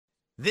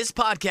This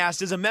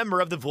podcast is a member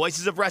of the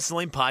Voices of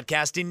Wrestling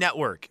Podcasting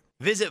Network.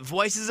 Visit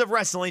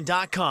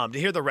voicesofwrestling.com to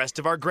hear the rest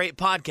of our great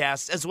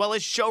podcasts, as well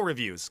as show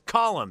reviews,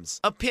 columns,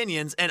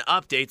 opinions, and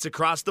updates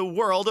across the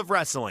world of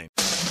wrestling.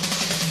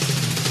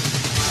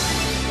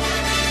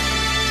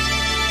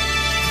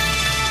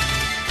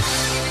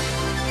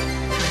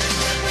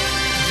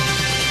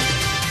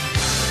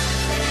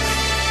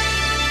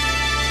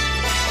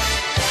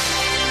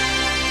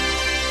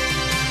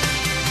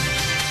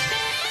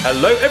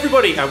 Hello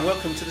everybody and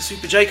welcome to the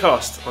Super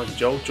J-Cast. I'm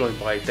Joel, joined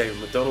by David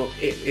McDonald.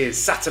 It is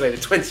Saturday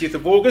the 20th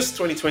of August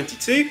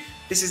 2022.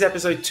 This is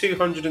episode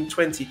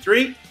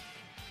 223,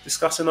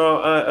 discussing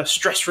our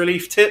stress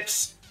relief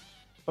tips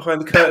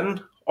behind the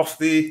curtain, off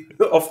the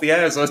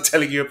air, as I was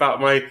telling you about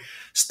my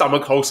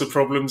stomach ulcer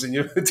problems and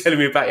you're telling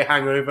me about your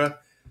hangover.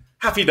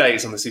 Happy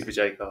days on the Super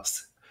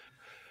J-Cast.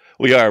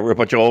 We're a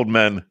bunch of old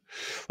men,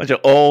 a bunch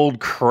of old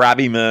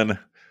crabby men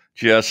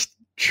just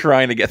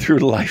trying to get through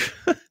life.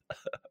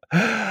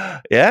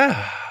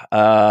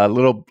 Yeah,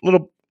 little.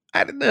 I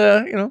had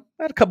a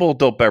couple of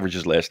adult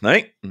beverages last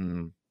night.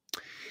 Boy,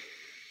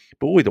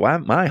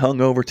 am I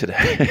hungover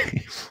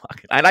today!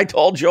 And I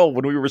told Joel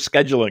when we were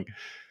scheduling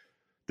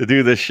to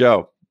do this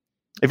show,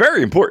 a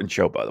very important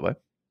show, by the way.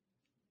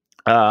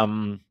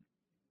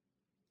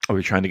 We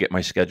were trying to get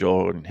my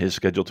schedule and his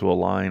schedule to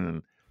align,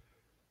 and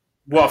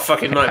what a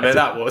fucking nightmare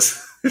that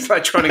was! It's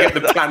like trying to get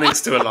the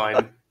planets to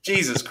align.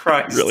 Jesus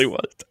Christ! It really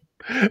was.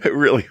 It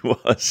really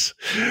was.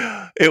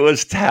 It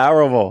was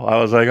terrible. I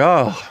was like,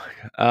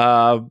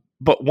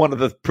 but one of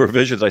the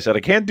provisions I said,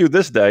 I can't do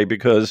this day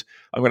because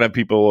I'm going to have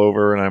people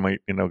over and I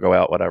might, go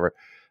out, whatever.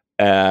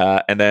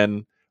 And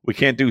then we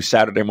can't do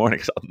Saturday morning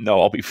because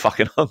I'll be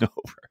fucking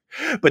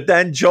hungover. But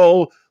then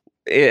Joel,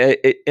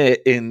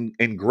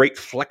 in great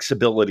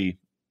flexibility,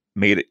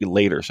 made it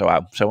later. So I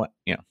turned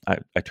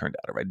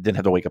out all right. Didn't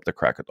have to wake up the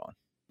crack of dawn.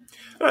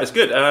 Oh, it's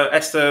good.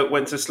 Esther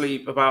went to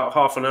sleep about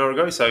half an hour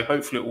ago, so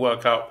hopefully it'll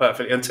work out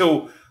perfectly.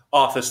 Until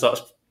Arthur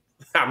starts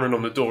hammering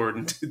on the door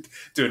and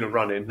doing a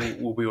run-in,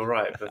 we'll be all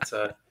right. But,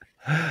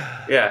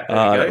 yeah,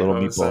 there you go. I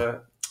was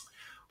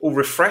all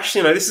refreshed.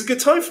 This is a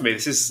good time for me.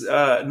 This is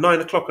 9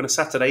 o'clock on a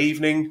Saturday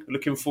evening.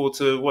 Looking forward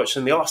to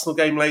watching the Arsenal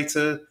game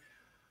later.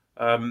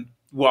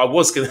 What I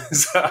was going to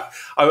say,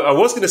 I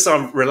was going to say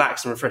I'm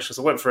relaxed and refreshed because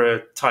I went for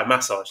a Thai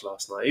massage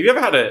last night. Have you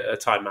ever had a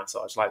Thai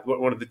massage, like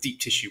one of the deep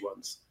tissue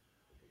ones?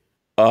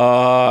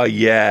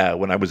 Yeah,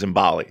 when I was in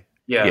Bali.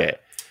 Yeah.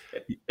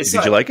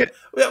 Did you like it?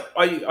 Yeah,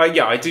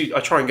 I do. I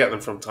try and get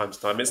them from time to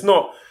time. It's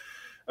not.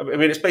 I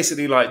mean, it's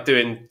basically like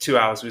doing 2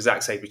 hours with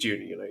Zack Sabre Jr.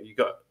 You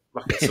got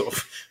like a sort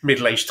of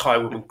middle-aged Thai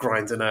woman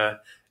grinding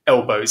her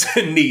elbows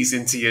and knees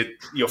into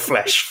your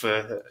flesh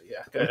for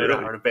an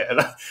hour and a bit.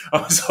 And I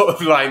was sort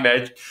of lying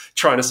there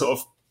trying to sort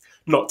of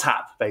not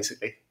tap,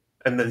 basically.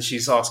 And then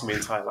she's asking me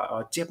in Thai, like,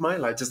 "Oh, do you have mine?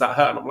 Like, does that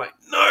hurt?" And I'm like,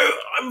 "No,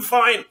 I'm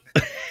fine."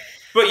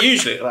 But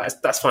usually,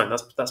 that's fine.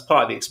 That's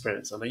part of the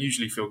experience, and I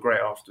usually feel great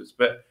afterwards.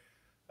 But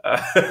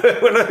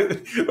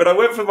when I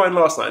went for mine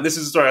last night, and this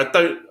is a story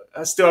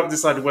I still haven't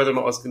decided whether or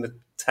not I was going to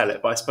tell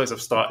it, but I suppose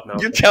I've started now.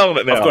 You're telling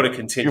it now. I've got to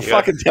continue. You're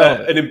fucking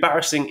telling it. An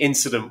embarrassing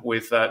incident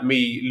with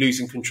me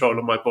losing control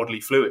of my bodily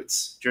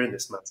fluids during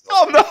this match.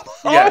 Oh no!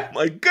 Yeah. Oh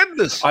my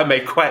goodness! I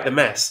made quite the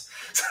mess.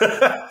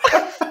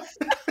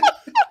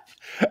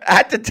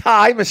 At the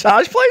Thai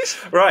massage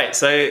place, right?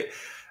 So.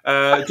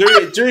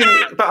 During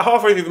about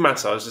halfway through the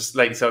massage, this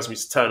lady tells me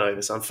to turn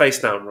over, so I'm face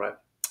down, right?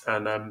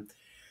 And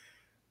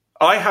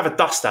I have a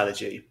dust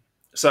allergy.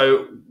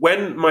 So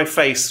when my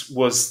face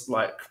was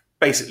like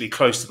basically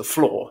close to the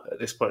floor at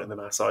this point in the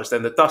massage,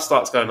 then the dust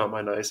starts going up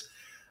my nose,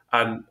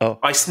 and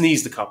I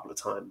sneezed a couple of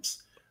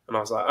times. And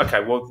I was like,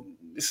 okay, well,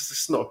 this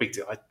is not a big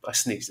deal. I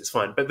sneezed, it's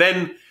fine. But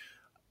then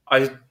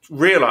I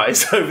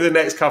realised over the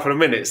next couple of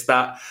minutes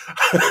that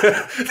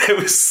there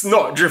was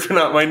snot dripping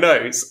out my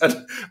nose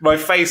and my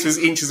face was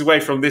inches away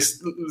from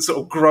this sort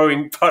of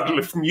growing puddle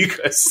of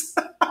mucus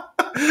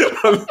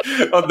on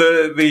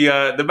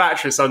the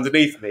mattress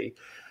underneath me.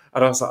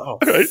 And I was like, oh,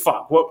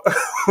 fuck, what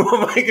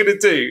am I going to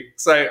do?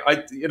 So I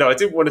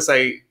didn't want to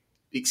say,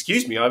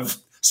 excuse me, I've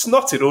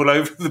snotted all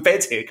over the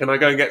bed here. Can I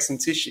go and get some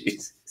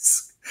tissues?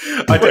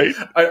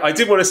 I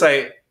did want to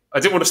say, I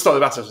didn't want to start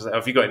the massage and say,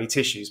 have you got any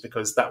tissues?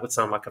 Because that would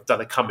sound like I've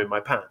done a cum in my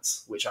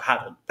pants, which I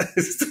hadn't.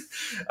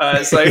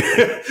 So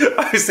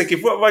I was thinking,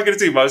 what am I going to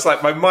do? But I was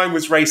like, my mind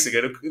was racing.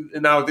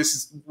 And now this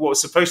is what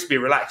was supposed to be a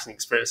relaxing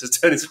experience has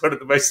turned into one of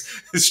the most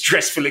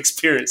stressful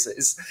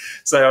experiences.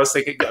 So I was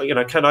thinking,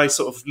 can I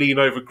sort of lean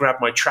over, grab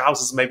my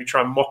trousers, and maybe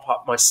try and mop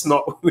up my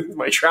snot with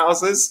my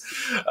trousers?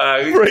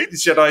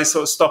 Should I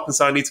sort of stop and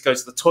say I need to go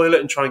to the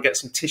toilet and try and get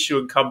some tissue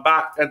and come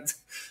back?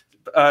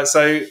 And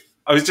so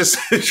I was just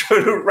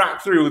trying to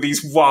rack through all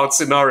these wild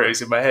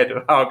scenarios in my head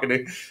of how I'm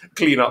going to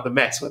clean up the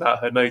mess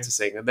without her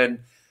noticing. And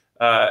then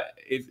I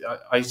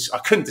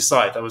couldn't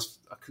decide. I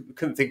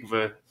couldn't think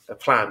of a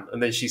plan.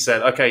 And then she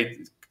said, okay,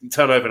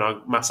 turn over and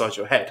I'll massage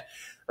your head.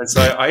 And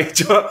so I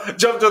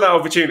jumped on that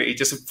opportunity,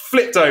 just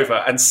flipped over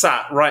and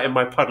sat right in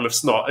my puddle of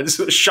snot and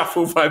sort of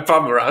shuffled my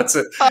bum around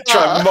to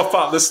try and mop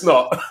up the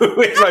snot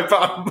with my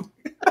bum.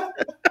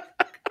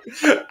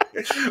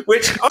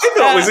 which I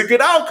thought was a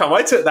good outcome.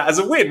 I took that as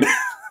a win.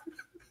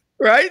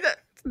 Right?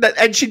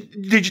 And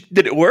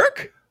did it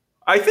work?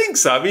 I think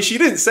so. I mean, she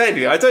didn't say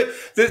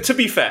anything. To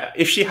be fair,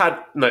 if she had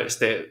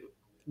noticed it,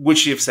 would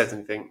she have said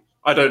anything?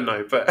 I don't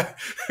know, but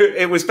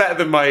it was better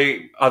than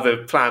my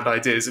other planned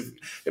ideas of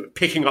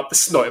picking up the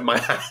snot in my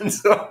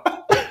hands.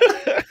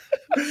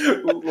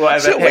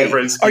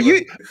 Whatever. So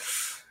wait,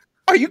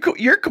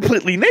 you're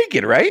completely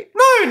naked, right?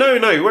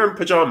 No. You're wearing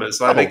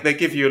pajamas. Like they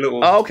give you a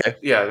little. Oh, okay.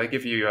 Yeah, they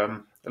give you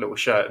a little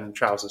shirt and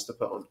trousers to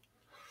put on.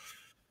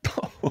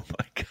 Oh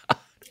my god!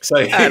 So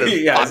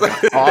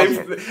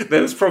awesome.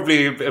 There was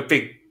probably a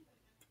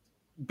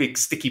big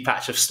sticky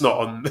patch of snot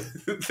on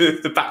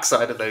the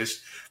backside of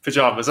those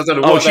pajamas. I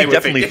don't know what they were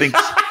thinking. Thinks.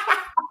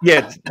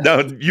 Yeah, no,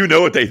 you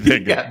know what they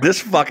think. Yeah.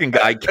 This fucking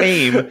guy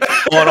came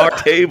on our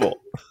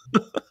table.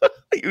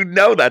 You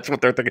know that's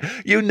what they're thinking.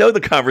 You know the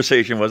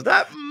conversation was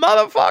that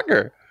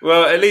motherfucker.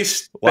 Well, at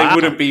least they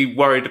wouldn't be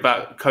worried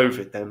about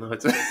COVID then.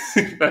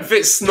 If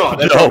it's snot,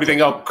 they'd probably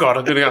think, oh God,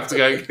 I'm going to have to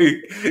go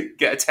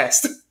get a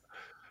test.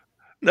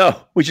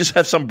 No, we just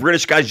have some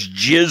British guy's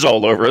jizz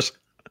all over us.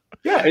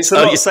 Yeah, it's a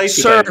lot safer.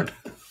 Sir,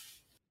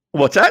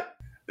 what's that?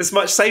 It's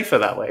much safer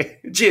that way.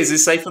 Jizz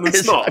is safer than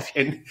snot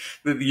in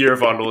the year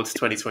of our Lord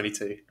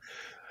 2022.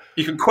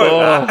 You can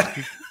quote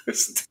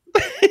that.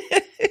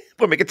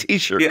 We'll make a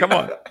t-shirt. Yeah. Come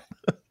on.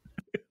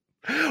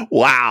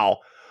 Wow.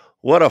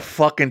 What a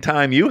fucking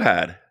time you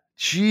had.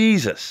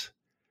 Jesus.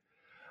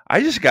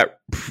 I just got...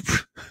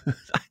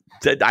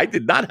 I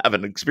did not have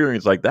an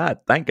experience like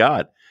that. Thank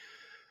God.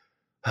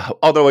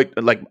 Although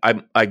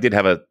I did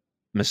have a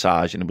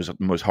massage and it was the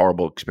most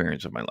horrible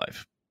experience of my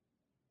life.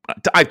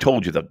 I've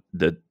told you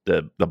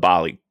the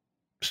Bali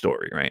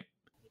story, right?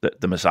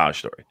 The massage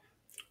story.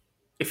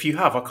 If you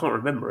have, I can't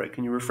remember it.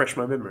 Can you refresh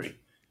my memory?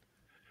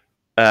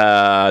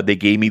 They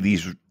gave me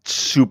these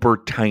super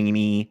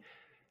tiny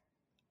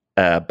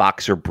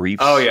boxer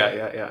briefs. Oh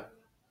yeah.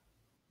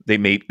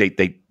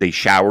 They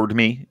showered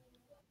me,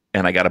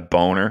 and I got a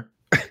boner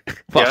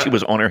while she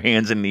was on her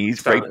hands and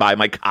knees right by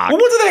my cock. Well,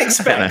 what do they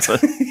expect?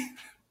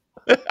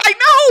 I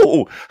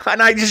know,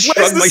 and I just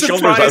shrugged my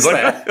shoulders. I was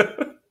like,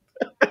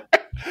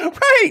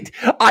 right.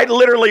 I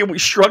literally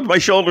shrugged my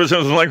shoulders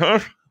and was like, "Huh,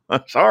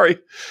 sorry."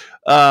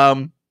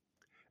 And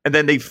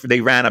then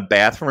they ran a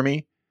bath for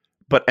me.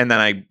 And then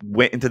I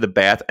went into the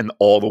bath and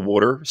all the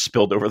water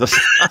spilled over the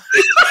side.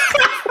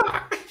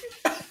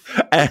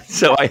 And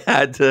so I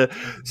had to.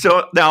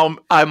 So now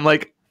I'm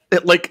like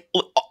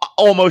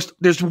almost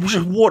there's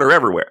just water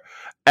everywhere.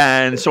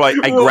 And so I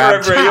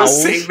grabbed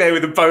towels. You're sitting there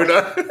with a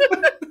boner.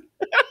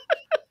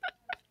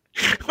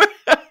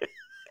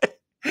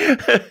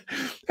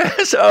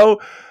 So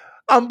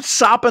I'm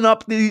sopping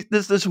up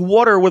this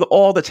water with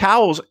all the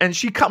towels, and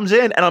she comes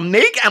in, and I'm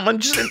naked. I'm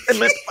just,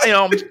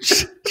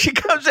 she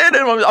comes in,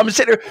 and I'm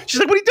sitting there. She's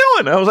like, "What are you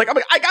doing?" And I was like,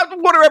 I got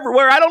water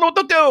everywhere. I don't know what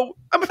to do.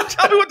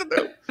 Tell me what to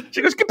do.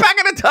 She goes, "Get back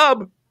in the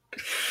tub."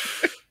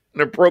 In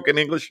her broken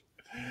English.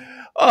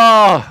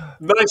 Oh,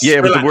 nice. Yeah,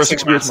 it was the worst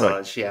experience.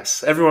 Massage,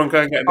 yes, everyone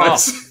go and get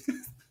nice.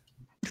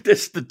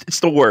 It's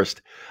the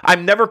worst.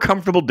 I'm never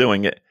comfortable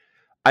doing it.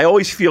 I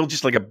always feel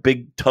just like a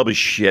big tub of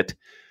shit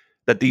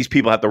that these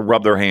people have to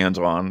rub their hands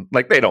on.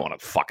 Like, they don't want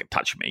to fucking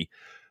touch me.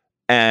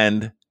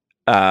 And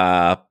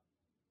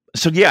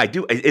so, yeah, I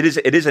do. It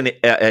is an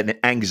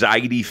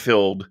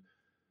anxiety-filled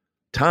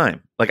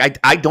time. Like,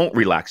 I don't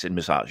relax in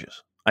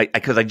massages.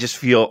 Because I just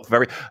feel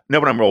very... No,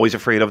 but I'm always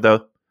afraid of,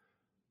 though?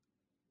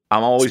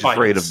 I'm always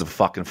afraid of the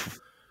fucking...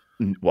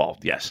 Well,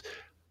 yes.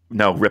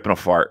 No, ripping a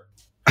fart.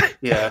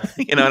 Yeah.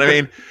 You know what I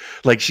mean?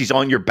 Like, she's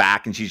on your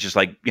back, and she's just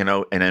like,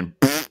 and then...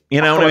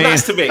 You know what I mean?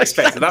 That's to be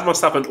expected. That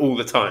must happen all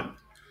the time.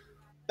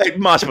 It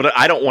must, but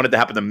I don't want it to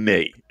happen to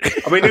me.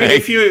 I mean,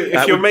 if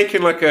you're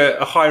making like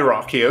a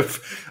hierarchy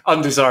of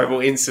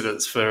undesirable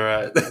incidents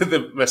for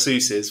the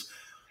masseuses,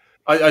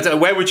 I don't know,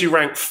 where would you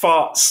rank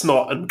fart,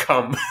 snot, and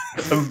cum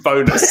and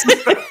bonus?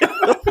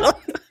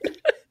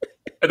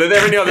 And are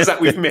there any others that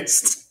we've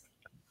missed?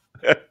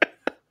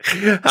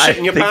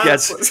 Shitting your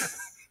pants?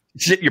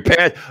 Shit your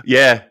pants?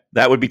 Yeah,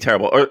 that would be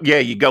terrible. Or yeah,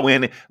 you go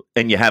in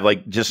and you have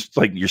just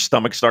your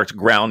stomach starts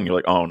growling. And you're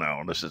like, oh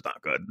no, this is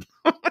not good.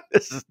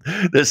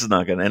 this is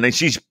not good. And then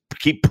she's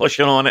keep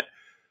pushing on it,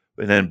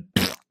 and then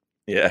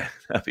yeah,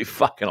 that'd be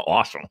fucking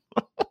awesome.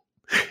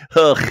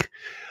 Ugh,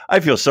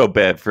 I feel so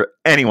bad for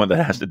anyone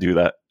that has to do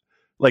that.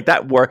 Like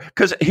that work,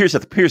 because here's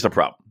the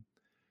problem.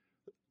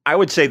 I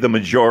would say the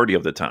majority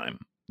of the time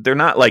they're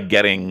not like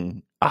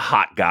getting a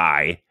hot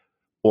guy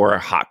or a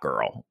hot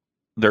girl.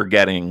 They're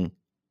getting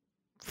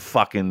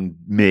fucking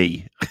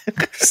me.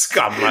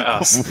 Scum like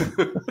us.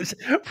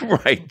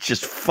 Right,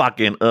 just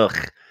fucking ugh.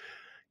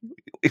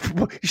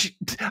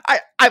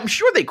 I'm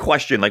sure they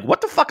question, like,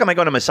 what the fuck am I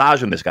going to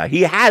massage on this guy?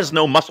 He has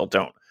no muscle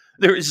tone.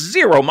 There is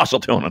zero muscle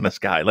tone on this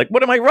guy. Like,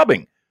 what am I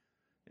rubbing?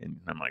 And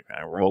I'm like,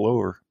 I roll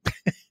over.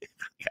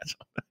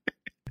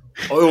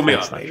 Oil me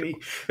up, baby.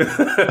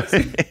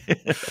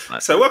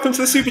 So welcome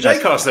to the Super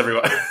J Cast,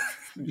 everyone.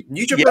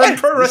 New Japan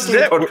Pro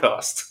Wrestling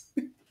Podcast.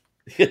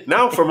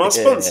 Now from our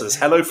sponsors,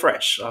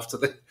 HelloFresh, after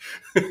the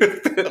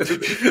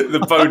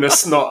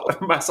bonus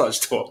not massage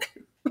talk.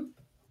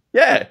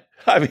 Yeah,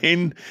 I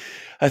mean,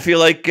 I feel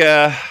like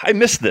I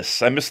miss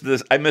this. I miss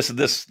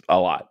this a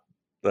lot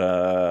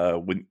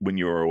when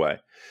you were away.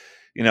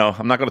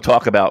 I'm not going to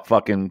talk about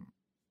fucking,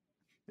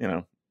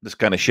 this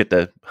kind of shit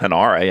to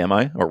Hanare, am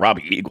I? Or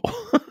Robbie Eagle,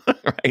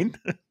 right?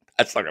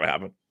 That's not going to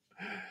happen.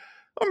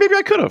 Or maybe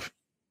I could have.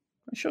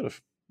 I should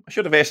have. I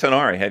should have asked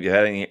Hanare, have you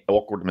had any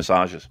awkward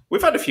massages?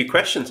 We've had a few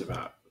questions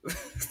about it.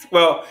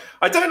 Well,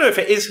 I don't know if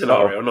it is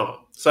Hanare or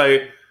not. So,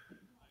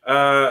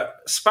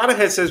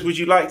 Spannerhead says, would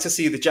you like to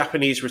see the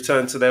Japanese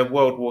return to their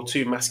World War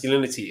II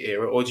masculinity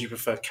era, or do you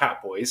prefer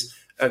Catboys?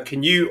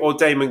 Can you or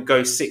Damon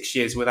go 6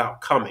 years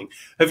without coming?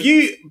 Have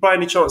you, by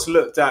any chance,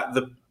 looked at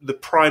the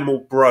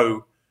Primal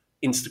Bro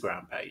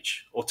Instagram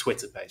page, or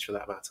Twitter page for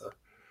that matter?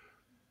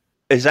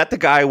 Is that the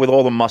guy with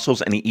all the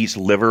muscles and he eats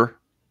liver?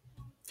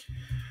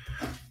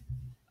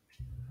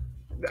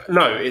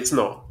 No, it's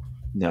not.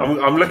 No.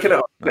 I'm looking it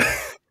up.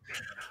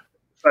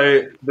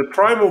 So the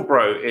Primal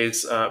Bro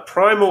is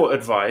primal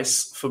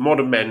advice for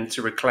modern men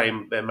to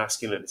reclaim their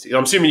masculinity.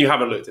 I'm assuming you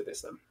haven't looked at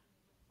this then?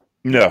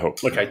 No.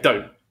 Okay,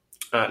 don't.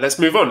 Let's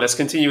move on. Let's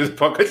continue with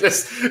the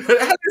podcast.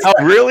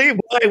 Oh, really?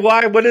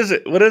 Why? What is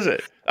it?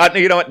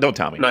 You know what? Don't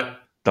tell me. No.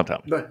 Don't tell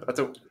me. No, I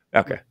don't.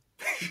 Okay.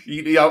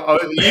 You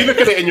look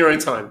at it in your own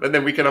time, and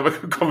then we can have a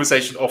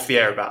conversation off the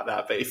air about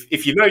that. But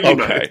if you know, you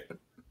know.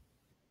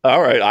 All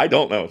right, I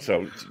don't know.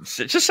 So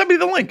just send me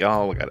the link.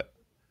 I'll look at it.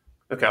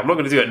 Okay, I'm not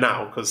going to do it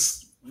now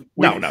because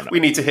no. We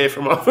need to hear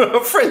from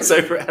our friends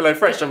over at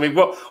HelloFresh. I mean,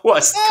 what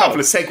a couple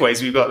of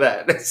segues we've got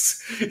there.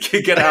 Let's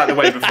get it out of the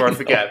way before I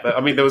forget. But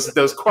I mean, there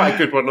was quite a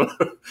good one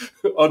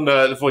on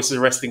the Voices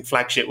of Wrestling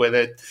flagship where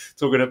they're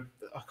talking about.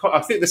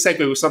 I think the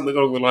segue was something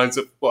along the lines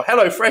of, well,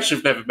 HelloFresh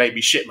have never made me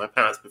shit my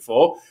pants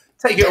before.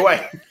 Take it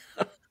away.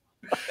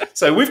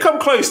 So we've come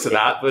close to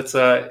that, but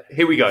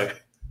here we go.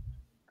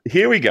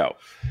 Here we go.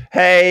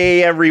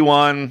 Hey,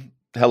 everyone.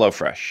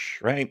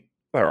 HelloFresh, right?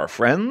 They're our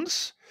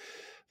friends.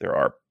 They're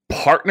our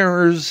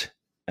partners.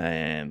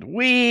 And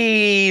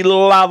we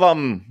love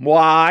them.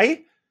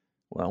 Why?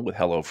 Well, with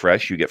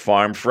HelloFresh, you get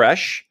farm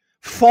fresh,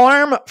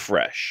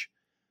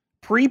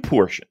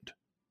 pre-portioned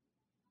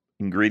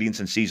ingredients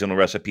and seasonal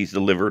recipes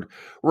delivered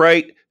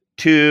right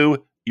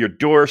to your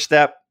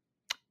doorstep.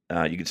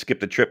 You can skip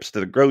the trips to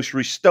the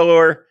grocery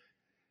store.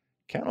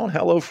 Count on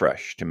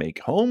HelloFresh to make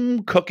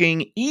home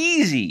cooking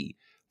easy,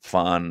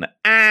 fun,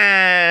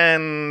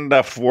 and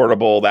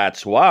affordable.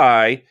 That's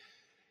why,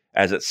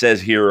 as it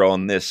says here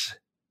on this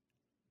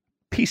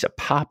piece of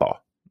paper,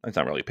 it's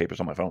not really paper, it's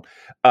on my phone,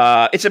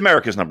 it's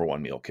America's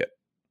 #1 meal kit.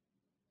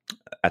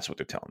 That's what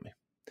they're telling me.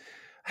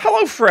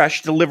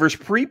 HelloFresh delivers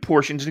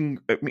pre-portioned,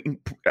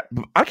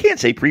 I can't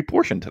say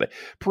pre-portioned today,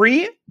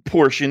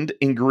 pre-portioned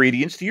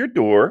ingredients to your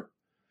door.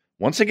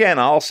 Once again,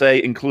 I'll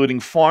say including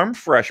farm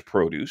fresh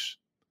produce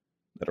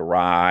that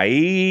arrives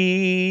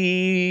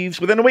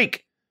within a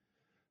week.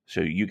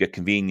 So you get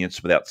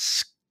convenience without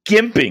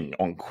skimping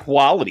on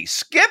quality.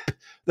 Skip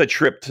the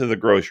trip to the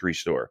grocery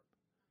store,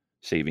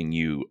 saving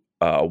you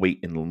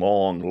wait in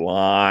long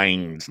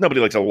lines. Nobody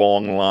likes a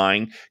long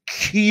line.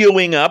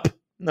 Queuing up.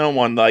 No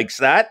one likes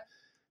that.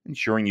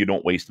 Ensuring you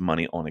don't waste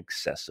money on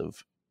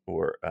excessive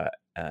or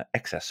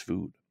excess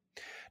food.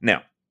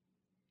 Now,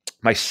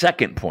 my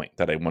second point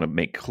that I want to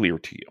make clear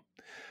to you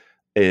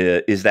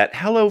is that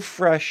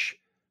HelloFresh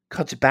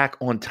cuts back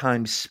on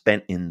time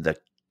spent in the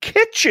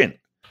kitchen.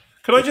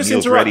 Can I just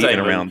interrupt,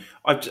 Damon?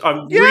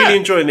 I'm really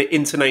enjoying the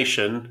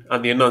intonation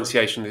and the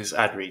enunciation of this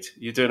ad read.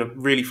 You're doing a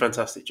really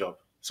fantastic job.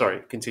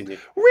 Sorry, continue.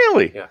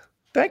 Really? Yeah.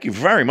 Thank you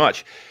very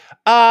much.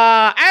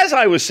 As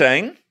I was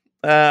saying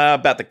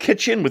about the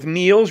kitchen with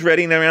meals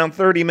ready in around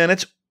 30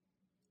 minutes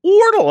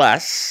or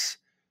less,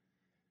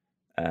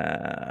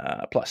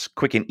 plus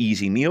quick and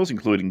easy meals,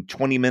 including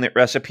 20-minute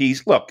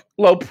recipes. Look,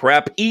 low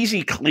prep,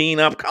 easy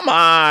cleanup. Come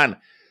on.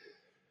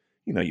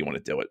 You know you want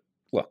to do it.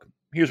 Look,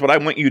 here's what I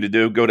want you to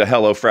do. Go to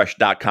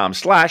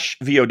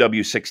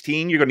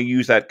HelloFresh.com/VOW16. You're going to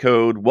use that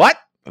code, what?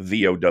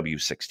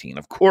 VOW16,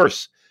 of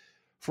course,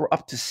 for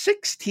up to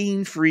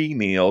 16 free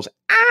meals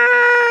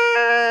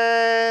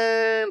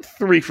and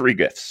 3 free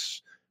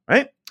gifts,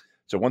 right?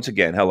 So once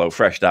again,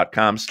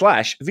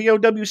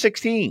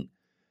 HelloFresh.com/VOW16.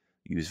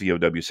 Use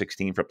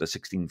VOW16 for up to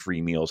 16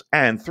 free meals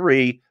and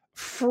 3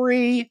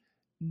 free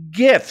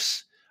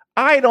gifts.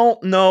 I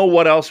don't know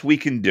what else we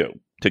can do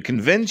to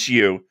convince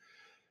you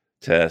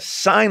to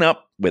sign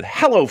up with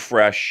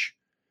HelloFresh.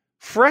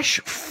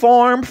 Fresh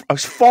farm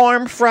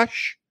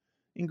fresh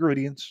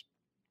ingredients.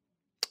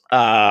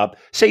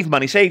 Save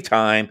money, save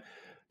time.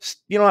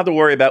 You don't have to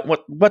worry about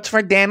what's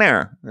for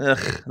dinner.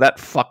 Ugh, that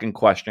fucking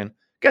question.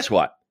 Guess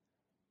what?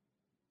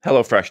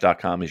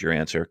 HelloFresh.com is your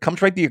answer.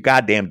 Comes right to your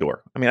goddamn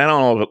door. I mean, I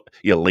don't know,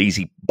 you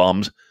lazy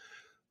bums.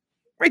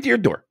 Right to your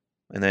door.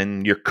 And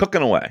then you're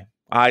cooking away.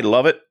 I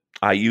love it.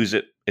 I use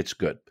it. It's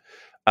good.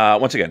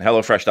 Once again,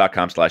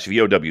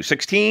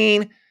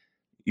 HelloFresh.com/VOW16.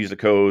 Use the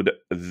code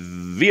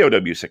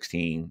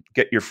VOW16.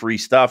 Get your free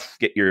stuff.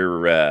 Get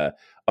your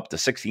up to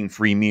 16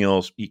 free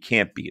meals. You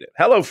can't beat it.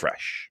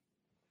 HelloFresh.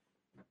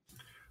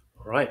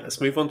 All right, let's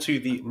move on to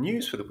the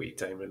news for the week,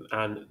 Damon.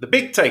 And the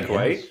big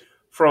takeaway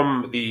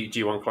from the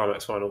G1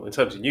 Climax Final in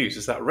terms of news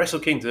is that Wrestle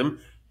Kingdom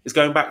is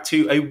going back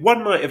to a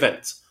one-night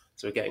event.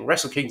 So we're getting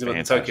Wrestle Kingdom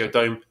at the Tokyo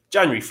Dome,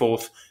 January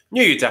 4th,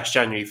 New Year Dash,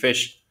 January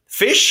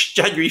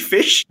January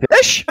Fish?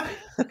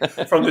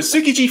 From the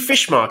Tsukiji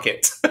Fish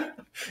Market.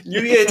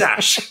 New Year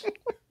Dash.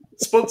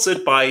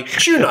 Sponsored by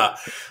Tuna.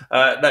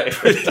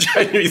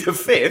 January the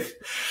 5th.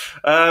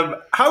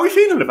 How are we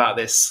feeling about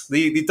this?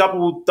 The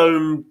Double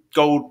Dome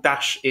Gold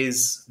Dash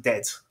is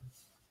dead.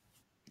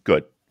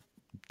 Good.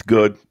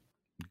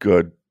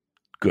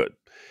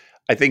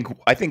 I think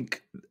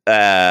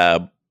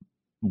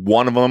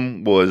one of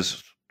them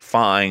was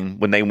fine.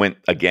 When they went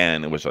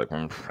again, it was like,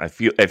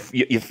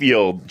 you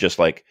feel just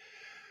like,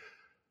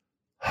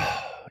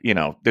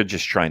 they're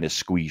just trying to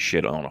squeeze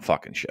shit on a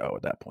fucking show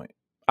at that point.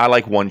 I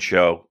like one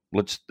show.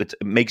 It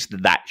makes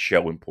that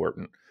show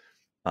important.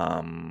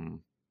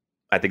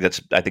 I think that's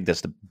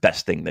the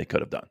best thing they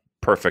could have done.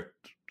 Perfect,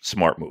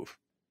 smart move.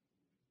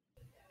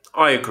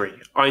 I agree.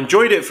 I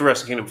enjoyed it for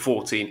Wrestle Kingdom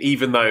 14,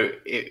 even though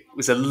it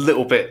was a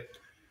little bit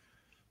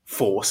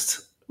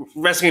forced.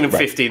 Wrestle Kingdom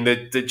 15,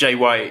 the Jay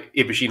White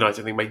Ibushi night,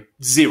 I think made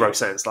zero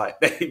sense. Like,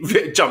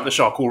 they jumped the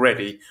shark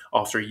already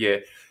after a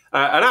year.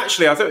 And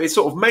actually, I thought it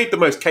sort of made the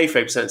most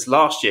kayfabe sense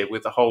last year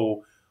with the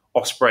whole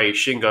Ospreay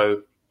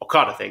Shingo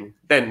Okada thing.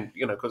 Then,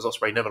 because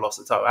Ospreay never lost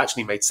the title, it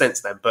actually made sense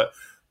then. But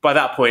by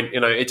that point,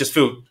 it just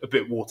felt a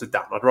bit watered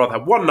down. I'd rather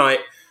have one night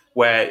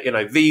where,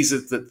 these are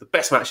the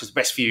best matches,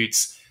 best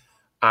feuds.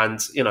 And,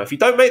 if you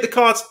don't make the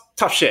cards,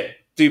 tough shit.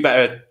 Do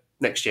better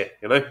next year,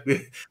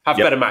 Have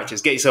better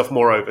matches. Get yourself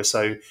more over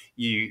so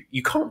you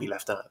can't be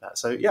left out of that.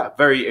 So, yeah,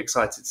 very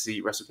excited to see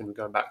Wrestle Kingdom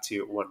going back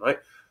to one night.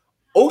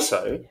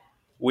 Also,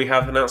 we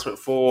have an announcement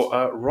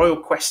for Royal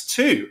Quest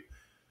 2.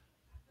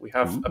 We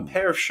have a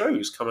pair of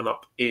shows coming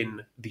up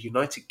in the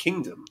United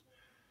Kingdom,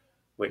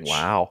 which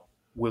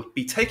will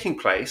be taking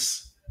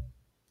place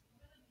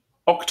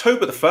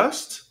October the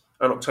 1st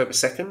and October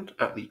 2nd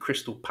at the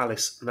Crystal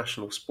Palace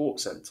National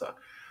Sports Centre.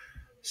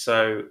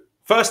 So,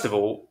 first of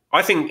all,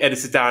 I think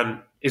Editor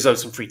Dan is owed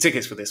some free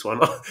tickets for this one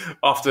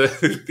after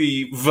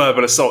the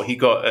verbal assault he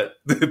got at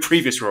the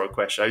previous Royal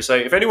Quest show. So,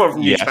 if anyone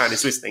from New Japan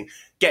is listening,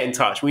 get in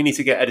touch. We need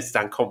to get Editor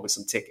Dan comp with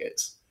some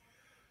tickets.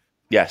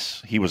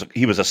 Yes, he was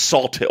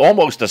assaulted,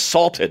 almost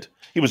assaulted.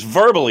 He was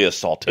verbally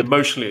assaulted.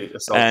 Emotionally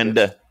assaulted.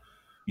 And,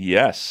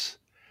 yes.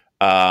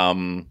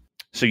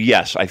 So,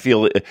 yes, I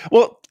feel it.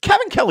 Well,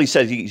 Kevin Kelly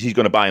says he's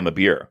going to buy him a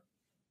beer.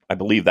 I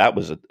believe that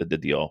was the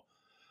deal.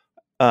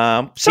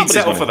 He'd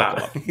settle for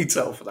that. He'd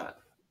settle for that.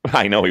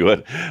 I know he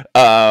would.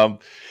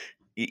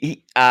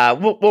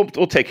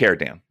 We'll take care of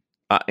Dan.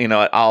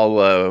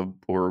 I'll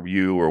or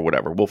you or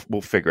whatever.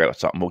 We'll figure out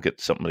something. We'll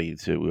get somebody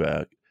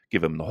to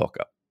give him the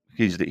hookup.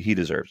 He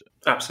deserves it.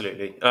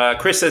 Absolutely.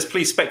 Chris says,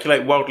 please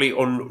speculate wildly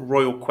on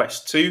Royal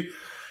Quest 2.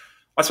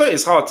 I suppose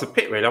it's hard to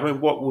pick, really. I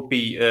mean, what would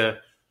be a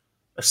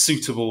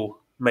suitable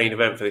main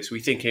event for this? Are we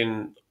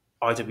thinking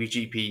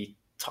IWGP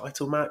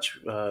title match?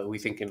 Are we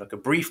thinking like a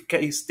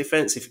briefcase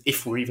defense,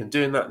 if we're even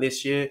doing that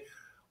this year?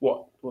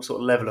 What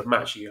sort of level of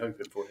match are you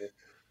hoping for here?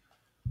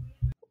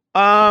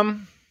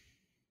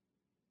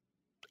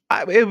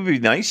 It would be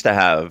nice to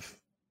have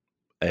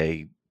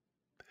a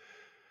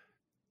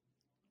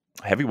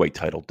heavyweight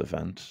title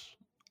defense.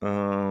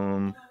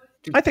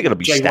 I think it'll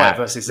be Jay stacked.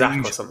 White versus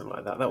Zack or something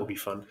like that. That would be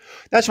fun.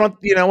 That's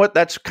what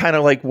That's kind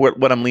of like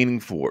what I'm leaning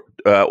for,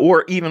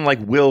 or even like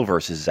Will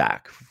versus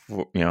Zack.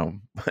 To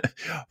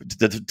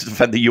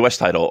defend the U.S.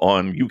 title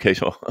on UK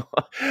show.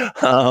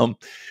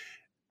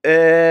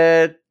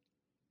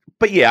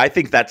 But yeah, I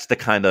think that's the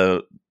kind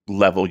of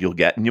level you'll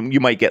get, and you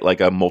might get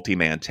like a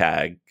multi-man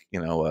tag. I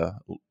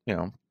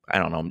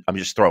don't know. I'm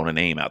just throwing a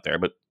name out there,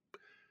 but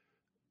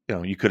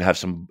you could have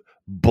some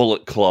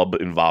Bullet Club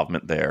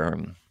involvement there,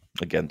 and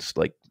against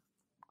like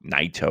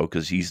Naito,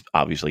 because he's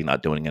obviously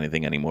not doing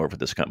anything anymore for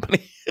this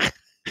company.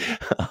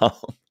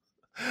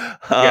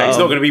 Yeah, he's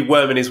not going to be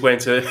worming his way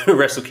into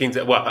Wrestle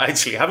Kingdom. Well,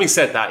 actually, having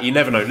said that, you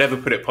never know. Never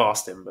put it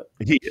past him. But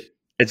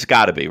it's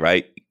got to be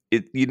right.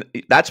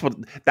 That's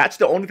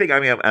the only thing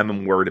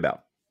I'm worried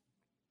about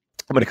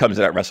when it comes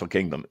to that Wrestle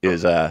Kingdom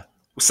is we'll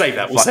save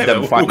that.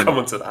 We'll come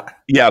on to that.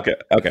 Yeah. Okay.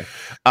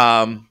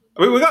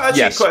 We got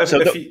actually quite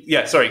a few.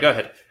 Yeah. Sorry. Go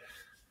ahead.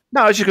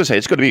 No, I was just going to say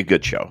it's going to be a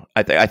good show.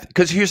 I think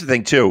because here's the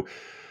thing too.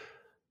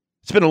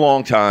 It's been a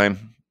long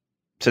time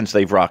since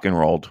they've rock and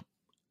rolled.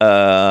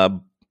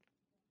 And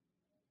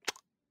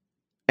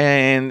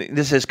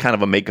this is kind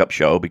of a makeup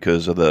show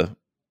because of the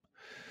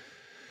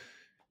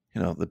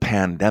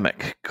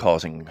pandemic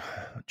causing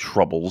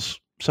troubles.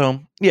 So,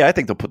 yeah, I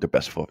think they'll put their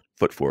best foot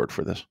forward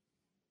for this.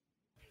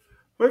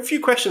 We have a few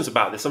questions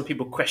about this. Some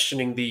people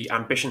questioning the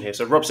ambition here.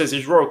 So Rob says,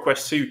 is Royal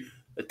Quest 2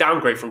 a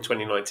downgrade from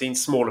 2019?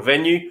 Smaller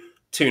venue,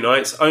 2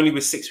 nights, only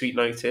with 6-week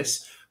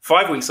notice,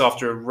 5 weeks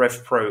after a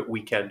Rev Pro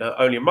weekender,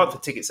 only a month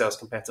of ticket sales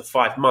compared to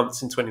 5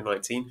 months in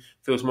 2019.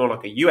 Feels more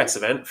like a US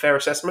event. Fair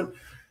assessment.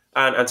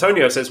 And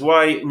Antonio says,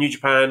 why New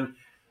Japan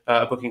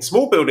are booking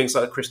small buildings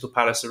like the Crystal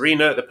Palace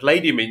Arena, the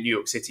Palladium in New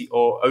York City,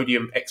 or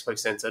Odeon Expo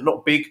Center.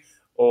 Not big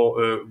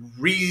or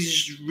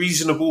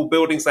reasonable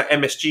buildings like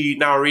MSG,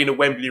 Now Arena,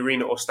 Wembley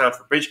Arena, or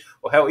Stamford Bridge,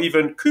 or hell,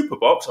 even Copper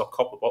Box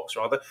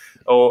rather,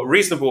 or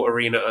reasonable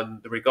arena in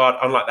the regard,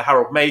 unlike the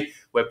Harold May,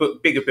 where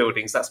book bigger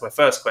buildings. That's my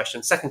first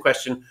question. Second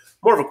question,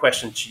 more of a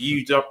question to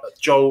you,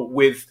 Joel,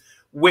 with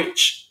end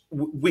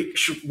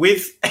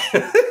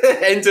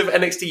of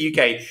NXT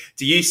UK,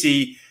 do you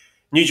see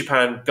New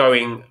Japan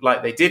going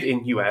like they did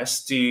in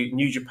US? Do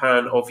New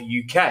Japan of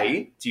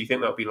UK, do you think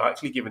that'll be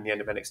likely given the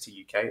end of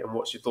NXT UK? And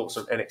what's your thoughts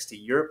on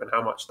NXT Europe and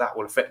how much that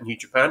will affect New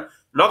Japan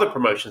and other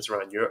promotions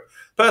around Europe?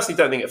 Personally,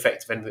 don't think it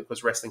affects anything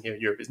because wrestling here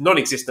in Europe is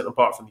non-existent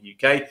apart from the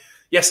UK.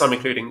 Yes, I'm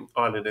including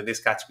Ireland in this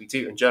category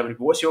too, and Germany.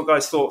 But what's your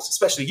guys' thoughts,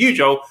 especially you,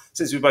 Joel,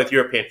 since we're both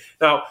European?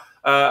 Now,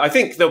 I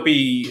think there'll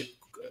be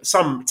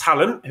some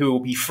talent who will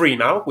be free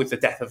now with the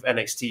death of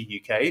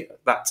NXT UK.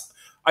 That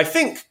I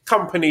think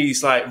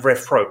companies like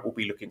Rev Pro will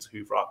be looking to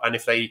hoover up. And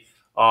if they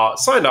are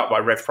signed up by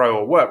Rev Pro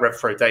or work Rev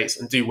Pro dates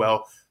and do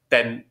well,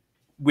 then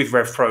with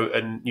Rev Pro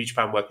and New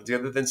Japan working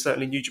together, then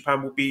certainly New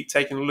Japan will be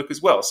taking a look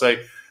as well. So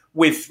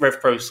with Rev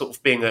Pro sort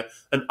of being an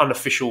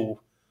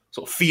unofficial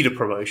sort of feeder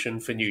promotion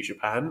for New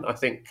Japan, I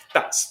think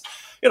that's,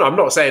 I'm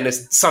not saying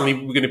there's suddenly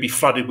we're going to be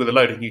flooded with a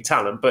load of new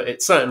talent, but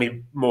it's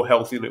certainly more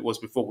healthy than it was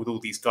before with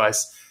all these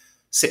guys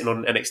sitting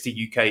on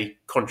NXT UK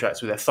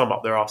contracts with their thumb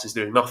up their asses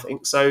doing nothing.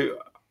 So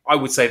I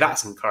would say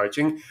that's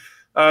encouraging.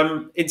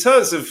 In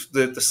terms of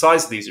the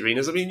size of these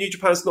arenas, I mean, New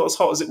Japan's not as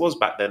hot as it was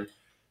back then.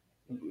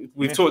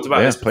 We've talked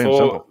about this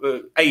before.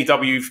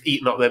 AEW have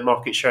eaten up their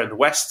market share in the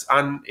West,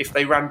 and if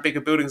they ran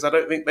bigger buildings, I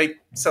don't think they'd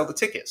sell the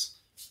tickets.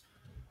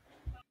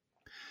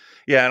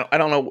 Yeah, I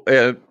don't know.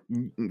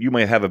 You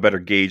might have a better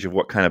gauge of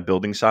what kind of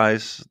building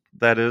size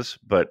that is,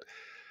 but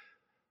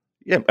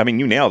yeah, I mean,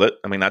 you nailed it.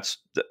 I mean,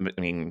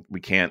 we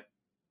can't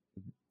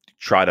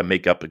try to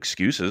make up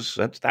excuses.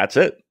 That's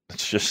it.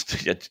 It's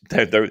just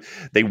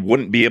they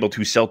wouldn't be able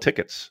to sell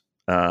tickets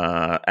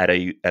at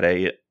a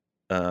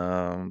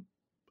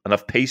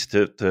enough pace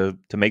to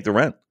make the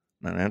rent,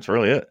 and that's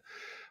really it.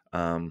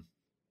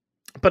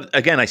 But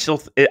again,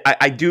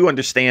 I do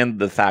understand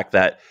the fact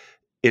that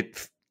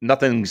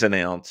nothing's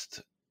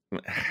announced.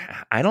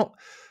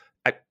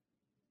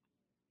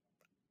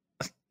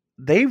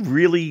 They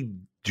really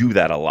do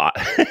that a lot.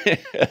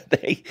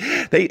 they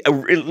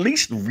at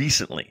least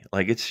recently,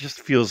 like it just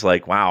feels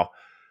like, wow,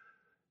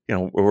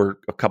 we're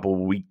a couple of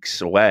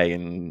weeks away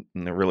and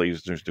there really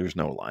is, there's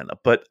no lineup.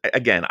 But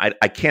again,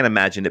 I can't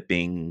imagine it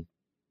being,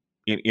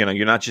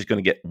 you're not just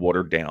going to get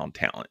watered down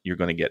talent. You're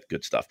going to get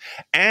good stuff.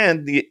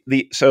 And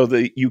so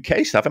the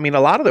UK stuff, I mean,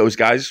 a lot of those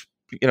guys,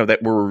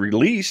 that were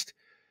released,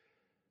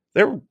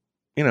 they're,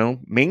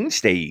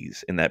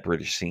 mainstays in that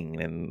British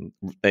scene. And,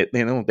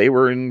 they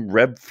were in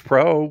Rev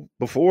Pro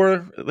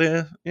before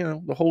the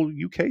whole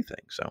UK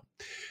thing. So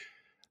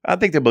I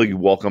think they'll be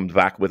welcomed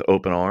back with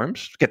open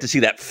arms. Get to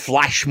see that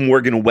Flash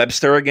Morgan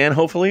Webster again,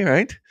 hopefully,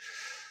 right?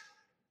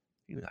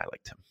 I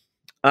liked him.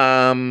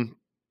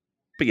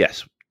 But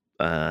yes,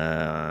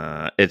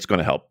 it's going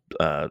to help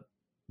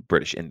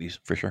British indies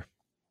for sure.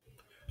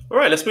 All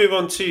right, let's move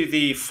on to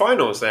the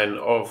finals then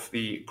of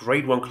the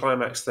Grade 1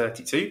 Climax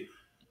 32,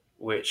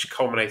 which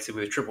culminated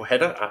with a triple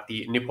header at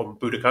the Nippon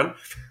Budokan.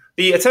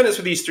 The attendance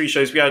for these three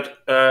shows, we had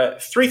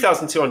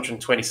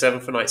 3,227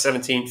 for night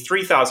 17,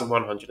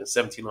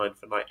 3,179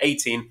 for night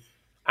 18,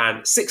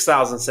 and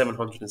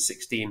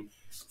 6,716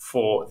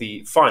 for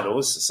the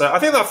finals. So I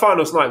think that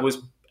finals night was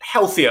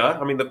healthier.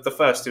 I mean, the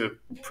first two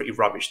were pretty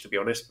rubbish, to be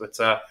honest, but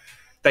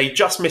they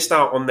just missed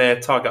out on their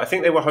target. I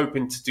think they were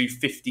hoping to do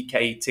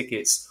 50K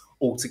tickets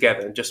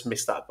altogether and just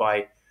missed that by,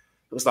 it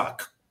was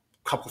like a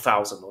couple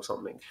thousand or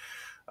something.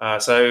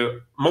 So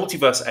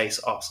Multiverse Ace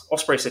asked,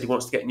 Ospreay said he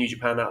wants to get New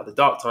Japan out of the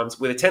dark times.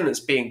 With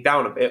attendance being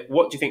down a bit,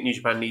 what do you think New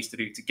Japan needs to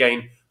do to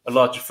gain a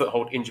larger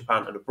foothold in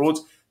Japan and abroad?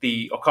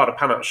 The Okada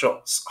pan-out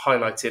shots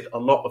highlighted a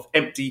lot of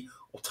empty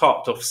or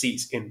tarped off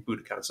seats in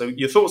Budokan. So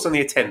your thoughts on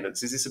the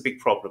attendance? Is this a big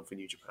problem for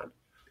New Japan?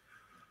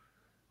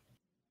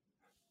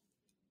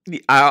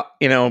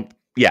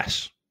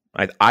 Yes,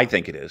 I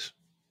think it is.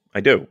 I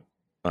do.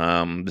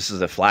 This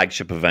is a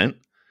flagship event.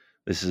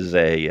 This is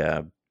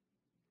an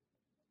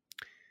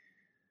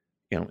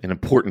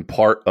important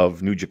part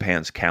of New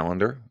Japan's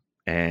calendar,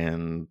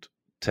 and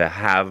to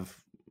have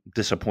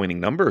disappointing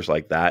numbers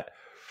like that,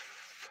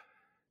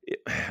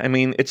 I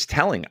mean, it's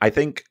telling. I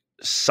think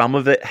some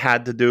of it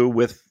had to do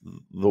with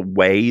the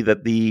way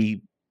that the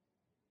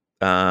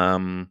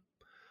G1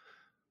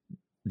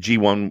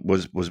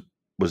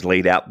 was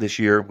laid out this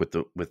year with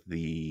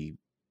the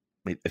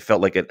it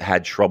felt like it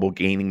had trouble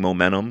gaining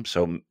momentum,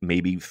 so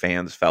maybe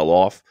fans fell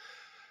off.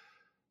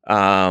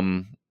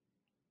 I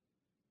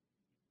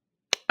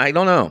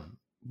don't know,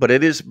 but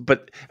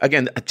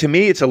again, to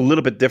me, it's a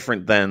little bit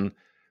different than,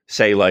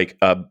 say, like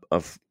I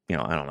don't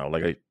know,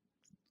 like a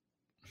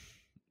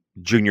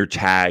junior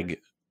tag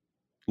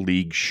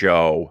league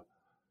show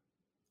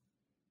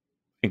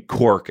in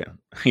Corkin,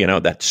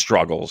 that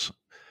struggles.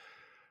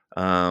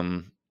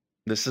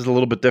 this is a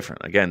little bit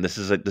different. Again, this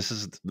is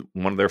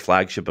one of their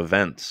flagship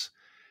events,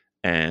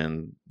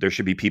 and there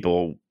should be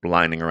people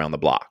lining around the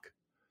block.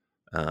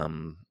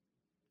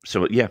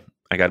 So yeah,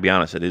 I got to be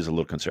honest, it is a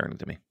little concerning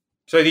to me.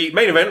 So the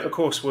main event, of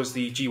course, was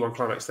the G1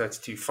 Climax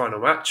 32 final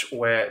match,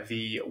 where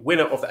the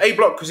winner of the A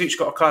block,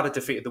 Kazuchika Okada,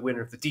 defeated the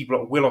winner of the D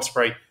block, Will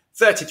Ospreay,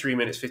 33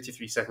 minutes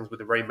 53 seconds with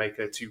the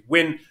Rainmaker to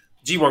win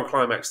G1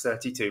 Climax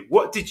 32.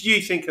 What did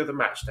you think of the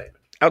match, Damon?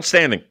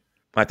 Outstanding.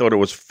 I thought it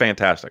was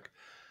fantastic.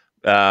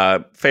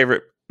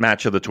 Favorite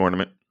match of the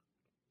tournament.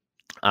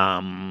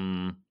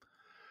 Will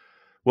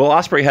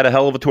Ospreay had a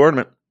hell of a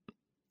tournament.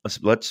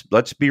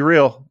 Let's be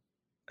real.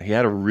 He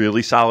had a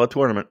really solid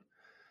tournament.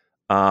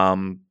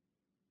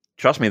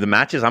 Trust me, the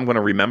matches I'm going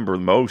to remember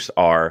most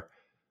are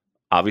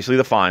obviously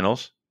the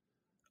finals.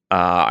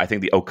 I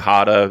think the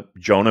Okada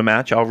Jonah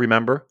match I'll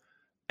remember,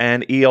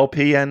 and ELP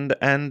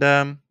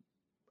and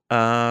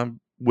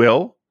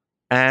Will,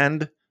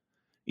 and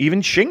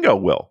even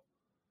Shingo will.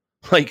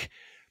 Like,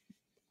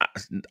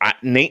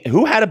 Nate,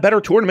 who had a better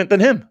tournament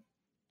than him?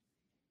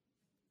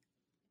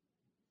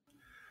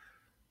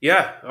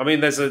 Yeah, I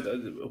mean, there's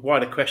a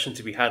wider question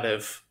to be had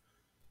of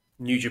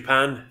New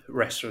Japan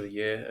Wrestler of the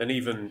Year, and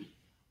even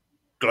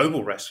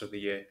Global Wrestler of the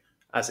Year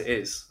as it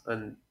is.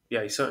 And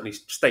yeah, he certainly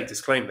staked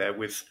his claim there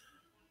with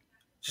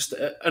just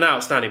an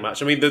outstanding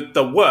match. I mean,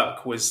 the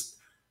work was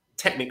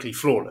technically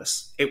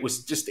flawless. It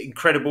was just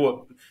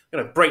incredible,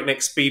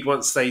 breakneck speed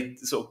once they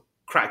sort of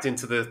cracked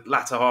into the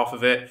latter half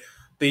of it.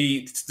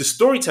 The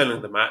storytelling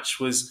of the match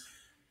was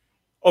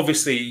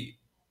obviously,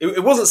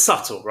 it wasn't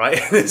subtle, right?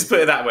 Let's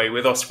put it that way,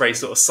 with Ospreay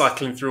sort of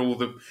cycling through all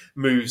the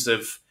moves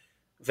of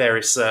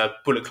various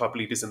Bullet Club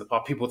leaders in the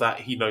past, people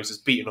that he knows has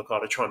beaten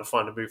Okada, trying to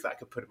find a move that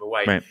could put him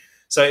away. Right.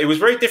 So it was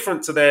very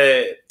different to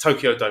their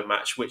Tokyo Dome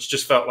match, which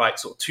just felt like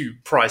sort of two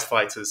prize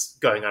fighters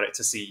going at it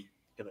to see,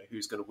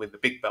 who's going to win the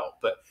big belt.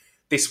 But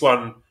this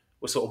one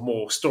was sort of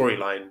more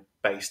storyline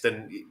based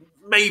and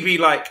maybe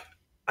like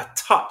a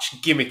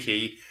touch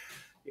gimmicky,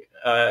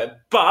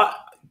 but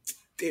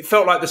it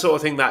felt like the sort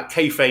of thing that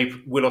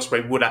kayfabe Will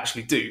Ospreay would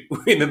actually do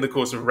in the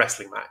course of a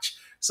wrestling match.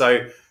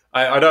 So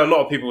I know a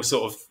lot of people were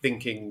sort of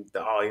thinking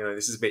that,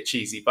 this is a bit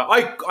cheesy, but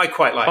I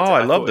quite liked it.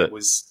 I loved it. It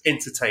was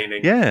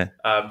entertaining. Yeah.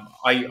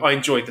 I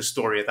enjoyed the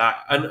story of that.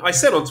 And I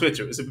said on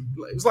Twitter, it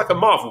was like a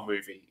Marvel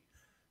movie.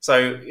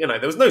 So,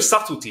 there was no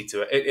subtlety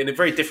to it, and it's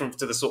very different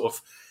to the sort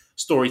of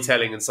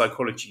storytelling and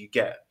psychology you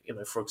get,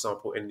 for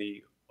example, in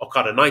the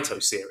Okada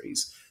Naito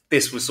series.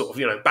 This was sort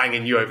of,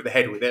 banging you over the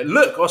head with it.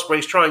 Look,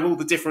 Ospreay's trying all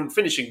the different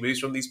finishing moves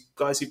from these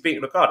guys who've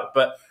beaten Okada.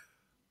 But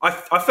I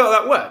felt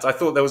that worked. I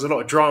thought there was a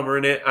lot of drama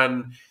in it,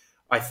 and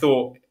I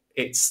thought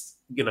it's,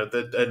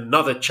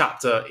 another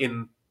chapter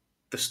in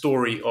the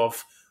story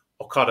of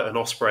Okada and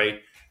Ospreay,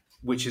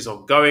 which is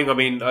ongoing. I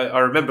mean, I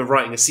remember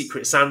writing a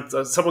Secret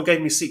Santa. Someone gave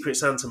me a Secret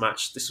Santa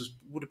match. This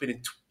would have been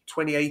in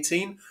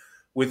 2018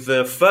 with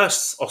the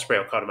first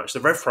Ospreay Okada match, the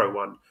RevPro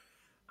one.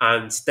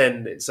 And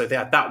then, so they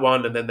had that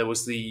one, and then there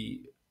was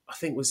the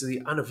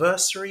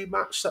anniversary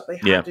match that they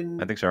had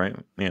I think so, right?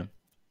 Yeah.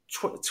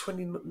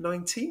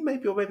 2019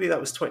 maybe, or maybe that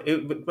was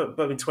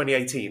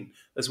 2018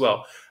 as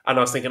well. And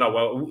I was thinking,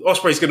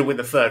 Ospreay's going to win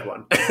the third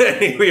one.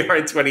 We are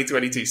in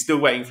 2022, still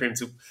waiting for him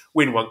to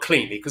win one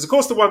cleanly, because of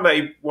course the one that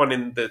he won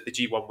in the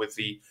G1 with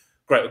the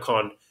Great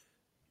Khan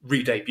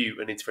re-debut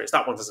and interference,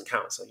 that one doesn't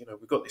count. So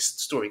we've got this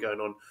story going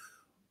on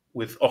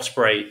with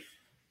Ospreay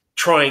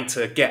trying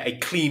to get a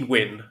clean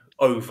win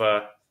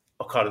over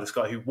Okada, this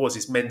guy who was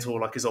his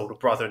mentor, like his older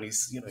brother, and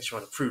he's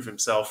trying to prove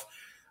himself.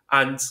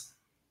 And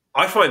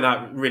I find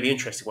that really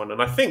interesting one,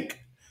 and I think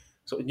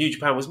sort of New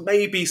Japan was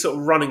maybe sort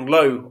of running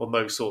low on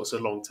those sorts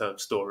of long-term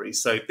stories.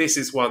 So this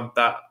is one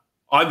that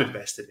I'm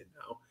invested in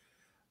now,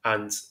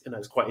 and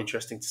it's quite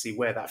interesting to see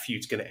where that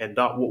feud's going to end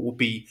up. What will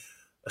be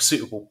a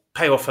suitable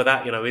payoff for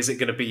that? Is it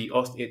going to be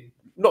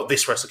not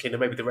this Wrestle Kingdom,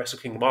 maybe the Wrestle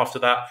Kingdom after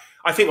that?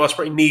 I think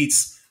Ospreay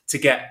needs to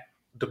get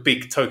the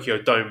big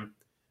Tokyo Dome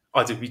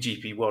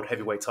IWGP World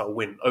Heavyweight title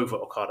win over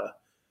Okada.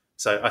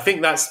 So I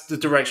think that's the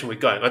direction we're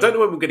going. I don't know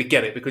when we're going to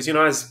get it, because,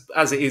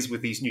 as it is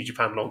with these New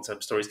Japan long-term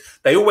stories,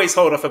 they always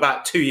hold off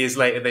about 2 years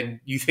later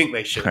than you think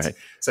they should. Right.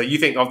 So you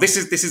think, this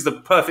is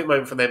the perfect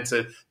moment for them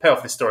to pay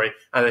off this story,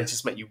 and then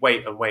just make you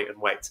wait and wait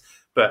and wait.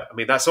 But, I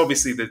mean, that's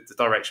obviously the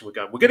direction we're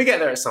going. We're going to get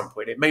there at some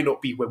point. It may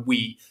not be when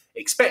we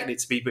expect it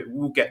to be, but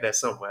we'll get there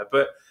somewhere.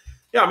 But,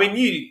 yeah, I mean,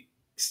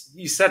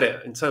 you said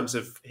it in terms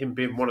of him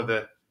being one of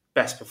the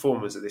best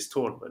performers at this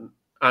tournament.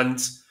 And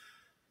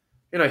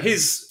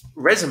his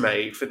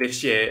resume for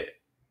this year.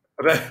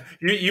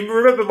 You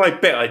remember my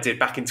bit I did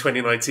back in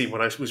 2019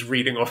 when I was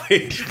reading off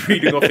his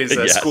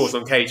yes. scores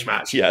on Cage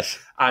Match. Yes,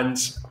 and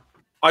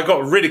I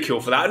got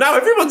ridiculed for that. Now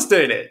everyone's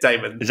doing it,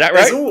 Damon. Is that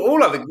right? There's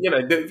all other,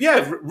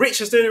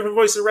 Rich is doing it for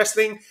Voice of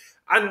Wrestling,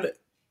 and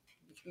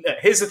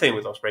here's the thing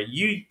with Ospreay: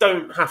 you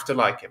don't have to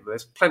like him.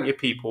 There's plenty of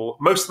people,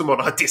 most of them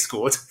on our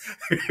Discord,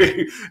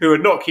 who are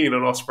not keen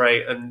on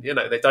Ospreay, and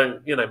they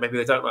don't, maybe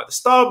they don't like the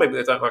style, maybe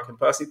they don't like him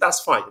personally. That's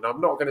fine. I'm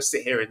not going to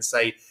sit here and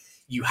say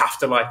you have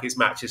to like his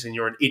matches and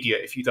you're an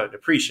idiot if you don't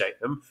appreciate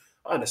them.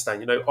 I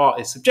understand, art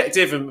is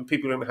subjective and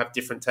people are going to have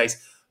different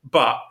tastes.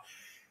 But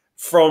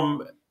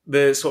from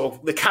the sort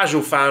of the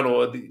casual fan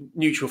or the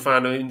neutral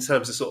fan, in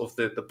terms of sort of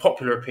the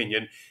popular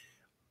opinion,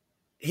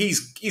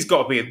 he's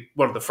got to be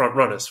one of the front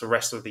runners for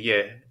rest of the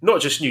year.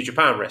 Not just New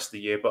Japan rest of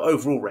the year, but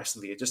overall rest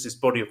of the year. Just his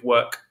body of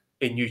work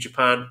in New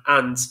Japan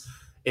and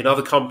in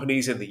other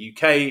companies in the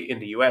UK, in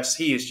the US.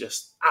 He is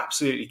just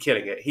absolutely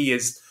killing it. He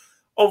is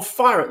on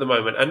fire at the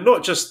moment, and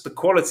not just the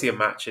quality of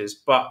matches,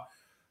 but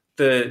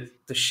the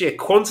sheer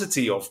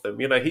quantity of them.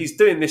 He's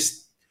doing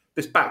this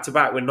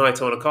back-to-back with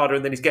Naito and Okada,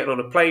 and then he's getting on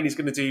a plane. He's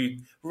going to do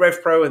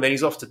Rev Pro, and then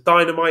he's off to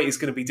Dynamite. He's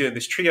going to be doing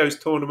this trios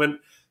tournament.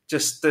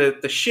 Just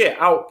the sheer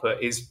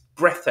output is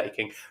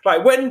breathtaking.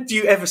 Like, when do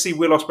you ever see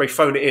Will Ospreay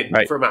phone it in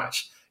for a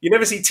match? You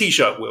never see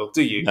T-shirt Will,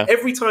 do you? No.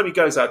 Every time he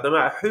goes out, no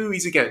matter who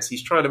he's against,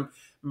 he's trying to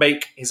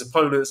make his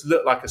opponents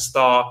look like a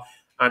star,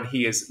 and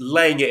he is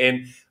laying it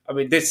in. I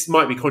mean, this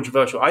might be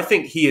controversial. I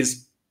think he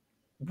is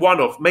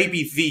one of,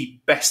 maybe the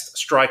best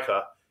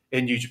striker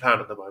in New Japan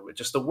at the moment.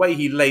 Just the way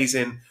he lays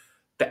in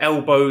the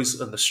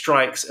elbows and the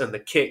strikes and the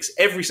kicks.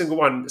 Every single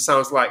one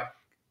sounds like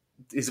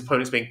his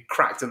opponent's being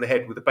cracked in the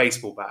head with a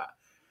baseball bat.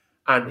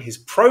 And his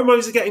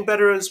promos are getting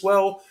better as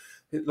well.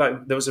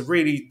 Like, there was a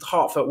really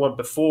heartfelt one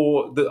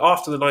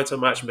after the Naito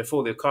match and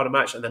before the Okada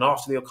match, and then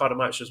after the Okada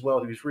match as well.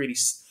 He was really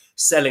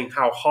selling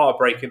how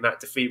heartbreaking that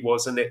defeat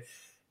was, and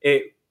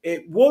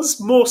it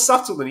was more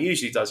subtle than he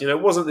usually does.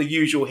 It wasn't the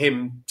usual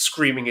him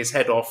screaming his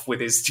head off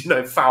with his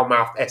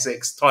foul-mouthed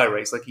Essex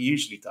tirades like he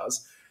usually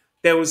does.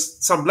 There was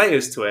some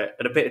layers to it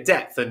and a bit of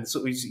depth, and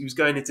sort of he was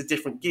going into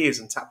different gears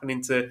and tapping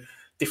into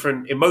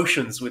different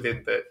emotions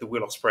within the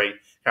Will Ospreay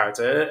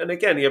character. And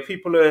again,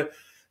 people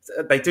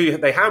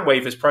they hand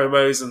wave his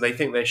promos and they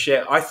think they're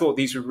shit. I thought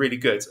these were really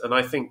good, and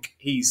I think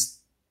he's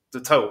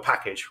the total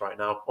package right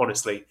now.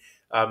 Honestly,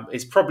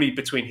 it's probably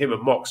between him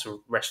and Mox for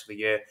the rest of the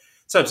year.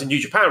 In terms of New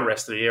Japan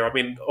rest of the year, I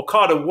mean,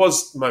 Okada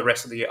was my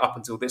rest of the year up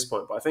until this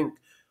point, but I think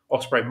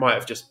Ospreay might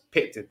have just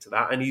picked into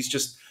that, and he's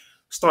just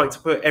starting to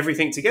put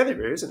everything together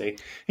here, isn't he?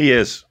 He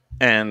is,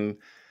 and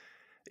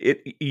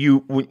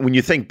when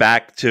you think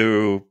back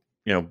to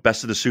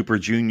Best of the Super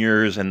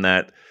Juniors and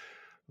that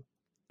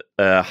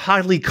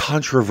highly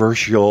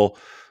controversial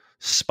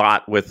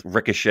spot with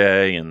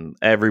Ricochet and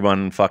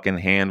everyone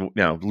fucking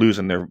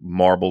losing their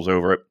marbles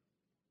over it,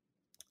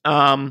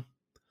 and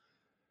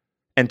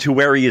to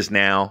where he is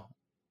now.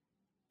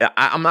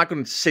 I'm not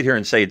going to sit here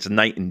and say it's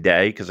night and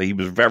day because he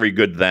was very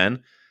good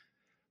then,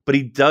 but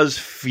he does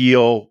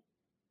feel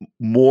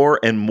more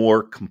and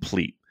more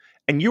complete.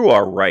 And you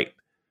are right.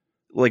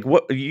 Like,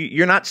 what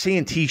you're not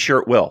seeing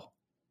T-shirt Will,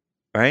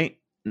 right?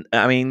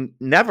 I mean,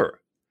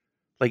 never.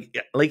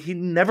 Like he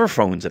never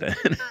phones it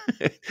in.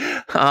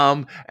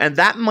 And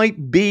that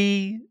might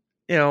be,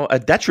 a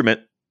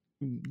detriment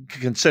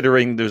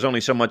considering there's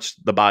only so much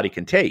the body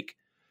can take.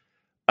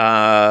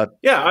 And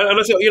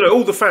I think,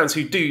 all the fans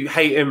who do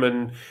hate him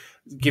and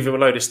give him a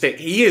load of stick,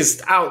 he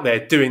is out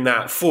there doing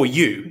that for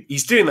you.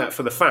 He's doing that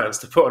for the fans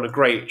to put on a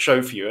great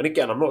show for you. And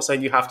again, I'm not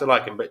saying you have to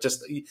like him, but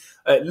just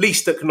at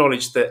least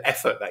acknowledge the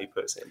effort that he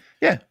puts in.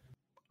 Yeah,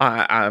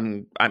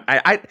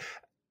 I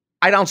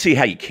don't see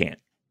how you can't.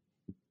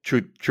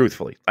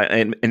 Truthfully,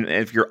 and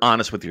if you're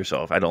honest with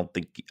yourself, I don't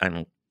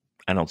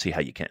see how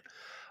you can.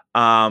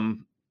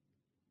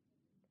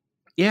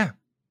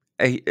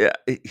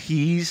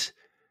 He's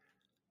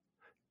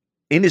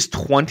in his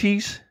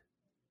 20s,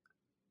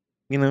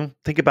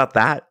 think about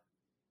that,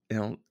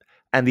 and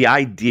the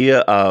idea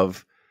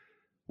of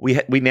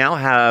we now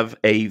have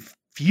a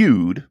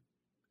feud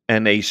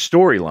and a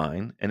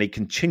storyline and a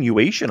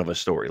continuation of a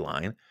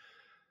storyline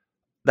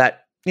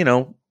that,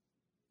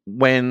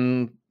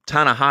 when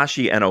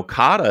Tanahashi and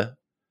Okada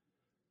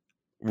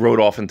rode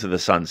off into the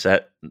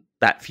sunset,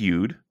 that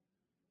feud,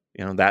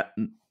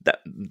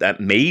 that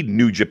made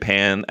New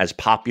Japan as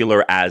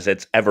popular as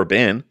it's ever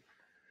been.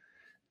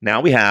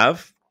 Now we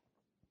have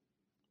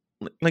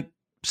like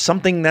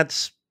something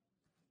that's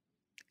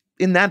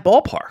in that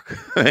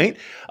ballpark, right?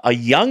 A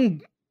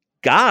young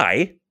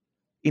guy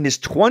in his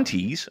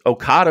 20s.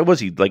 Okada, was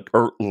he like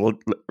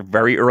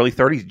very early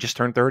 30s? Just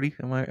turned 30?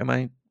 Am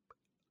I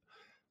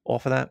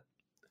off of that?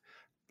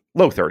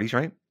 Low 30s,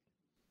 right?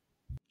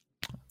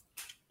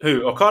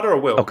 Who, Okada or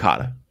Will?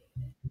 Okada.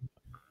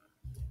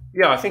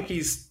 Yeah, I think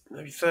he's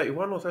maybe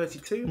 31 or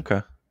 32.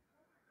 Okay.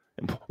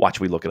 Watch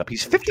me look it up.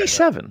 He's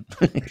 57.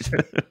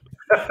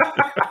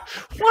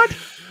 What?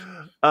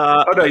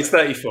 Oh no, he's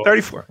 34.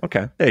 34.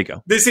 Okay, there you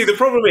go. See, the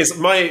problem is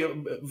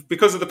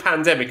because of the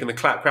pandemic and the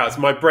clap crowds,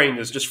 my brain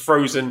has just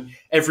frozen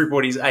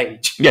everybody's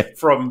age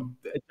from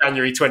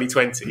January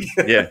 2020.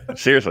 Yeah,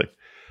 seriously.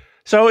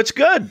 So it's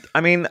good. I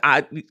mean,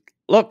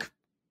 look,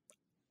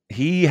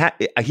 he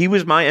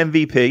was my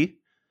MVP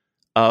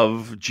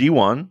of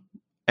G1,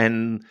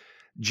 and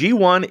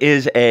G1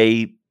 is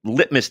a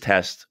litmus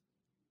test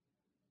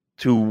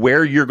to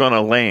where you're going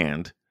to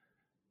land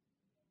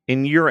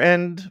in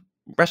year-end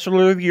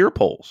Wrestler of the Year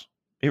polls.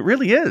 It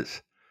really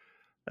is.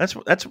 That's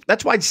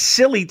why it's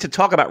silly to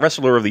talk about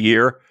Wrestler of the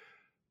Year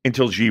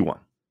until G1.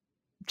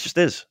 It just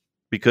is,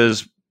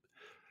 because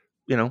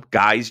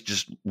guys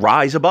just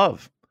rise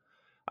above.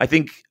 I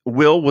think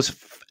Will was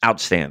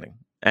outstanding.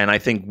 And I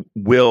think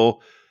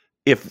Will,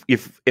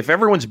 if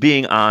everyone's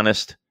being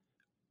honest,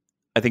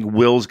 I think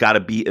Will's got to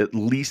be at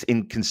least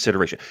in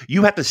consideration.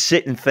 You have to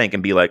sit and think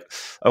and be like,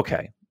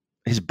 okay,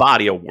 his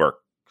body of work,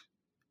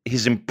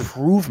 his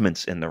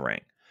improvements in the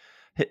ring.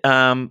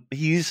 I'm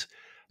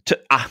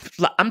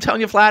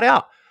telling you flat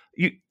out,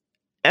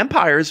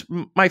 Empire's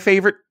my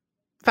favorite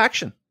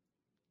faction.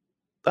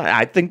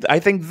 I think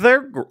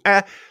they're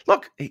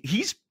look.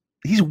 He's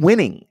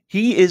winning.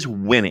 He is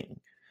winning.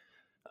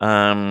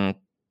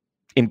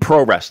 In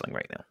pro wrestling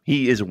right now,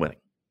 he is winning.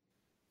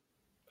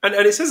 And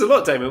it says a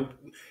lot, Damon.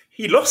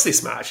 He lost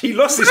this match. He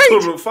lost this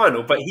tournament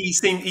final, but he's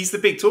the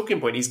big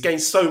talking point. He's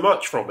gained so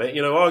much from it,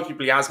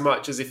 arguably as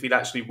much as if he'd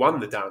actually won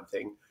the damn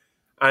thing.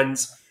 And,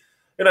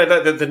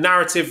 the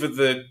narrative of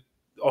the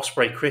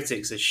Ospreay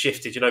critics has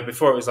shifted.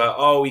 Before it was like,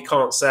 oh, he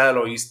can't sell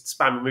or he's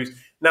spamming moves.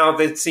 Now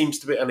there seems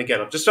to be, and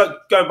again, I'm just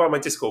going by my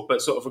Discord,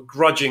 but sort of a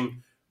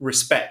grudging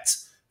respect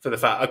for the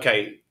fact,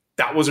 okay,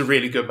 that was a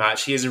really good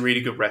match. He is a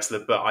really good wrestler,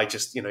 but I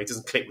just, he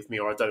doesn't click with me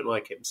or I don't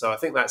like him. So I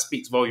think that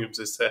speaks volumes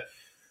as to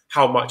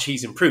how much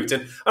he's improved.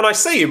 And I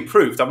say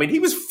improved. I mean,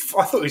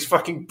 I thought he was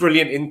fucking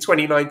brilliant in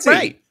 2019.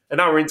 Right. And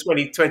now we're in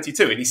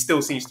 2022 and he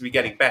still seems to be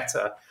getting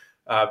better.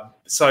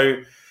 So,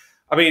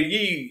 I mean,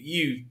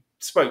 you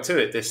spoke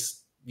to it,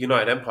 this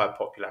United Empire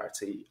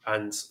popularity,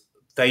 and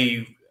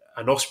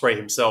Ospreay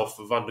himself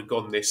have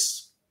undergone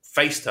this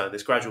face turn,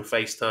 this gradual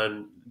face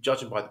turn,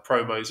 judging by the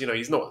promos.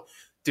 He's not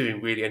doing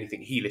really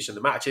anything heelish in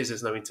the matches.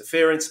 There's no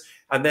interference.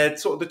 And they're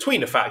sort of the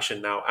tweener faction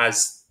now,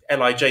 as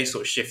LIJ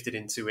sort of shifted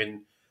into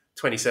in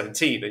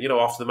 2017. And,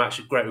 after the match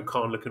with Great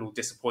Khan looking all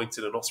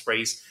disappointed and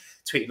Ospreay's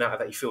tweeting out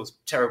that he feels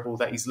terrible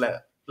that he's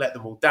let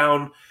them all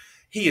down.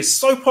 He is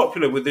so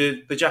popular with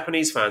the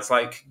Japanese fans.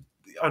 Like,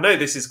 I know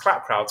this is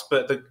clap crowds,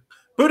 but the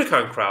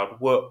Budokan crowd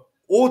were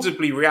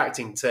audibly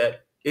reacting to,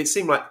 it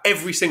seemed like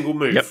every single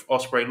move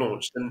Ospreay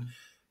launched. And,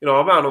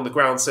 our man on the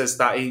ground says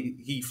that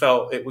he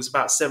felt it was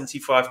about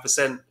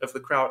 75% of the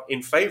crowd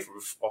in favour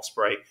of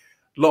Ospreay.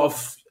 A lot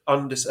of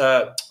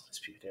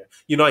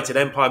United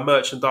Empire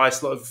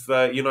merchandise, a lot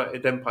of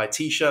United Empire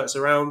T-shirts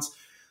around.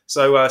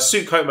 So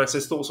Sue Coatman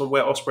says, thoughts on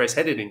where Ospreay is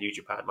headed in New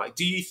Japan. Like,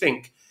 do you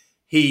think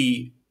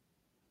he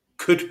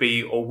could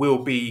be or will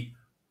be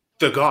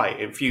the guy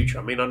in future?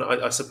 I mean,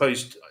 I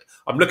suppose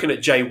I'm looking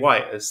at Jay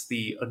White as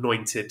the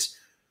anointed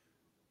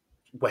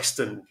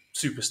Western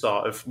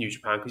superstar of New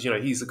Japan because,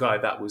 he's the guy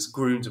that was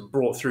groomed and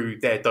brought through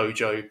their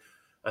dojo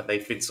and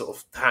they've been sort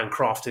of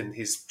handcrafting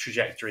his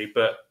trajectory.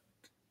 But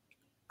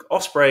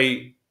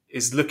Ospreay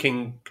is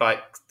looking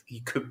like he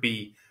could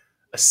be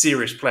a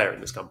serious player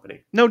in this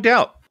company. No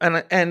doubt.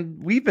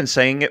 And we've been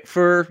saying it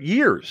for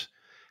years,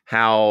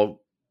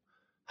 how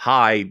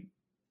high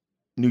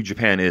New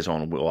Japan is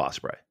on Will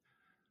Ospreay.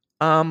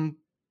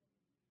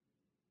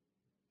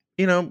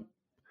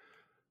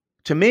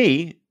 To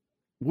me,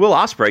 Will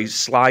Ospreay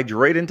slides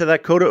right into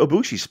that Kota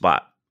Ibushi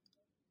spot.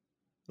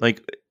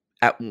 Like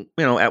at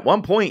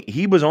one point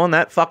he was on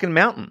that fucking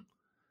mountain.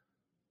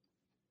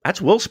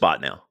 That's Will's spot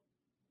now.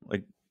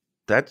 Like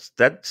that's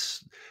the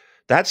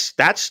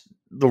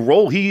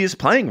role he is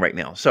playing right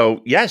now.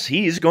 So yes,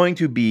 he is going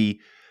to be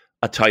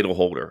a title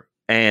holder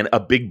and a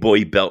big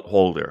boy belt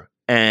holder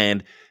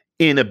and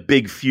in a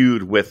big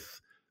feud with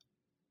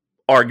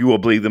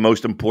arguably the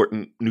most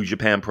important New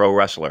Japan pro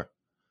wrestler.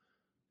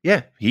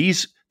 Yeah,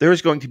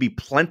 there's going to be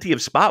plenty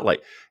of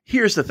spotlight.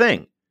 Here's the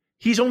thing.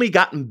 He's only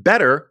gotten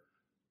better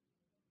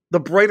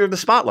the brighter the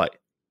spotlight.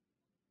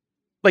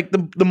 Like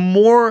the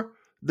more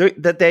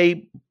that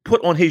they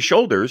put on his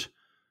shoulders,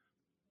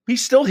 he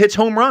still hits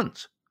home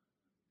runs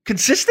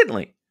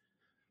consistently.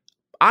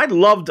 I'm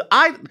going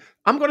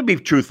to be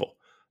truthful.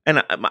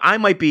 And I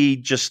might be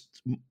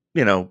just,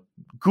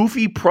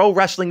 goofy pro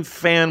wrestling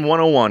fan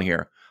 101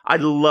 here. I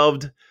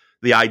loved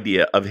the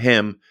idea of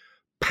him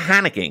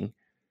panicking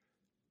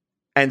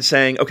and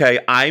saying, okay,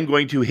 I'm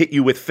going to hit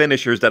you with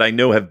finishers that I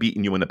know have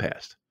beaten you in the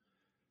past.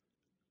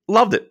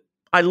 Loved it.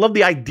 I love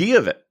the idea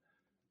of it.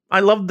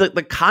 I love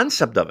the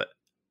concept of it.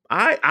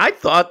 I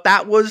thought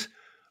that was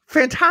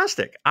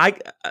fantastic.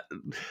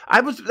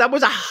 That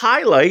was a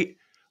highlight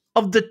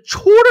of the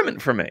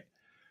tournament for me.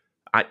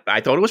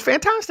 I thought it was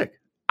fantastic.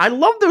 I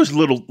love those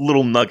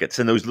little nuggets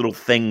and those little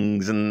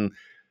things, and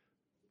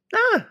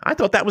I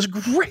thought that was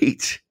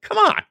great. Come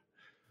on.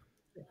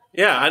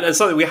 Yeah, and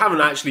something we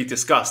haven't actually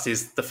discussed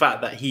is the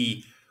fact that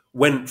he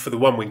went for the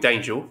one-winged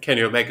angel,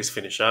 Kenny Omega's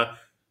finisher,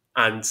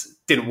 and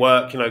didn't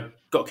work,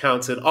 got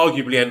countered,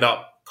 arguably ended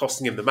up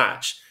costing him the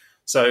match.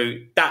 So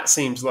that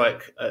seems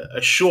like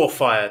a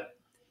surefire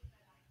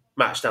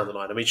match down the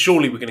line. I mean,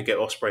 surely we're going to get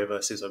Ospreay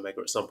versus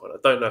Omega at some point. I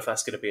don't know if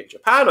that's going to be in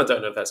Japan. I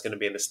don't know if that's going to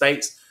be in the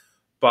States.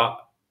 But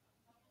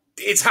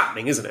it's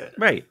happening, isn't it?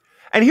 Right.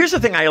 And here's the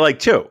thing I like,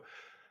 too.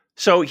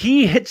 So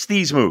he hits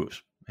these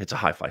moves. Hits a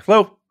high fly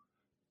flow.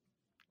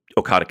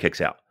 Okada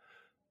kicks out.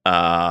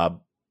 What's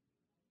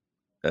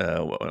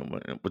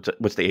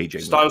the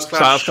AJ? Styles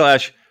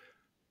Clash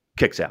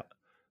kicks out.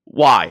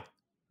 Why?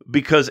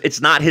 Because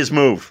it's not his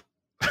move.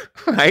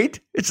 right?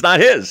 It's not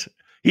his.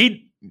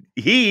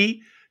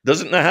 He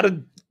doesn't know how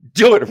to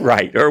do it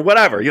right or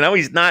whatever. He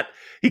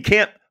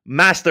can't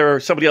master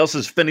somebody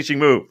else's finishing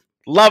move.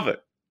 Love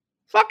it.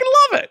 Fucking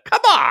love it.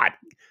 Come on.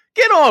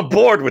 Get on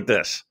board with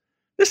this.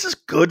 This is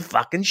good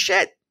fucking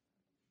shit.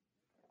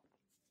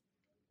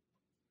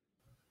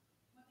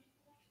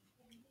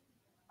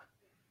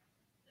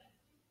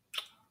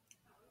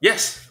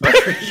 Yes, I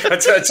don't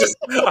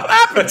know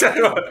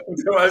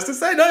what else to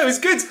say. No, it was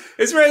good.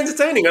 It's very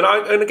entertaining,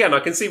 and again, I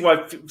can see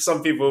why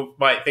some people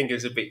might think it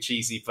was a bit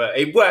cheesy, but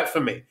it worked for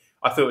me.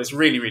 I thought it was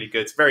really, really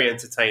good. It's very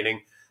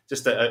entertaining.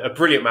 Just a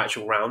brilliant match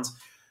all round.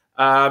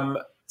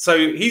 So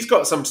he's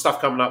got some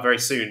stuff coming up very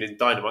soon in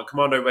Dynamite.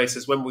 Commando Ray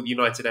says, when will the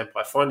United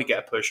Empire finally get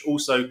a push?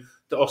 Also,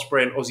 the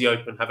Ospreay and Aussie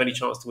Open have any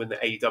chance to win the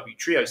AEW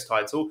Trios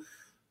title?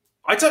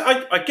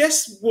 I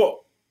guess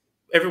what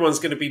everyone's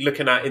going to be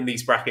looking at in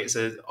these brackets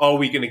is, are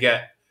we going to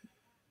get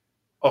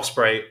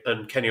Ospreay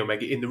and Kenny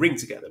Omega in the ring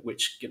together,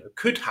 which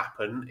could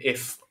happen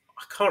if,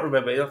 I can't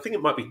remember, I think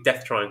it might be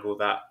Death Triangle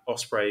that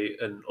Ospreay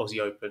and Aussie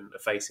Open are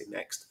facing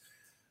next.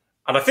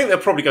 And I think they're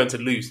probably going to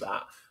lose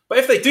that. But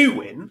if they do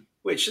win,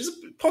 which is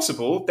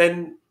possible,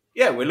 then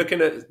yeah, we're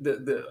looking at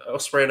the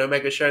Ospreay and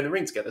Omega sharing the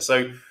ring together.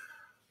 So,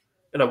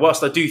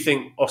 whilst I do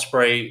think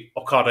Ospreay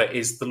Okada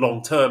is the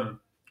long-term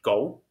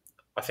goal,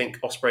 I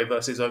think Ospreay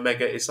versus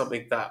Omega is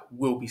something that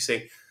we'll be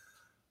seeing,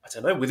 I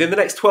don't know, within the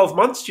next 12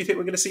 months. Do you think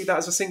we're going to see that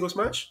as a singles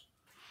match?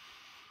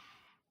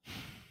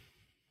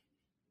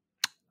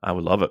 I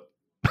would love it.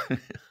 I'm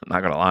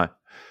not going to lie.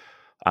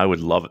 I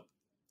would love it.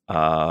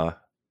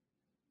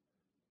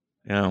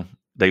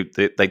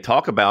 They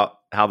talk about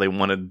how they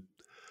wanted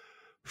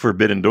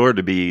Forbidden Door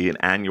to be an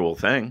annual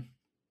thing.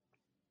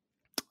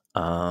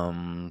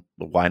 But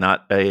why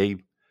not a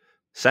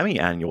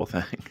semi-annual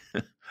thing?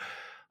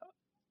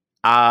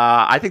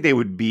 I think they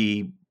would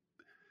be.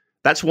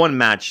 That's one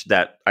match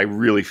that I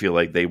really feel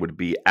like they would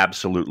be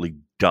absolutely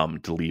dumb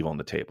to leave on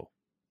the table.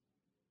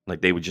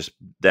 Like they would just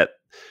that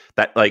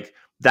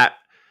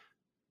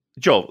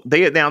Joel.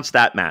 They announced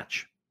that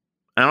match.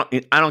 I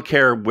don't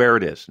care where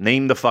it is.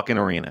 Name the fucking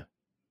arena.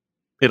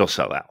 It'll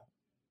sell out,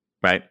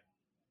 right?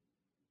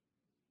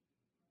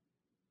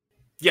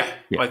 Yeah.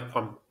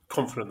 I'm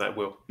confident that it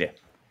will. Yeah.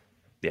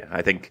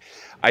 I think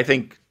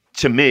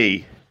to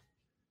me,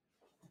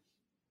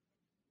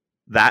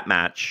 that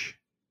match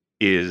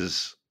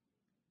is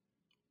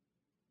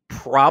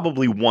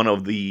probably one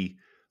of the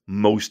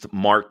most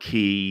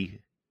marquee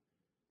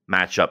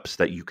matchups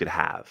that you could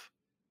have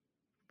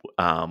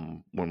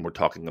when we're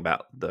talking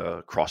about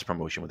the cross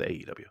promotion with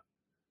AEW.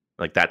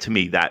 Like that, to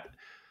me, that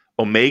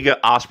Omega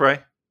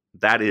Ospreay,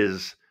 that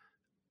is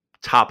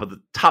top of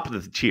the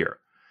tier.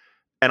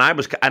 And I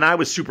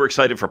was super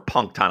excited for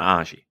Punk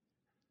Tanahashi.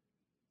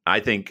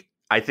 I think.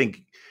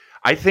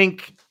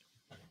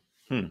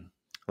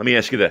 Let me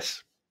ask you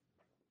this,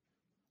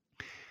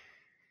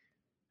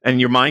 and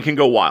your mind can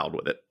go wild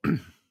with it.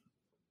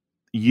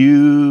 Do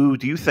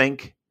you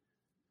think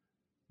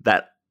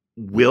that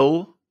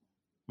Will,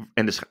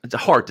 and it's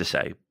hard to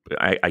say,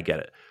 I get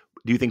it.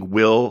 Do you think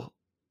Will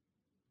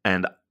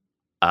and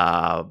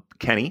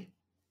Kenny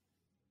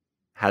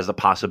has the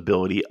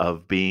possibility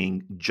of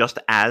being just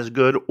as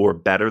good or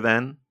better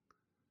than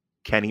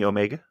Kenny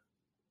Okada?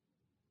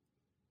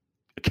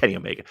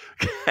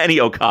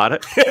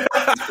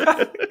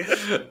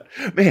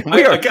 Man,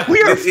 we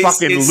are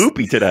fucking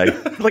loopy today.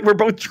 Like we're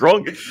both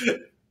drunk.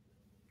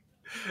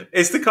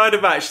 It's the kind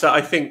of match that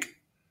I think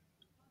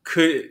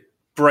could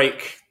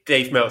break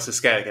Dave Meltzer's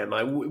scale again.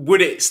 Like,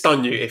 would it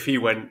stun you if he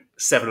went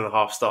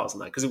 7.5 stars on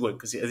that? Because it would,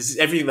 because this is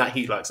everything that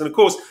he likes. And of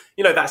course,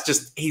 that's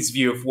just his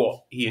view of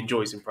what he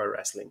enjoys in pro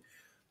wrestling.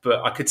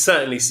 But I could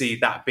certainly see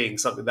that being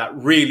something that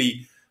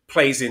really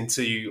plays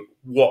into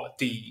what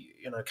the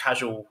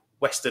casual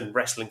Western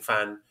wrestling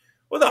fan,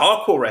 or the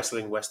hardcore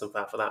wrestling Western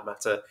fan for that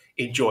matter,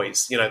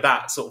 enjoys.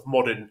 That sort of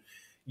modern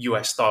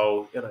US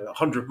style,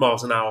 100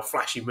 miles an hour,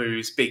 flashy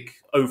moves, big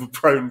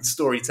overprone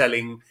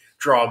storytelling,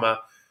 drama.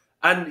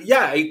 And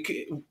yeah,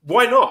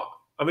 why not?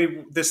 I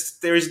mean,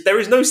 there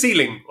is no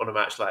ceiling on a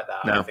match like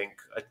that. No. I think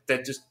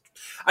they're just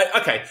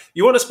okay.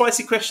 You want a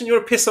spicy question? You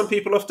want to piss some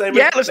people off, Damon?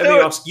 Yeah, let's do it. Let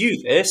me ask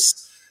you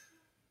this: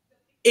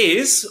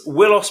 is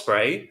Will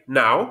Ospreay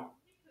now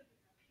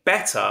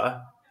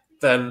better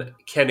than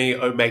Kenny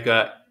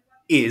Omega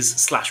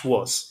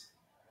is/was?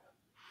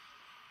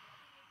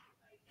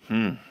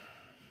 I'm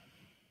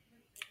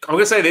going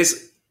to say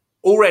this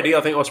already.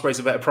 I think Ospreay's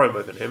a better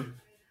promo than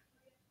him.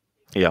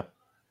 Yeah.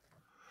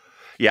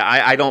 Yeah,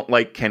 I don't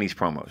like Kenny's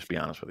promos, to be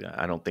honest with you.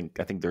 I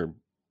think they're,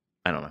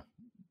 I don't know,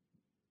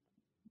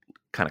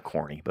 kind of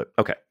corny, but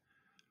okay.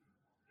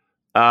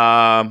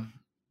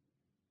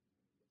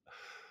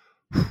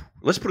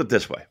 Let's put it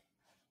this way.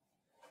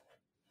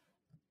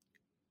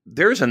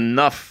 There's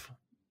enough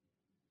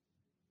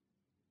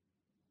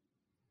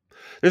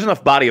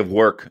body of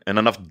work and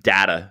enough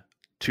data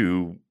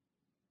to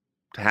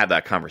have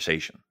that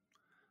conversation.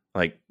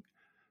 Like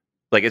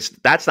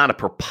that's not a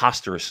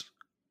preposterous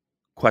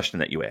question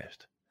that you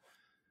asked.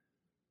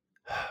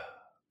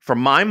 For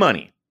my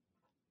money,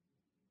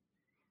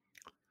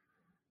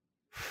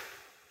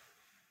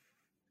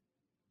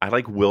 I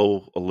like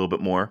Will a little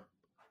bit more.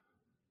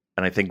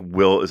 And I think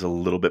Will is a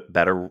little bit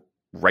better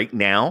right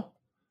now.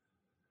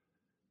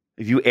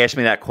 If you asked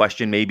me that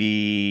question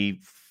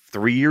maybe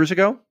 3 years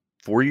ago,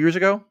 4 years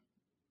ago,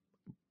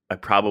 I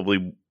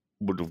probably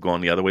would have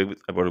gone the other way.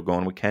 I would have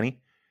gone with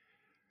Kenny.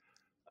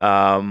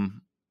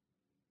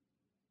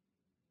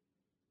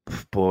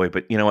 Boy,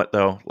 but you know what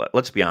though?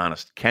 Let's be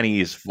honest. Kenny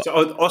is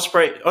so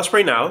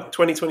Ospreay now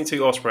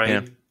 2022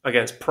 Ospreay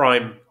against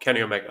Prime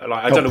Kenny Omega.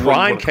 Like I don't know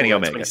Prime what Kenny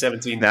Omega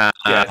 2017. Nah.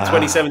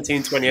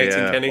 2017,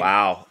 2018 Kenny.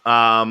 Wow.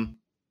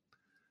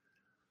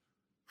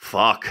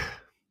 Fuck.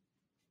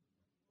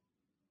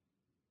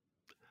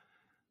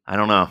 I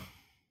don't know.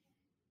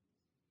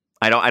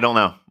 I don't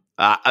know.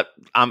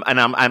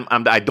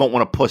 I don't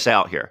want to puss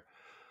out here.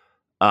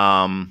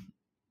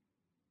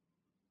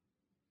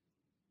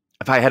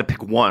 If I had to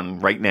pick one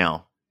right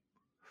now,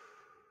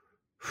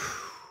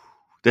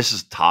 this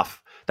is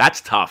tough.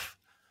 That's tough.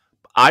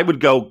 I would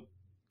go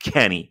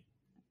Kenny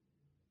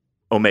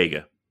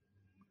Omega.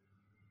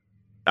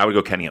 I would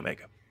go Kenny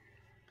Omega.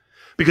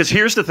 Because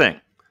here's the thing.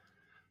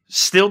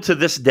 Still to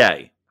this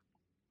day,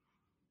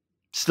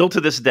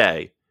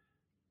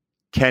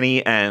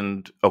 Kenny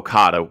and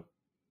Okada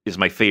is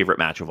my favorite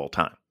match of all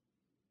time.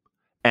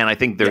 And I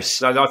think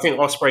there's... Yes, I think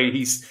Ospreay,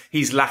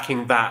 he's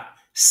lacking that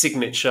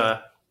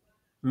signature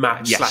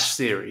match /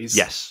 series.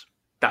 Yes.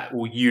 That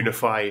will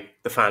unify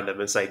the fandom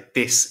and say,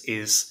 this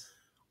is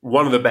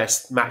one of the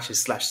best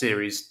matches /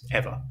 series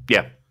ever.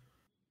 Yeah.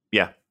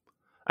 Yeah.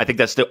 I think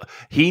that's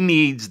he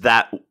needs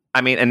that.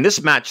 I mean, and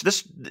this match,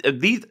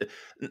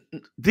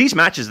 these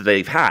matches that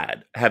they've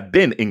had have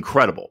been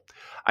incredible.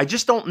 I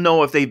just don't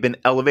know if they've been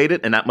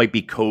elevated, and that might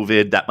be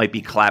COVID, that might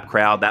be clap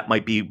crowd, that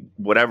might be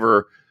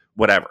whatever.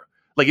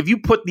 Like if you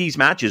put these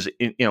matches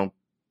in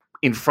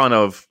front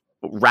of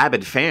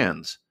rabid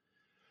fans,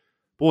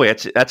 boy,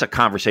 that's a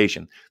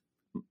conversation.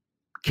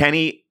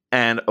 Kenny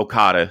and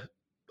Okada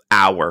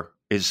hour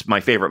is my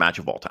favorite match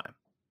of all time.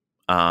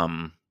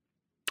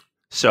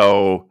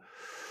 So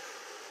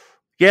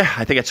yeah,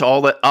 I think it's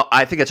all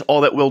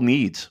that Will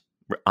needs,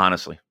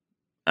 honestly.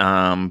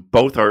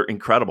 Both are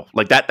incredible.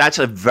 Like that's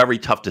a very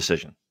tough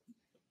decision.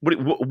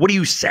 What do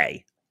you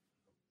say?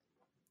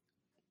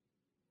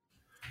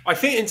 I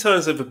think in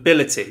terms of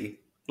ability,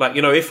 like,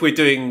 if we're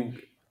doing,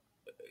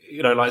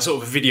 like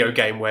sort of a video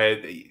game where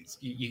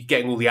you're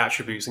getting all the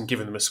attributes and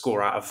giving them a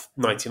score out of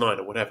 99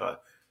 or whatever,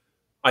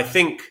 I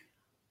think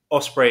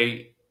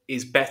Ospreay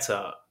is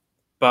better.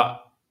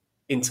 But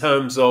in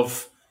terms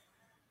of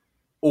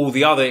all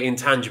the other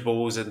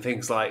intangibles and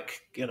things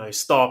like,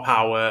 star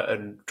power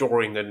and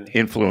drawing and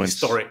influence,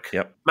 historic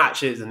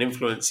matches and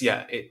influence,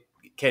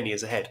 Kenny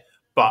is ahead.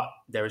 But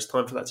there is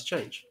time for that to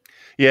change.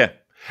 Yeah.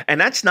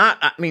 And that's not,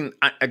 I mean,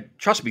 I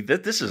trust me,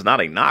 this is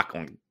not a knock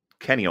on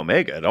Kenny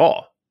Omega at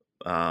all.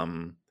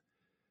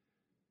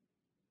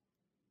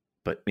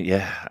 But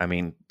yeah, I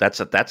mean,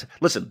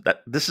 listen,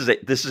 this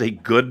is a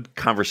good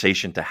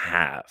conversation to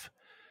have.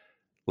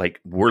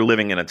 Like, we're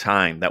living in a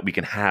time that we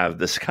can have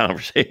this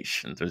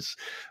conversation. It's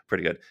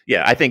pretty good.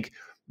 Yeah, I think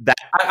that,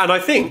 and I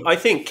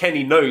think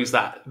Kenny knows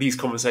that these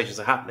conversations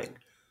are happening,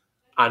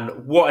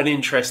 and what an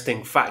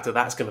interesting factor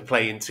that's going to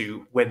play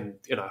into when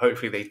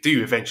hopefully they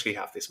do eventually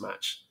have this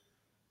match.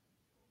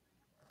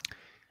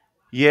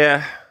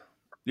 Yeah,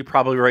 you're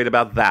probably right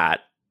about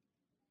that.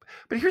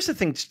 But here's the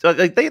thing: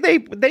 like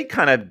they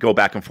kind of go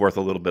back and forth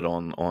a little bit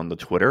on the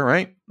Twitter,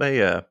 right?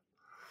 Yeah,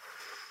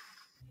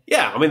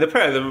 I mean the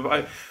pair of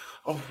them.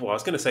 I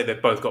was going to say they've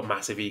both got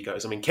massive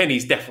egos. I mean,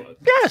 Kenny's definitely...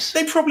 Yes.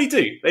 They probably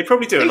do.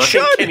 And I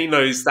think Kenny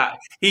knows that.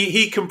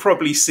 He can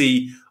probably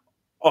see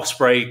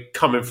Ospreay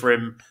coming for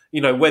him,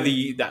 whether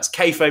that's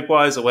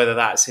kayfabe-wise or whether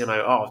that's,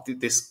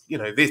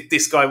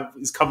 this guy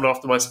is coming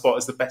after my spot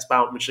as the best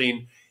bout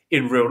machine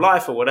in real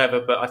life or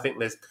whatever. But I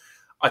think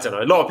I don't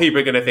know, a lot of people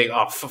are going to think,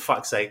 oh, for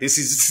fuck's sake, this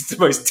is the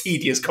most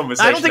tedious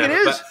conversation I don't think ever. it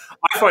is. But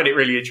I find it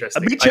really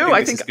interesting. Me too.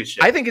 I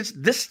think it's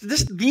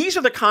this. These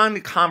are the kind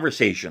of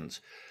conversations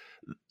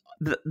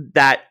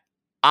that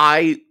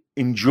I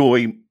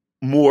enjoy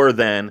more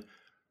than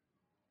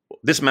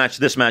this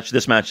match.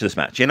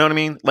 You know what I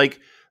mean?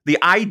 Like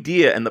the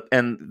idea and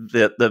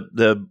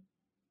the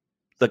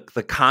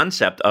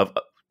concept of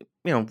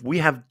we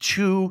have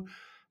two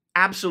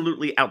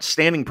absolutely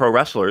outstanding pro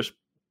wrestlers.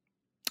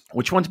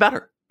 Which one's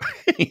better?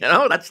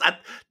 That's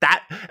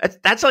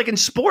like in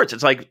sports.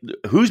 It's like,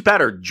 who's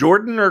better,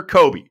 Jordan or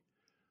Kobe,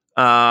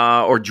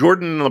 or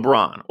Jordan and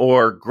LeBron,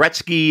 or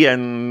Gretzky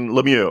and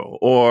Lemieux,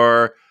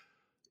 or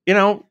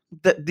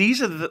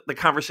these are the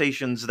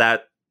conversations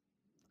that,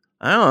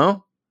 I don't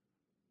know,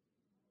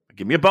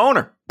 give me a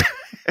boner.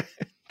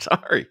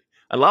 Sorry,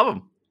 I love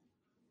them.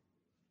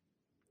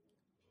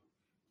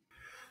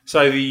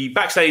 So the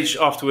backstage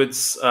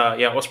afterwards,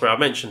 Ospreay, I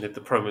mentioned that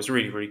the promo was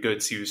really, really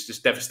good. So he was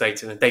just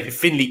devastated. And David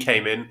Finlay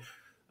came in.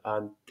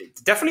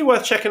 Definitely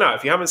worth checking out.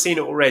 If you haven't seen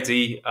it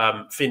already,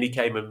 Finlay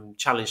came and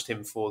challenged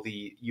him for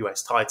the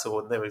US title.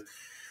 And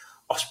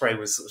Ospreay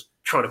was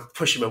trying to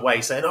push him away,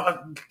 saying,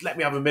 "Oh, let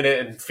me have a minute."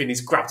 And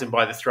Finlay's grabbed him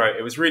by the throat.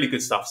 It was really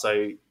good stuff.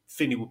 So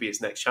Finlay will be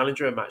his next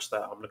challenger, a match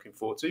that I'm looking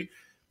forward to.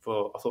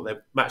 I thought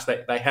the match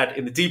that they had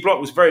in the D block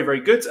was very,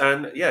 very good.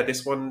 And yeah,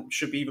 this one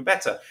should be even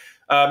better.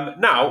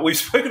 Now, we've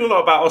spoken a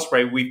lot about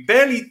Ospreay. We've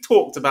barely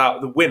talked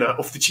about the winner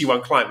of the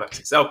G1 Climax.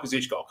 It's El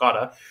Kazuchika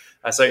Okada.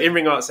 So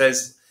In-Ring Art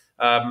says,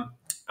 am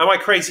I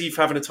crazy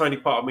for having a tiny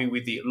part of me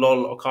with the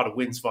lol Okada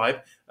wins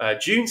vibe?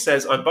 June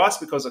says, I'm biased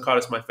because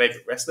Okada's my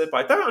favourite wrestler,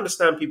 but I don't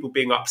understand people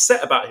being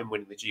upset about him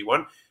winning the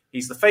G1.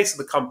 He's the face of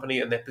the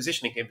company, and they're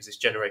positioning him as this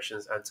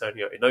generation's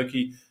Antonio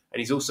Inoki, and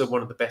he's also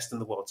one of the best in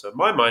the world. So in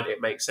my mind, it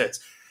makes sense.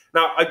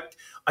 Now,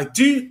 I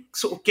do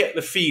sort of get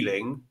the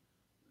feeling,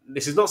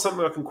 this is not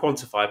something I can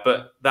quantify,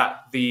 but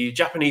that the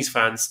Japanese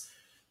fans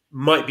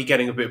might be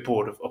getting a bit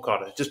bored of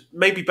Okada, just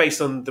maybe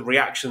based on the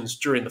reactions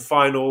during the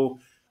final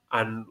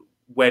and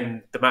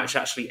when the match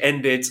actually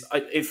ended.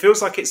 It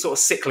feels like it's sort of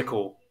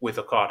cyclical with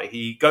Okada.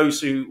 He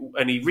goes through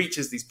and he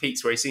reaches these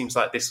peaks where he seems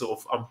like this sort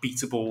of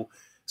unbeatable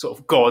sort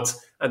of god,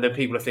 and then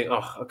people are thinking,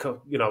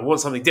 I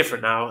want something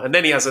different now. And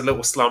then he has a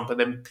little slump, and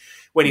then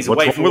when he's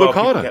away for a while,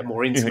 people get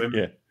more into him.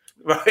 Yeah.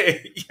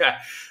 Right? Yeah.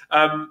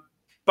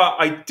 But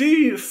I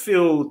do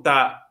feel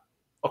that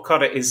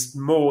Okada is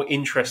more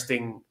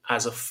interesting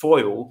as a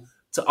foil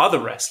to other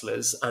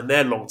wrestlers and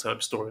their long-term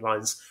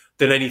storylines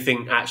than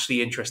anything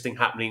actually interesting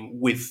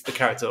happening with the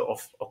character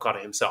of Okada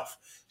himself.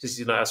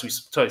 Just, as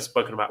we've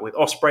spoken about with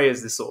Ospreay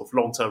as this sort of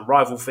long-term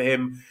rival for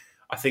him.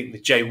 I think the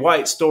Jay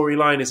White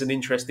storyline is an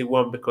interesting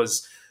one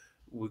because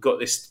we've got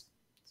this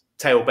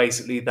tale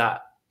basically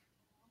that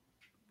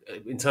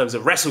in terms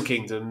of Wrestle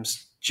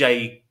Kingdoms,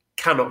 Jay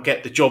cannot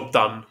get the job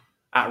done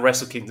at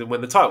Wrestle Kingdom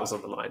when the title's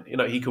on the line.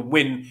 He can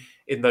win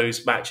in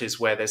those matches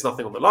where there's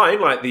nothing on the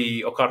line, like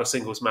the Okada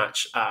singles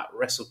match at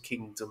Wrestle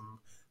Kingdom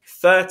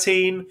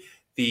 13,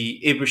 the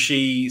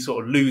Ibushi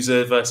sort of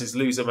loser versus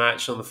loser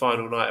match on the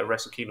final night of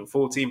Wrestle Kingdom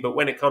 14. But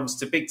when it comes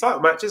to big title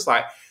matches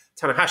like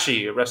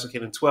Tanahashi at Wrestle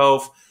Kingdom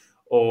 12,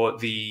 or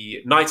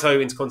the Naito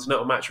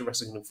Intercontinental match at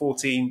Wrestle Kingdom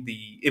 14,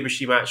 the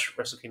Ibushi match at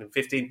Wrestle Kingdom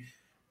 15,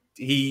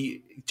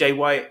 Jay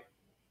White,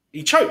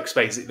 he chokes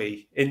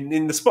basically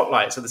in the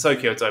spotlights at the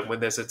Tokyo Dome when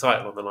there's a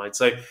title on the line.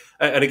 So,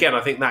 and again, I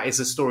think that is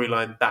a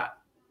storyline that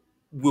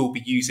will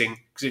be using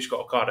Kazuchika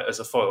Okada as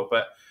a foil.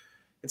 But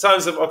in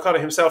terms of Okada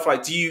himself,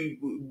 like,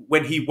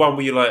 when he won,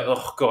 were you like,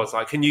 oh God,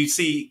 like, can you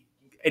see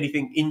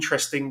anything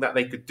interesting that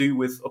they could do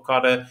with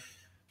Okada?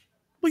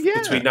 Well,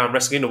 yeah. Between now and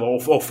Wrestle Kingdom,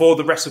 or for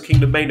the Wrestle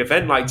Kingdom main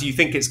event? Like, do you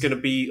think it's going to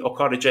be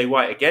Okada Jay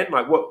White again?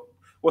 Like,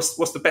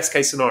 what's the best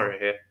case scenario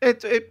here?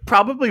 It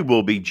probably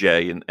will be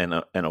Jay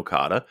and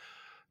Okada.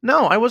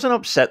 No, I wasn't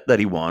upset that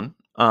he won.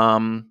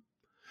 And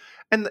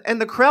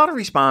the crowd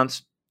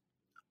response,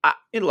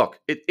 look,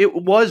 it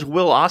was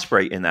Will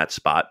Ospreay in that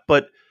spot,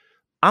 but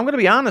I'm going to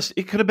be honest,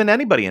 it could have been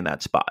anybody in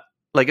that spot.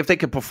 Like, if they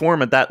could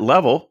perform at that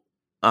level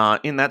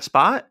in that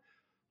spot,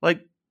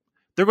 like,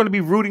 they're going to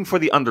be rooting for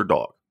the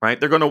underdog. Right?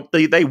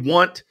 They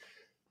want,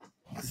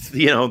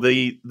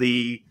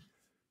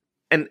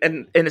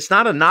 and it's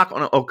not a knock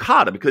on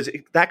Okada because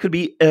that could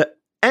be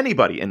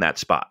anybody in that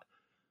spot,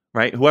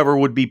 right? Whoever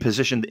would be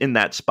positioned in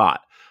that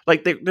spot.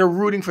 Like they're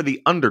rooting for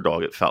the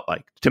underdog, it felt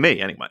like, to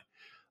me anyway.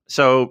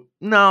 So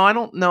no, I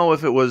don't know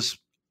if it was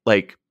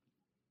like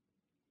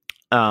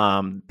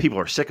people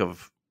are sick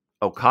of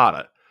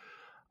Okada.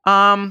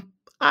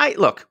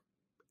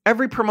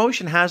 Every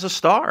promotion has a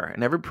star,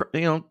 and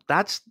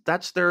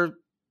that's their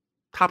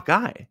top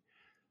guy.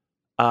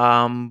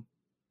 And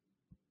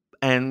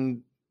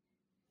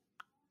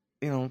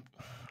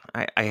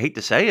I hate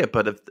to say it,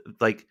 but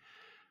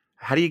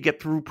how do you get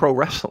through pro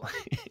wrestling?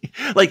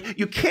 Like,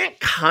 you can't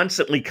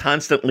constantly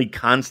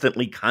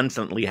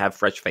have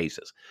fresh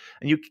faces,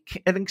 and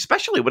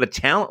especially with a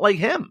talent like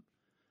him.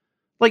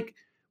 Like,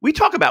 we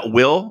talk about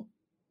Will,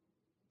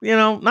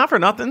 not for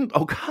nothing,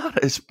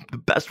 Okada is the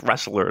best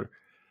wrestler.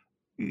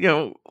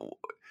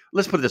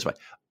 Let's put it this way: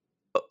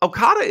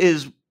 Okada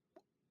is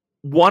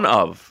one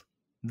of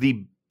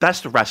the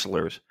best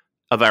wrestlers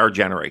of our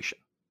generation.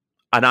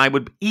 And I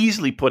would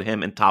easily put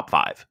him in top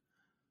 5,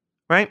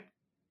 right?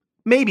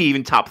 Maybe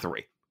even top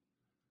 3.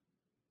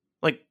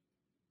 Like,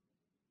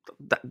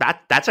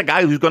 that's a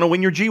guy who's going to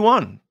win your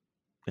G1,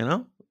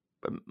 And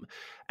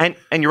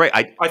you're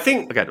right. I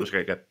think... Okay, it was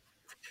great. Good.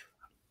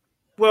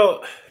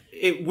 Well,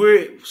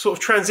 we're sort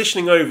of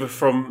transitioning over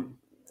from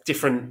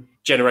different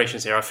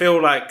generations here. I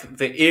feel like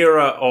the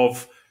era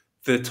of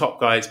the top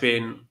guys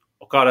being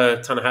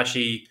Okada,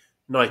 Tanahashi,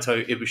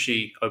 Naito,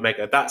 Ibushi,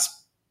 Omega,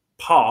 that's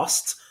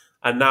past,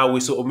 and now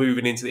we're sort of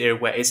moving into the era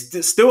where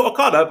it's still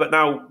Okada, but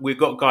now we've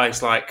got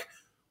guys like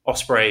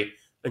Ospreay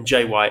and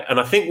Jay White, and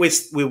I think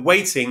we're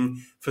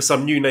waiting for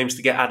some new names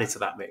to get added to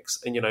that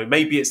mix. And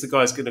maybe it's the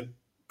guys going to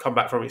come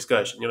back from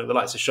excursion, the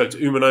likes of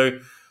Shota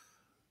Umino,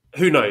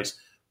 who knows?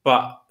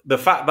 But the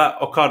fact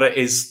that Okada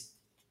is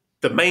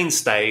the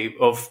mainstay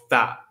of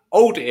that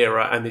old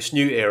era and this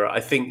new era,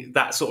 I think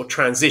that sort of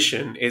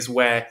transition is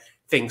where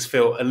things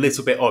feel a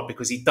little bit odd,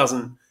 because he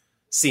doesn't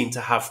seem to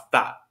have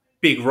that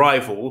big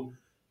rival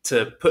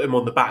to put him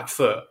on the back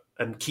foot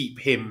and keep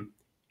him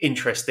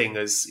interesting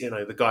as,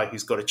 the guy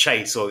who's got a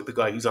chase or the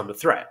guy who's under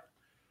threat.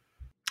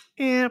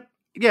 Yeah.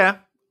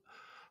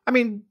 I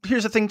mean,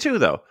 here's the thing too,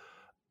 though.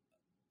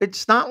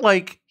 it's not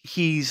like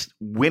he's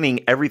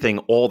winning everything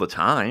all the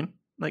time.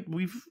 Like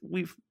we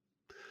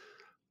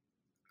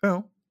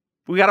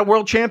got a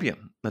world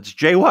champion. That's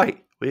Jay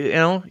White.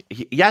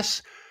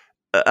 Yes,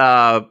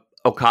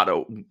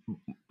 Okada,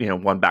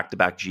 won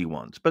back-to-back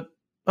G1s, but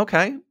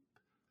okay,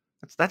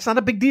 that's not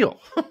a big deal.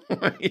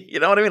 You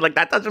know what I mean? Like,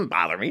 that doesn't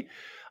bother me.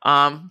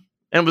 And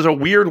it was a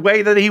weird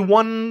way that he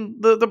won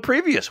the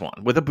previous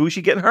one with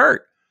Ibushi getting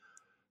hurt.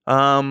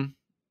 No,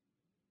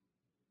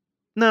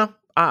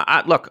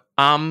 look,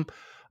 I'm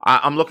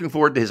looking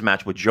forward to his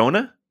match with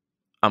Jonah.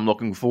 I'm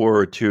looking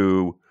forward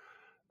to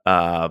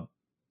down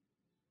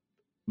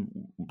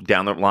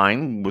the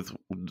line with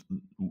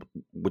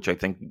which I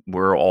think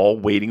we're all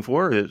waiting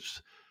for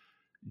is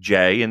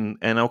Jay and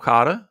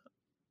Okada.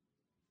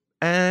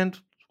 And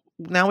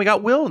now we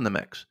got Will in the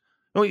mix.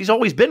 Well, he's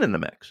always been in the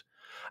mix.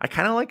 I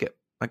kind of like it.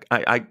 Like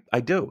I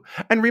do.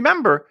 And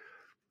remember,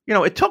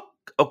 it took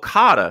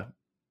Okada,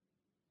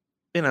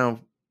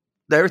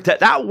 there's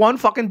that one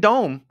fucking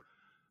dome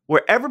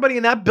where everybody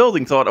in that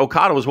building thought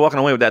Okada was walking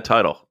away with that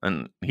title,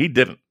 and he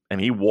didn't.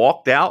 And he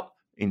walked out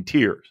in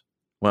tears.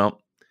 Well,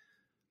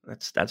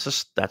 that's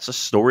a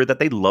story that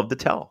they love to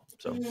tell.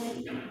 So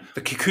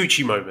the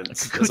Kikuchi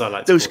moments, as I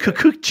like to call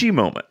Kikuchi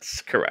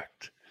moments,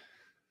 correct.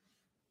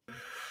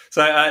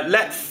 So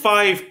let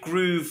 5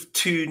 Groove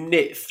 2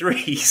 Knit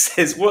 3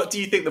 says, what do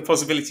you think the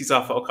possibilities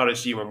are for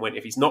Okada's G1 win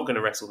if he's not going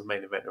to wrestle the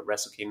main event of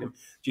Wrestle Kingdom?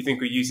 Do you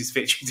think he'll use his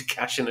victory to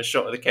cash in a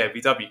shot at the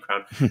KOPW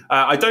crown?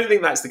 I don't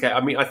think that's the case.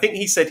 I mean, I think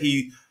he said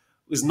he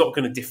was not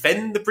going to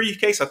defend the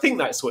briefcase. I think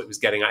that's what he was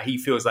getting at. He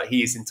feels like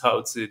he is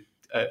entitled to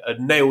a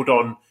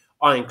nailed-on,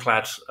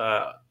 ironclad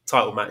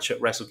title match at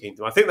Wrestle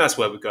Kingdom. I think that's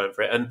where we're going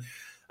for it. And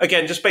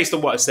again, just based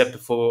on what I said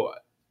before,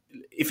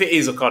 if it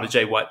is Okada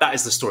Jay White, that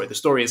is the story. The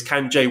story is,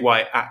 can Jay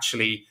White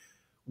actually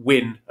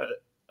win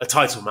a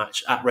title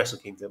match at Wrestle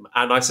Kingdom?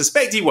 And I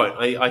suspect he won't.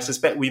 I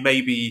suspect we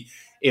may be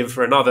in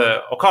for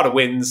another Okada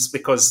wins,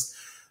 because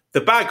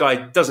the bad guy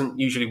doesn't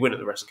usually win at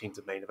the Wrestle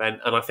Kingdom main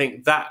event. And I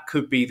think that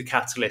could be the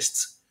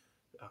catalyst,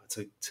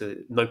 to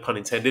no pun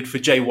intended, for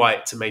Jay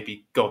White to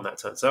maybe go on that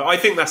turn. So I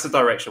think that's the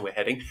direction we're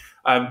heading.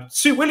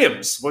 Sue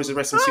Williams, Voice of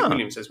Wrestling, Sue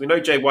Williams says, we know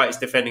Jay White is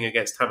defending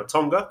against Tama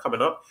Tonga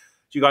coming up.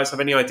 Do you guys have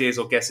any ideas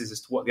or guesses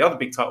as to what the other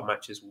big title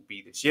matches will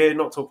be this year?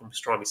 Not talking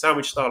pastrami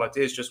sandwich style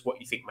ideas, just what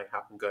you think may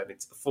happen going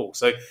into the fall.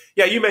 So,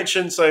 yeah, you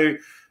mentioned,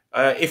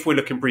 if we're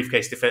looking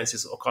briefcase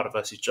defenses, Okada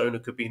versus Jonah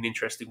could be an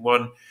interesting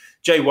one.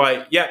 Jay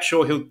White, yeah,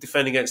 sure, he'll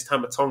defend against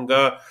Tama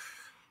Tonga.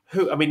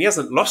 He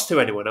hasn't lost to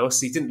anyone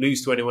else. He didn't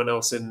lose to anyone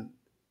else in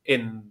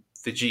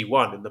the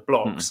G1, in the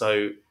block.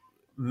 So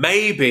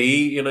maybe,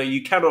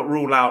 you cannot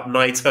rule out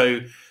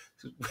Naito,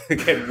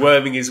 again,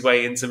 worming his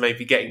way into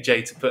maybe getting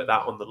Jay to put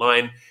that on the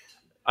line.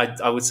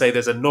 I would say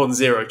there's a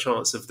non-zero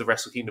chance of the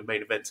Wrestle Kingdom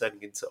main event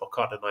turning into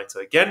Okada Naito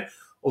again.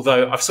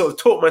 Although I've sort of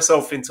talked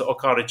myself into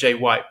Okada Jay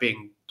White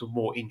being the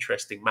more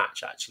interesting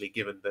match, actually,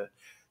 given the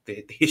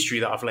history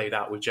that I've laid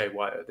out with Jay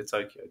White at the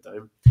Tokyo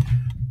Dome.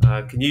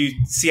 Can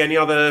you see any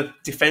other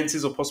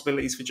defenses or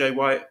possibilities for Jay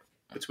White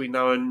between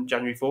now and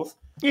January 4th?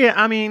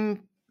 Yeah,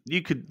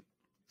 you could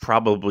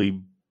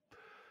probably...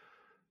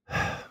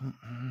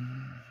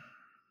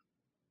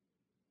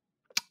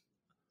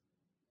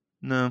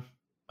 No.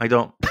 I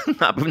don't.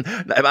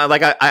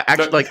 I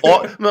actually like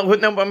all.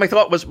 No, my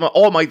thought was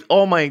all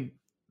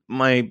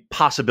my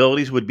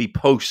possibilities would be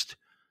post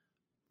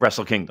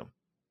Wrestle Kingdom.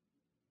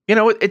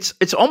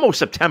 It's almost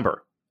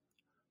September.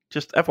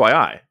 Just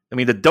FYI.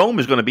 The Dome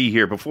is going to be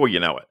here before you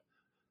know it.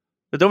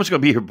 The Dome is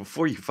going to be here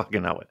before you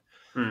fucking know it.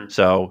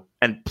 So,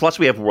 and plus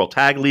we have World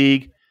Tag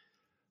League.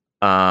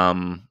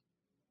 Yeah,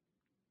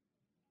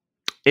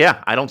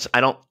 I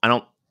don't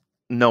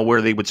know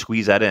where they would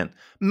squeeze that in.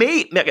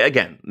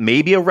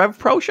 Maybe a Rev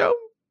Pro show,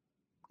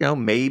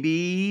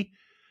 maybe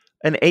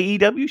an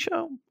AEW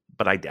show,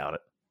 but I doubt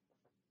it.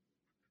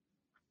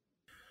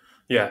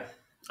 Yeah,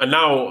 and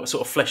now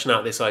sort of fleshing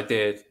out this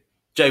idea,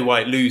 Jay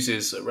White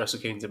loses at Wrestle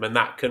Kingdom, and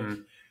that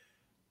can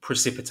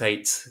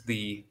precipitate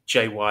the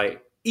Jay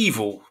White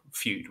Evil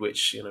feud,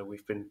 which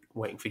we've been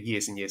waiting for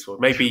years and years for.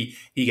 Maybe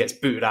he gets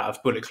booted out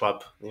of Bullet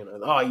Club.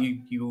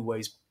 You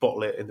always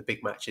bottle it in the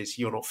big matches.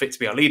 You're not fit to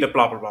be our leader.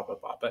 Blah blah blah blah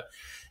blah. But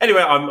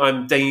anyway,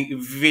 I'm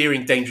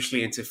veering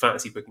dangerously into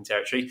fantasy booking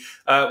territory.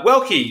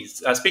 Welky,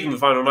 speaking of the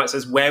final night,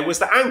 says, "Where was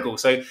the angle?"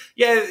 So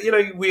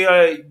yeah, we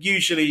are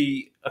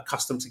usually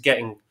accustomed to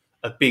getting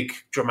a big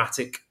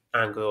dramatic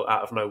angle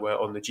out of nowhere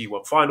on the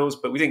G1 finals,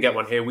 but we didn't get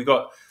one here. We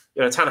got.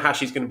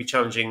 Tanahashi's going to be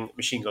challenging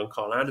Machine Gun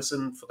Carl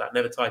Anderson for that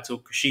Never title.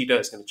 Kushida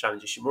is going to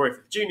challenge Ishimori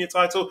for the junior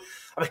title.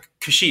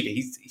 Kushida,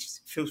 he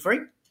feels very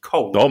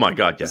cold. Oh my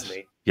God, yes.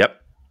 He?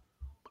 Yep.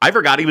 I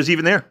forgot he was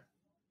even there.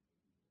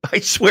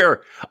 I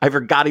swear, I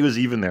forgot he was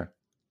even there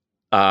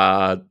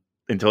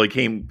until he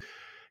came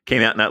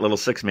out in that little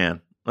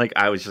 6-man. Like,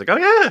 I was just like, oh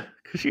yeah,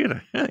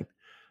 Kushida.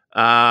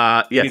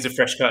 Yeah. He needs a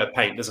fresh coat of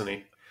paint, doesn't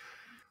he?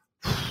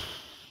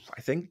 I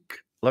think.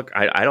 Look,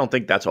 I don't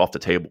think that's off the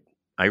table.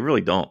 I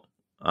really don't.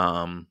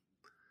 But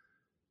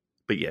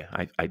yeah,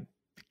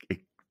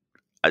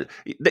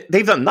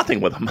 they've done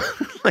nothing with him.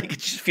 Like, it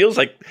just feels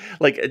like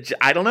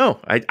I don't know.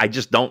 I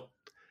just don't,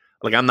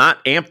 like, I'm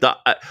not amped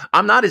up.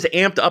 I'm not as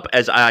amped up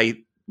as I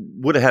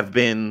would have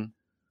been.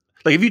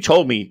 Like, if you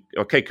told me,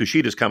 okay,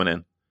 Kushida's coming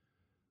in.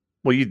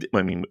 Well,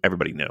 I mean,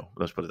 everybody knew.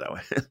 Let's put it that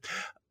way.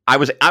 I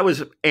was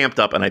amped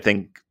up, and I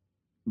think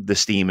the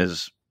steam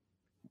is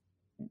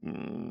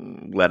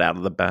let out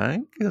of the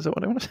bag. Is that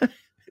what I want to say?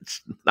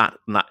 It's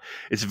not.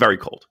 It's very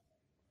cold.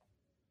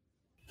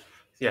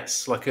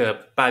 Yes, like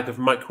a bag of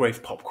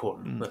microwave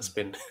popcorn that's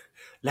been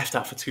left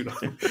out for too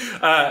long.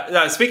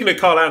 Speaking of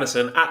Carl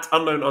Anderson, at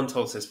Unknown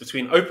Untold says,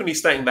 between openly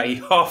stating that he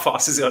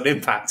half-asses it on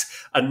Impact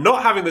and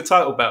not having the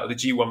title belt at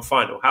the G1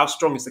 final, how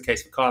strong is the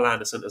case for Carl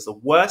Anderson as the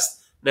worst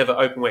never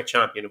openweight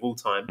champion of all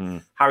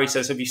time? Harry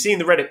says, have you seen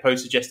the Reddit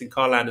post suggesting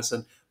Carl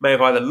Anderson may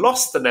have either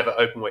lost the never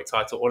openweight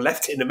title or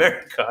left it in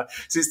America,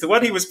 since the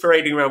one he was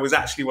parading around was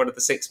actually one of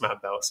the 6-man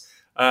belts?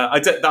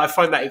 I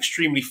find that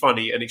extremely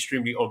funny and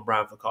extremely on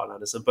brand for Carl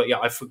Anderson. But yeah,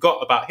 I forgot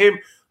about him.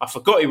 I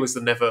forgot he was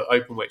the never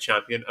openweight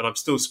champion, and I'm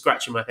still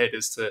scratching my head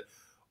as to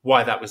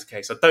why that was the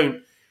case. I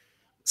don't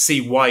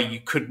see why you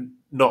could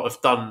not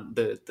have done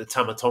the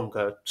Tama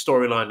Tonga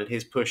storyline and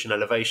his push and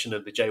elevation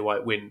and the Jay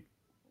White win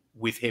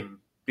with him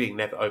being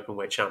never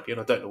openweight champion.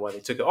 I don't know why they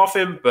took it off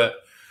him, but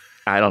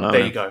I don't know.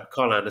 There you go,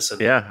 Carl Anderson.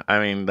 Yeah, I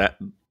mean I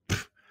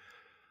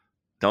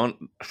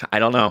don't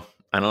know.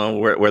 I don't know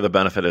where the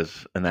benefit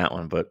is in that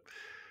one, but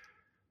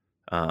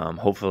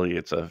hopefully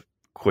it's a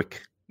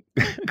quick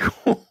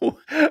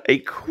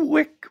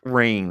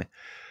reign.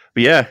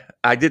 But yeah,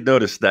 I did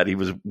notice that he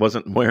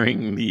wasn't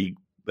wearing the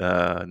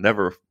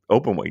never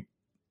openweight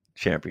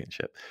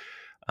championship.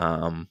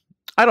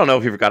 I don't know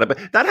if you forgot it, but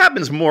that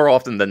happens more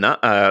often than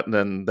not,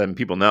 than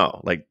people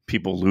know. Like,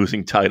 people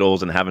losing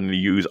titles and having to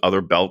use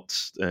other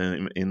belts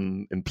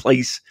in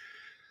place.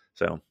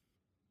 So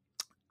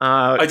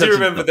I do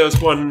remember there was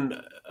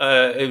one.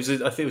 I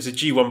think it was a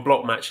G1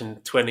 block match in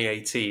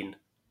 2018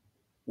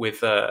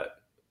 with, or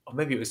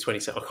maybe it was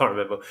 2017. I can't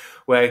remember,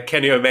 where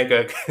Kenny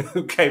Omega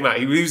came out.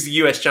 He was the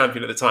US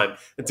champion at the time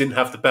and didn't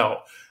have the belt,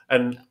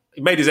 and he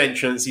made his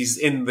entrance. He's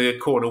in the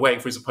corner waiting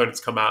for his opponent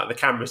to come out, and the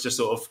camera's just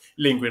sort of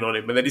lingering on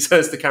him. And then he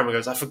turns to the camera and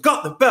goes, I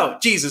forgot the belt.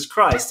 Jesus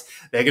Christ.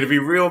 They're going to be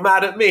real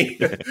mad at me.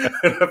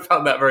 And I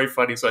found that very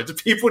funny. So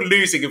just people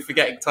losing and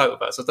forgetting title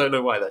belts. I don't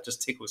know why. That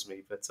just tickles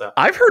me. But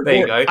I've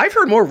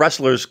heard more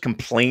wrestlers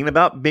complain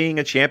about being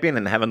a champion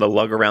and having to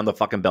lug around the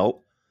fucking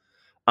belt.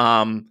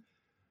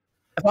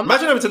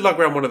 Imagine having to lug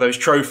around one of those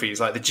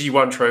trophies, like the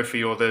G1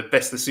 trophy or the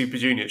Best of Super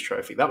Juniors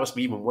trophy. That must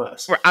be even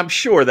worse. I'm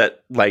sure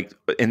that, like,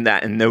 in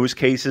those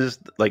cases,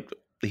 like,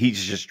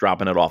 he's just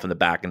dropping it off in the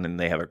back, and then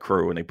they have a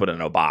crew and they put it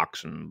in a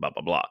box and blah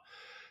blah blah.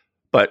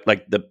 But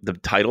like the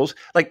titles,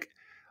 like,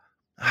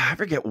 I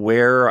forget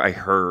where I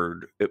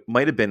heard, it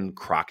might have been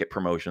Crockett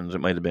Promotions,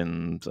 it might have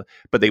been,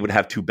 but they would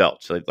have 2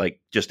 belts, like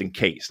just in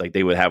case. Like,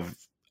 they would have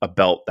a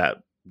belt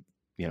that,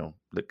 you know,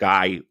 the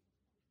guy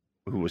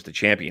who was the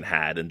champion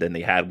had, and then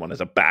they had one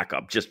as a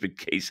backup just in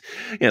case,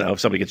 you know, if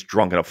somebody gets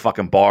drunk at a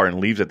fucking bar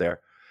and leaves it there.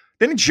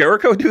 Didn't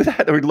Jericho do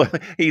that? Or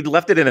he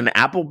left it in an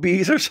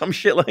Applebee's or some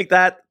shit like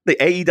that? The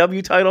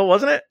AEW title,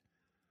 wasn't it?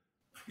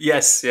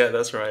 Yes, yeah,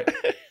 that's right.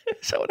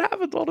 So it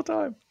happens all the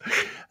time.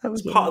 That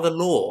was part of the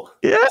law.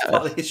 Yeah. It's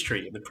part of the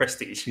history and the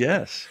prestige.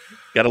 Yes.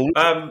 Got to lose.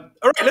 All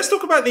right, let's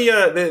talk about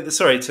the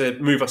sorry to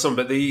move us on,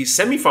 but the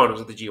semi-finals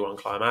of the G1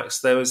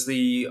 Climax. There was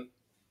the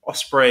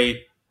Ospreay.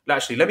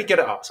 Actually, let me get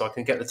it up so I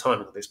can get the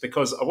timing of this,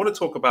 because I want to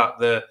talk about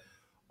the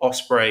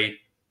Ospreay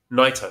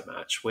Naito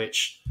match,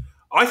 which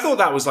I thought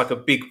that was like a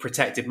big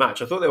protected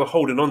match. I thought they were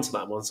holding on to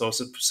that one, so I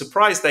was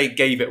surprised they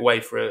gave it away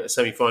for a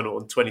semi-final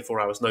on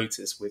 24 hours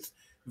notice with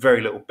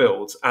very little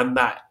build, and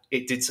that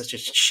it did such a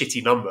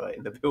shitty number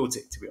in the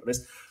building, to be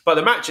honest. But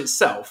the match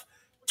itself,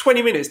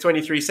 20 minutes,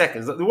 23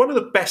 seconds, like one of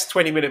the best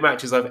 20-minute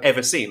matches I've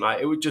ever seen. Like,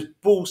 it was just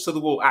balls to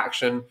the wall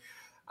action,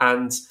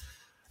 and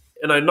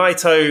you know,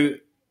 Naito,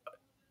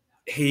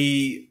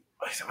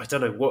 I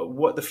don't know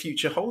what the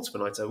future holds for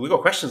Naito. We've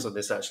got questions on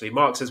this, actually.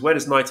 Mark says, where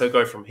does Naito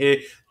go from here?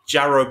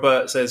 Jarro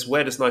Burt says,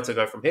 where does Naito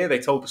go from here? They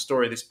told the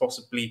story of this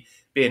possibly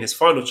being his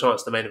final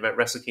chance to main event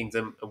Wrestle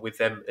Kingdom, and with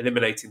them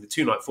eliminating the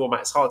 2-night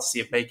format, it's hard to see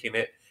him making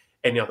it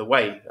any other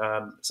way.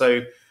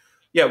 So,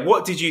 yeah,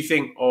 what did you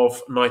think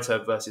of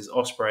Naito versus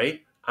Ospreay?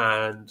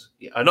 And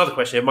another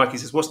question here, Mikey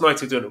says, what's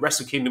Naito doing at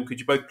Wrestle Kingdom? Could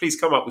you both please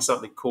come up with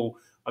something cool?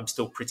 I'm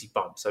still pretty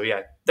bummed. So,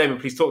 yeah, Damon,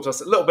 please talk to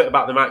us a little bit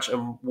about the match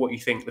and what you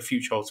think the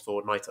future holds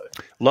for Naito.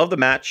 Love the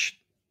match.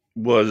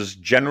 Was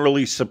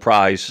generally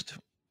surprised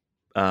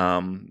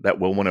that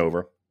Will went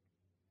over.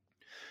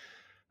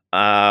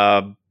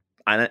 And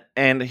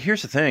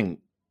here's the thing.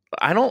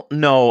 I don't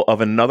know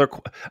of another,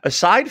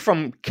 aside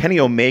from Kenny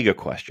Omega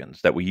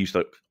questions that we used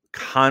to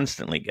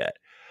constantly get,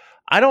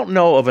 I don't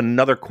know of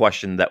another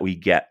question that we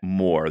get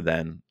more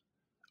than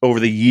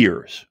over the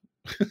years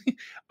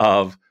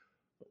of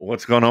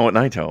what's going on with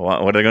Naito?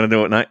 What are they going to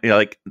do with Naito? You know,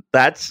 like,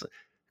 that's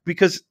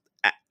because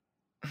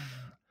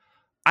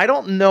I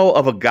don't know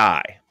of a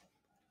guy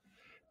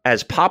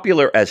as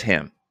popular as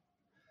him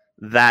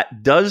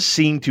that does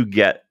seem to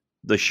get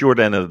the short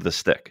end of the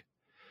stick.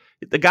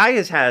 the guy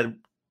has had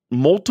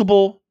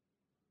multiple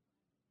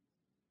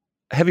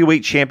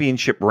heavyweight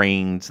championship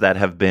reigns that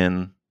have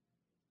been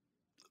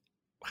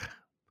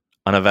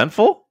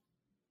uneventful.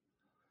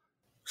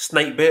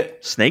 Snake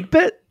bit.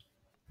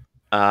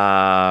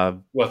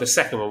 Well, the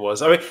second one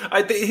was. I mean,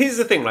 here's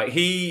the thing: like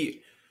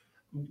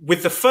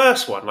with the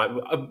first one, like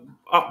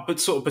but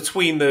sort of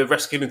between the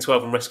Wrestle Kingdom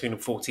 12 and Wrestle Kingdom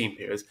 14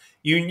 periods,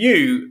 you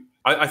knew.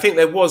 I think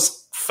there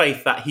was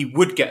faith that he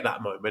would get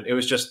that moment. It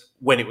was just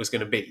when it was going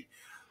to be.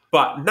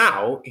 But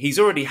now he's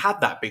already had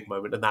that big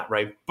moment in that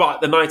reign.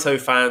 But the Naito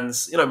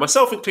fans,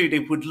 myself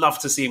included, would love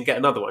to see him get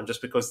another one,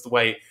 just because the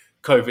way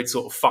COVID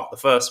sort of fucked the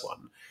first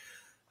one.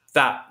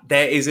 That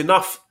there is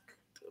enough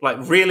like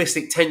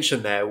realistic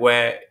tension there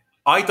where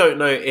I don't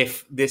know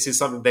if this is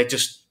something they're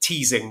just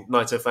teasing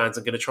Naito fans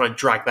and going to try and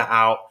drag that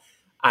out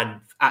and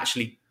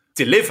actually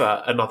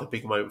deliver another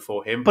big moment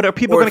for him. But are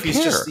people going to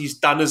care? He's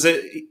done as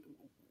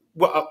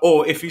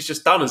or if he's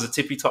just done as a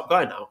tippy top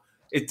guy now.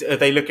 Are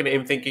they looking at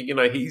him thinking,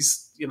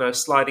 he's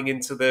sliding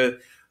into the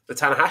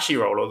Tanahashi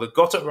role or the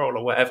Goto role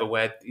or whatever,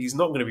 where he's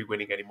not going to be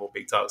winning any more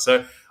big titles?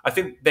 So I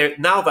think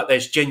now that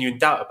there's genuine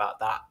doubt about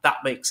that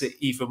makes it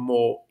even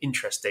more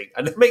interesting,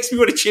 and it makes me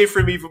want to cheer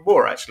for him even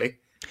more. Actually,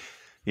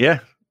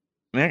 yeah,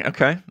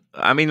 okay.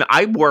 I mean,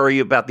 I worry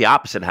about the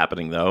opposite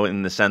happening though,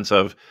 in the sense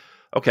of,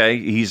 okay,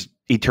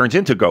 he turns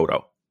into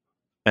Goto,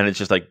 and it's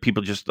just like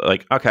people just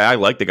like, okay, I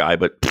like the guy,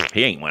 but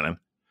he ain't winning,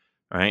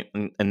 right?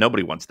 And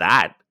nobody wants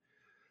that.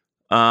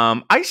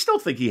 I still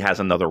think he has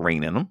another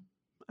reign in him.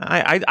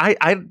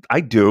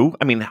 I do.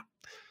 I mean,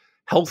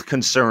 health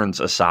concerns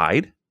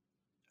aside,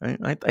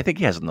 right? I think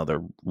he has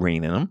another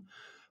reign in him.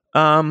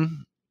 I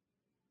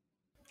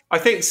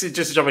think, just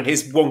to jump in,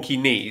 his wonky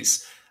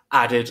knees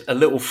added a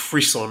little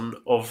frisson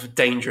of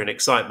danger and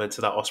excitement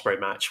to that Ospreay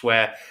match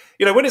where,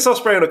 when it's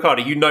Ospreay and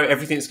Okada,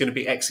 everything's going to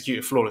be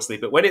executed flawlessly.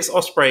 But when it's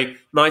Ospreay,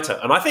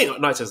 Naito, and I think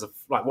Naito's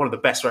like one of the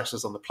best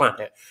wrestlers on the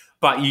planet,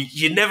 but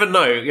you never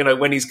know,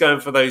 when he's going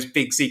for those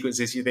big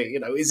sequences, you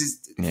think,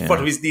 one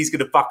of his knees going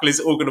to buckle? Is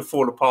it all going to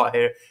fall apart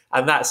here?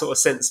 And that sort of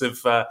sense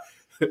of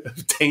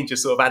danger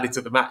sort of added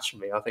to the match for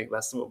me. I think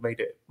that's what made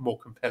it more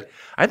compelling.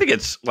 I think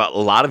it's a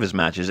lot of his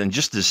matches and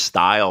just his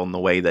style and the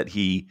way that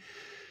he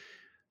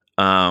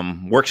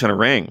works in a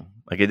ring.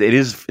 Like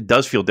it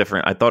does feel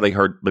different. I thought I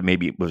heard, but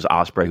maybe it was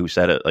Ospreay who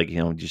said it. Like,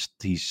 just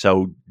he's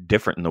so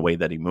different in the way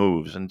that he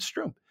moves, and it's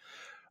true.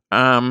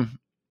 I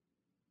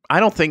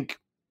don't think.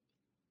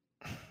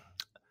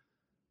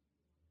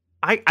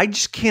 I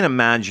just can't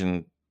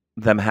imagine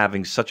them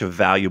having such a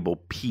valuable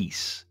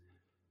piece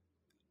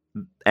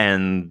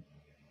and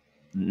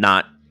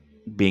not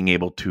being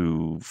able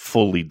to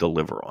fully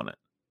deliver on it.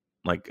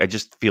 Like, I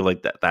just feel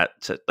like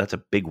that's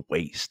a big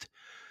waste.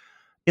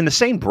 In the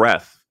same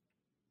breath,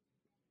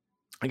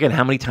 again,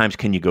 how many times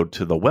can you go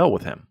to the well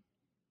with him?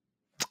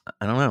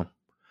 I don't know.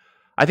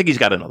 I think he's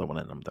got another one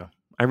in him, though.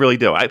 I really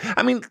do.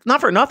 I mean, not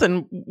for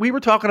nothing, we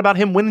were talking about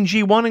him winning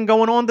G1 and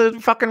going on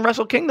to fucking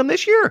Wrestle Kingdom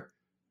this year.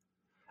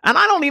 And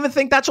I don't even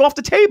think that's off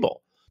the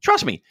table.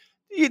 Trust me.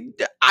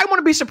 I want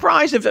to be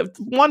surprised if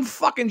one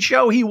fucking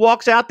show he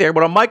walks out there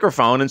with a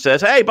microphone and says,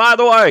 hey, by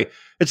the way,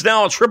 it's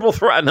now a triple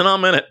threat and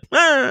I'm in it.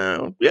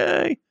 Oh,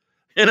 yay.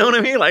 You know what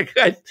I mean?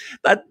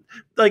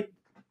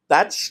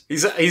 That's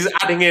he's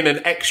adding in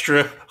an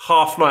extra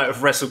half night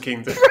of Wrestle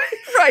Kingdom.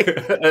 Right.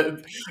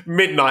 At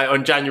midnight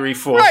on January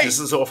 4th. Right.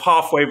 Just sort of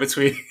halfway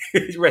between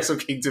Wrestle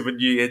Kingdom and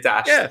New Year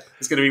Dash. Yeah.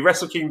 It's going to be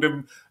Wrestle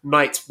Kingdom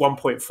night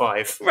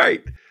 1.5.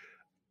 Right.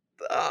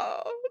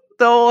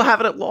 They'll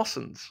have it at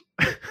Lawson's.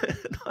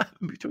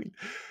 Between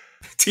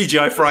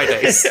TGI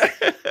Fridays.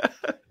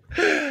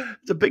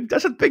 That's a big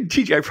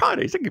TGI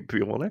Fridays. They can put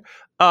people on there.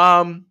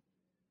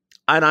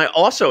 And I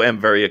also am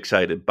very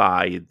excited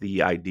by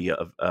the idea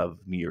of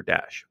New Year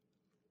Dash.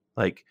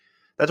 Like,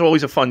 that's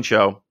always a fun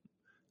show.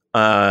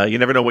 You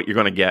never know what you're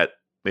going to get.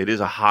 It is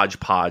a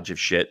hodgepodge of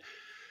shit.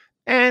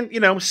 And,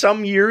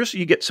 some years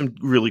you get some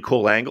really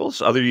cool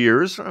angles. Other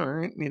years, all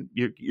right,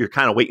 you're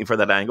kind of waiting for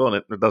that angle, and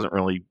it doesn't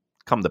really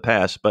come to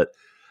pass. But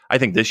I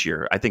think this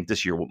year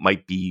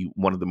might be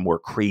one of the more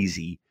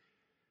crazy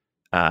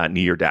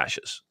New Year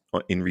Dashes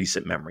in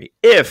recent memory.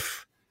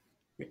 If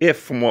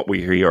from what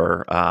we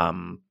hear,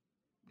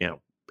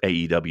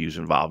 AEW's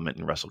involvement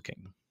in Wrestle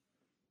Kingdom.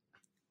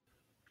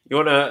 You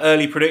want an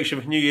early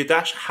prediction for New Year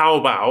Dash? How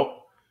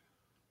about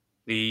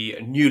the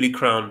newly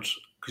crowned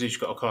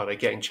Kazuchika Okada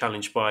getting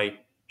challenged by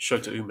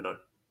Shota Umino?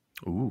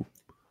 Ooh.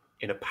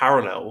 In a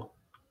parallel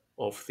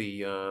of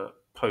the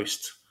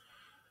post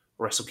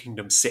Wrestle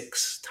Kingdom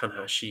 6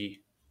 Tanahashi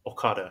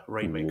Okada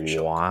Rainmaker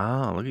shot.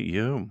 Wow, look at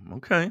you.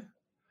 Okay.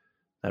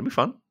 That'd be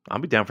fun. I'll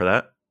be down for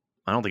that.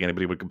 I don't think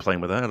anybody would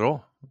complain with that at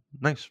all.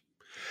 Nice.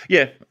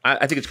 Yeah,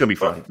 I think it's going to be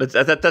fun.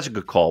 That's a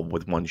good call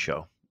with one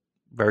show.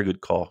 Very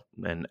good call,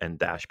 and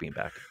Dash being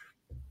back.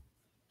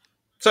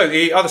 So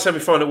the other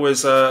semi-final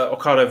was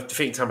Okada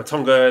defeating Tama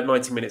Tonga,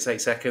 90 minutes, 8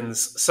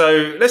 seconds.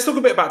 So let's talk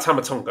a bit about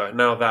Tama Tonga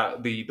now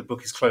that the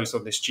book is closed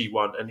on this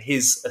G1 and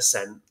his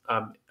ascent.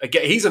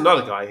 Again, he's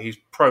another guy whose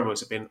promos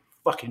have been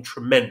fucking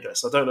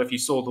tremendous. I don't know if you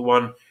saw the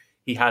one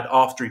he had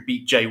after he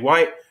beat Jay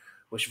White,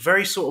 which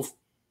very sort of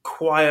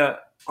quiet,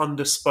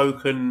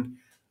 underspoken,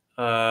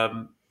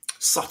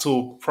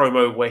 subtle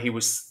promo where he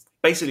was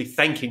basically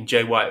thanking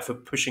Jay White for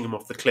pushing him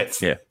off the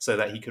cliff so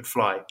that he could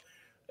fly.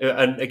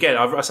 And again,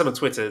 I said on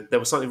Twitter, there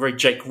was something very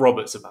Jake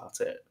Roberts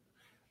about it.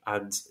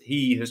 And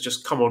he has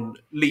just come on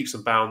leaps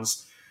and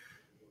bounds.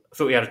 I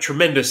thought he had a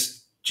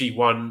tremendous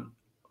G1.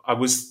 I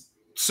was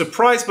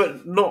surprised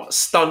but not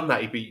stunned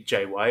that he beat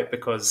Jay White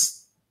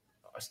because,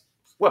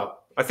 well,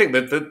 I think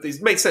that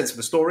it made sense for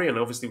the story, and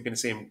obviously we're going to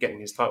see him getting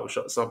his title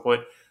shot at some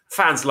point.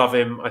 Fans love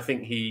him. I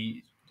think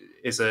he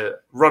is a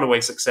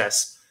runaway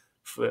success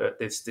for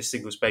this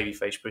singles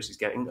babyface Bruce is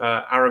getting.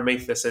 Aaron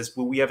Mather says,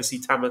 will we ever see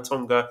Tama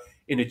Tonga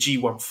in a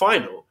G1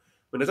 final?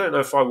 I mean, I don't know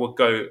if I would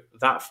go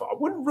that far. I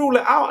wouldn't rule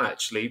it out,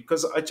 actually,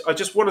 because I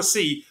just want to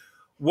see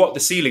what the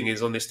ceiling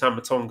is on this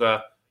Tama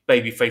Tonga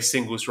babyface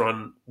singles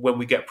run when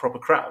we get proper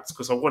crowds,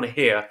 because I want to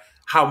hear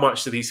how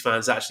much do these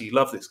fans actually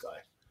love this guy.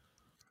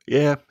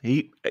 Yeah,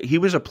 he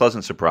was a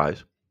pleasant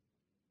surprise.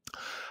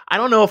 I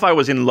don't know if I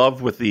was in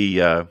love with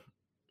the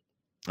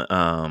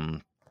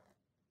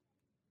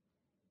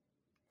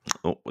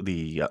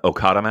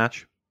Okada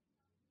match.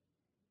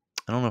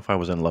 I don't know if I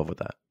was in love with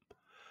that.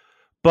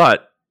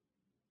 But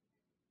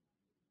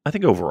I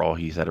think overall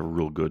he's had a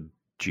real good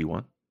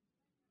G1.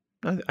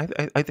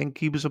 I think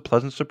he was a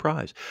pleasant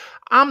surprise.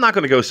 I'm not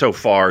going to go so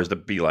far as to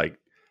be like,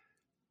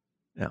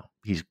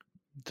 he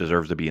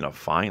deserves to be in a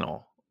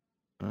final.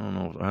 I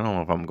don't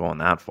know if I'm going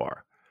that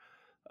far.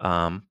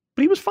 But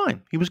he was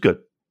fine. He was good.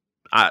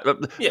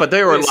 But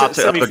there were lots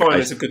of other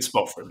guys. Is a good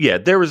spot for him. Yeah,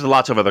 there was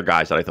lots of other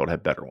guys that I thought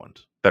had better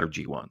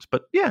G1s.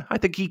 But yeah, I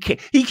think he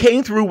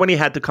came through when he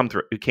had to come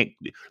through. He can't,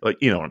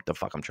 you know what the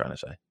fuck I'm trying to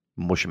say.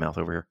 Mush your mouth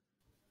over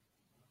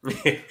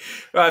here.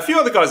 A few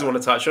other guys I want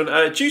to touch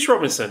on. Juice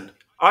Robinson.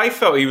 I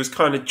felt he was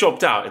kind of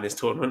jobbed out in this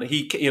tournament.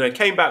 He,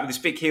 came back with this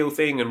big heel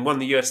thing and won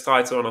the US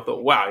title, and I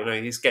thought, wow,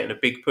 he's getting a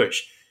big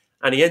push.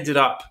 And he ended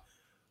up,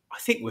 I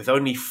think, with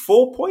only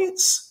 4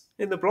 points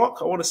in the block,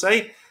 I want to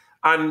say.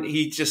 And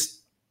he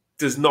just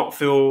does not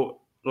feel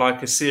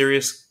like a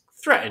serious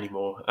threat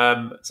anymore.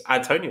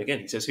 Antonio, again,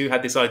 he says, who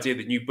had this idea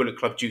that New Bullet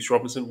Club Juice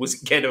Robinson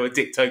was Geno or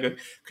Dick Togo?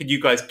 Could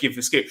you guys give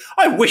the scoop?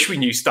 I wish we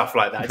knew stuff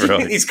like that. Do you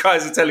think these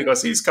guys are telling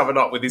us who's coming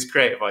up with these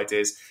creative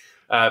ideas?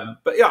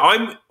 But yeah,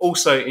 I'm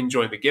also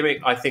enjoying the gimmick.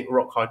 I think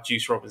Rock Hard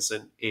Juice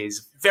Robinson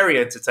is very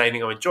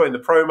entertaining. I'm enjoying the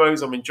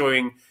promos. I'm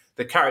enjoying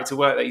the character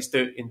work that he's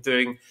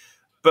doing.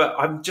 But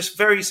I'm just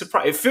very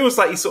surprised. It feels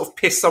like he sort of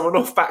pissed someone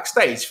off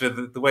backstage for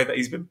the way that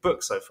he's been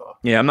booked so far.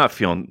 Yeah, I'm not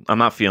feeling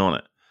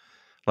it.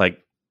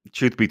 Like,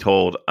 truth be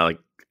told, I'm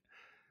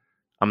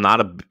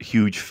not a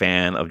huge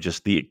fan of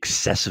just the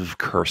excessive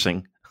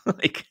cursing.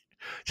 Like,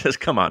 just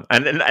come on.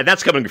 And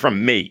that's coming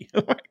from me,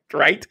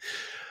 right?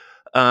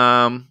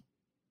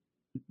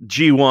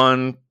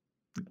 G1,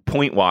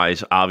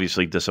 point-wise,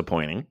 obviously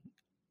disappointing.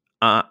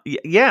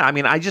 Yeah, I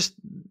mean,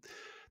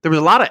 there was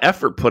a lot of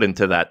effort put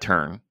into that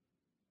turn,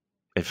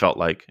 it felt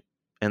like.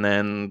 And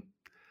then,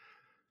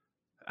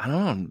 I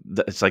don't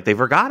know, it's like they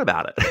forgot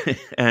about it.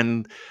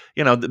 And,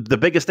 the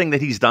biggest thing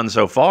that he's done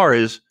so far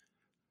is,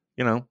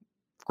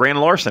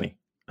 grand larceny,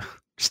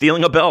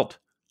 stealing a belt.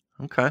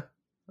 Okay.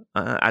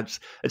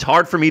 It's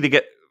hard for me to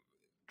get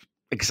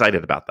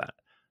excited about that.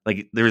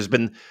 Like, there's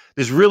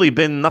really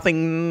been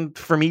nothing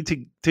for me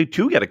to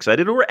get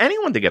excited, or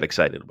anyone to get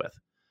excited with.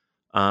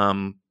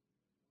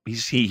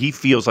 He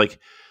feels like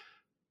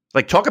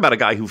talk about a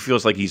guy who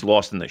feels like he's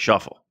lost in the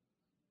shuffle.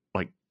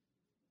 Like,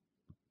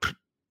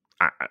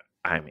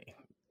 I mean,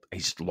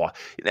 he's lost,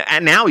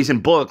 and now he's in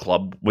Bullet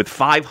Club with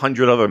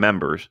 500 other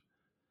members.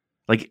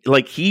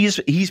 Like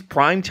he's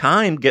prime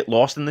time. Get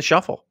lost in the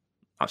shuffle.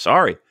 I'm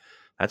sorry,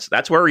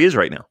 that's where he is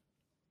right now.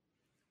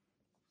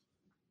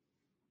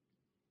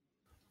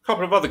 A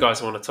couple of other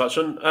guys I want to touch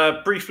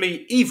on.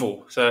 Briefly,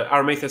 Evil. So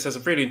Aramitha says,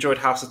 I've really enjoyed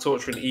House of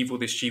Torture and Evil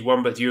this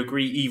G1, but do you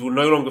agree Evil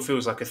no longer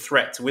feels like a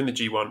threat to win the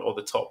G1 or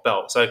the top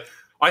belt? So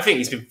I think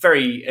he's been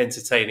very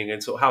entertaining,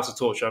 and sort of House of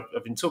Torture,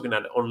 I've been talking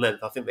about it on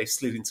length. I think they've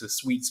slid into a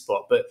sweet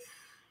spot. But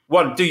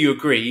one, do you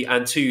agree?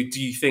 And two,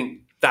 do you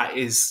think that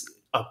is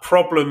a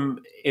problem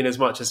in as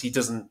much as he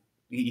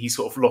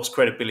sort of lost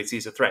credibility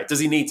as a threat? Does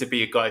he need to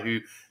be a guy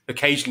who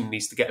occasionally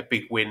needs to get a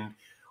big win,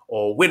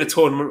 or win a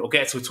tournament, or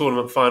get to a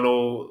tournament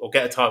final, or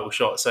get a title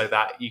shot, so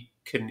that he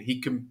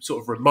can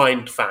sort of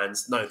remind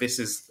fans, no, this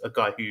is a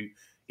guy who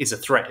is a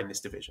threat in this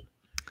division?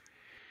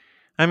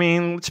 I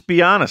mean, let's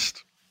be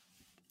honest.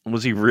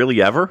 Was he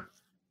really ever?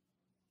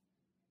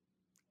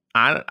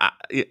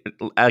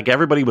 Like,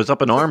 everybody was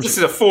up in arms. This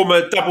is a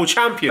former double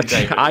champion,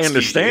 David. I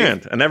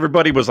understand. And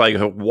everybody was like,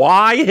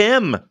 why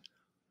him?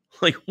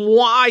 Like,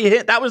 why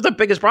him? That was the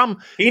biggest problem.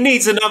 He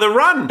needs another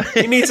run.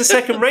 He needs a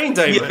second reign,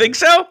 David. You think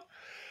so?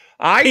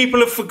 People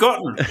have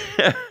forgotten.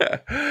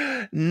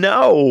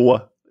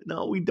 No,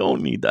 we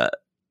don't need that.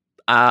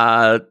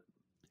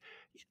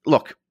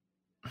 Look,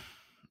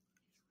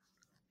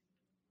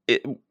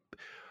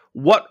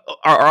 what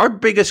our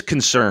biggest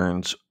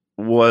concerns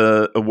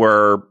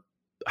were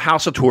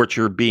House of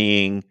Torture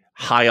being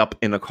high up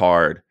in the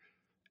card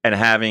and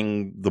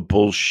having the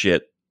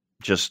bullshit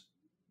just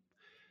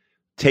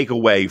take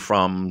away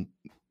from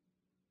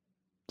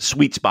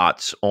sweet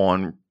spots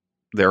on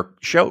their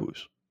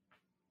shows.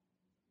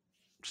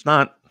 It's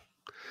not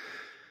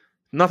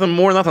nothing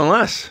more, nothing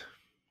less.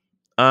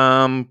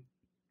 I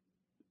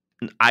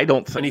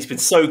don't think. And he's been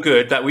so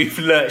good that we've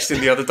lurched in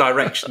the other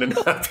direction, and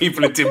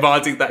people are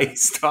demanding that he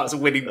starts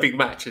winning big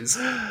matches.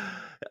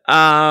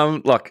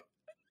 Look,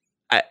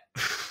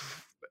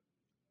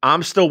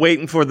 I'm still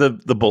waiting for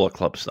the Bullet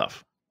Club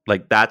stuff.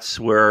 Like, that's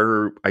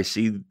where I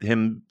see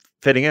him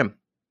fitting in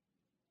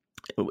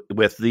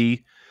with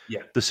the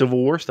Civil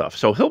War stuff.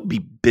 So he'll be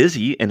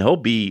busy and he'll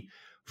be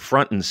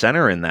front and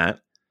center in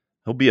that.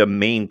 He'll be a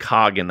main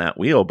cog in that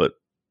wheel, but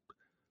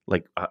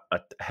like a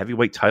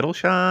heavyweight title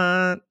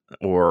shot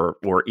or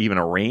even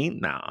a reign?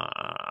 Nah,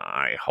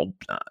 I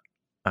hope not.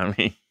 I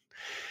mean,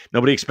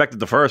 nobody expected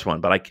the first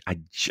one, but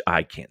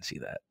I can't see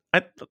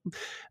that.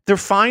 They're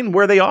fine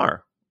where they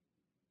are.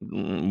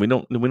 We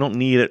don't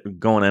need it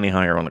going any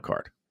higher on the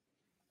card.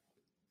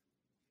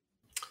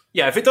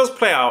 Yeah, if it does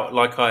play out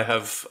like I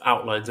have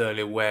outlined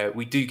earlier, where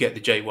we do get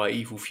the JY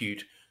Evil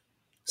feud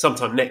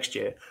sometime next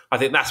year, I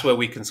think that's where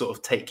we can sort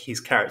of take his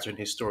character and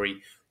his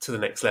story to the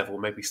next level,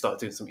 maybe start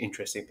doing some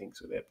interesting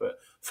things with it. But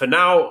for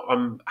now,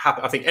 I'm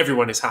happy. I think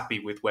everyone is happy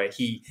with where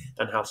he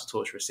and House of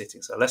Torture are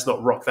sitting. So let's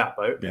not rock that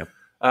boat. Yeah.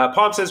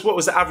 Palm says, what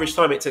was the average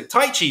time it took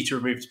Taichi to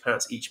remove his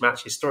pants each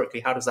match? Historically,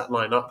 how does that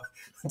line up?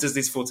 Does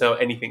this foretell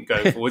anything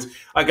going forward?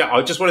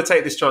 I just want to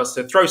take this chance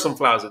to throw some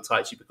flowers at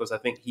Taichi, because I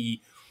think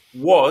he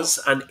was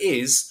and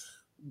is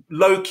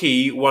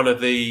low-key one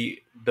of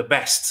the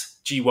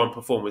best G1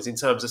 performers in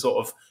terms of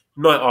sort of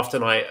night after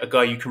night, a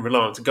guy you can rely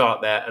on to go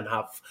out there and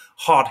have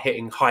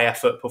hard-hitting,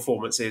 high-effort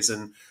performances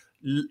and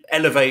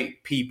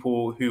elevate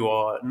people who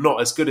are not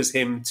as good as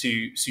him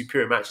to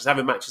superior matches,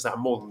 having matches that are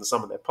more than the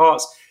sum of their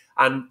parts.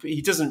 And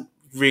he doesn't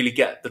really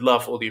get the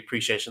love or the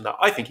appreciation that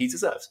I think he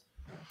deserves.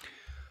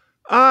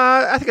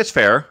 I think it's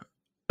fair.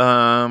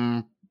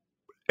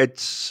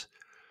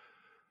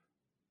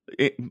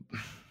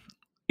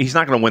 He's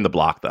not going to win the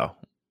block, though,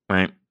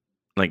 right?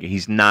 Like,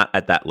 he's not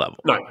at that level,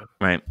 no,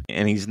 right?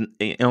 And he's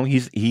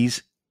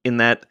in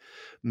that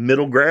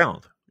middle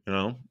ground,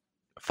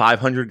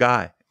 500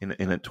 guy in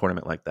a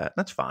tournament like that.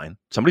 That's fine.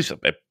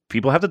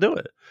 People have to do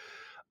it.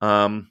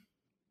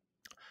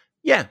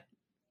 Yeah.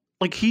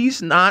 Like,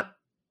 he's not,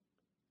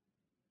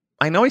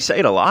 I know I say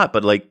it a lot,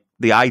 but like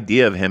the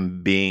idea of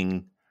him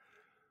being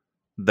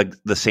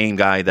the same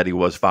guy that he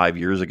was 5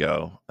 years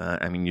ago,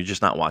 I mean, you're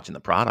just not watching the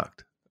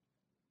product.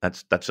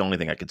 That's the only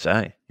thing I could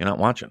say. You're not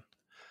watching,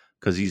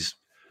 because he's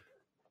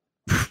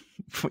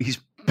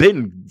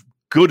been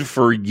good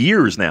for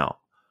years now.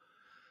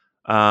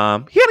 He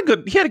had a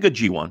good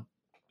G1.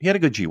 He had a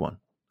good G1.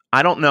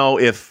 I don't know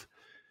if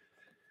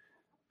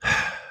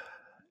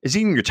is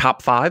he in your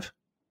top 5?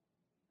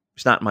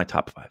 He's not in my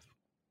top 5.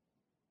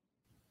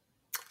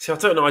 See, I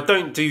don't know. I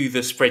don't do the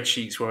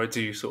spreadsheets where I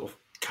do sort of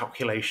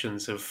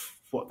calculations of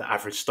what the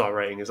average star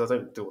rating is. I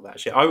don't do all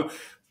that shit. I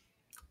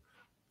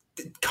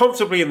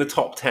comfortably in the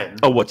top 10.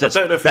 Oh, what? That's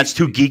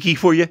too geeky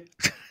for you?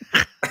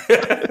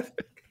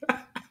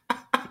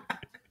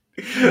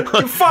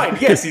 Fine.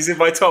 Yes, he's in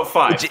my top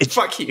 5.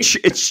 Fuck you.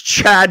 It's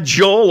Chad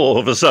Joel all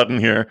of a sudden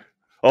here.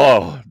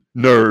 Oh,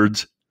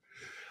 nerds.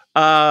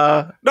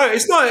 No,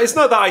 it's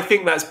not that I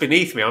think that's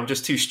beneath me. I'm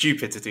just too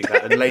stupid to do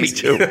that and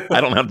lazy. Me too.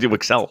 I don't know how to do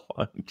Excel.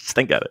 I just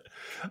think at it.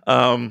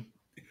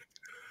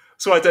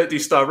 So I don't do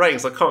star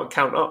ratings. I can't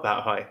count up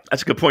that high.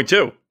 That's a good point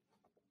too.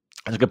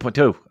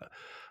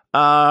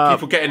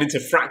 People getting into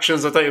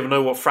fractions. I don't even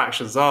know what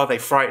fractions are. They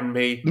frighten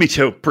me. Me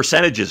too.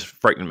 Percentages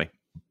frighten me.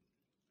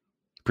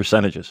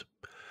 Percentages.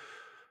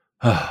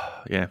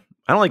 Yeah.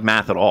 I don't like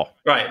math at all.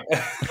 Right.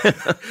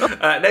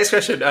 Next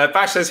question.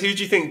 Bash says, who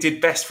do you think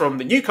did best from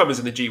the newcomers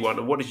in the G1?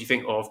 And what did you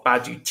think of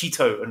Bad Dude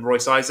Tito and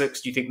Royce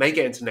Isaacs? Do you think they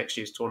get into next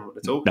year's tournament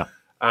at all? No.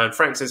 And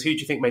Frank says, who do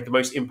you think made the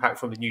most impact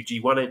from the new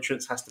G1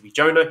 entrance? Has to be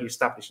Jonah. He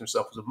established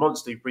himself as a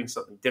monster who brings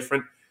something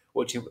different.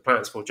 What do you think the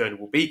plans for Jonah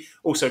will be?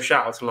 Also,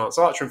 shout out to Lance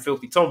Archer and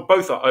Filthy Tom.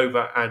 Both are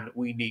over and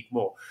we need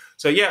more.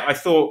 So, yeah,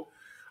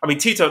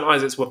 Tito and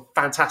Isaacs were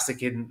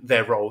fantastic in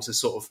their roles as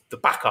sort of the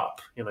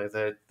backup,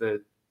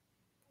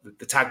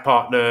 the tag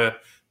partner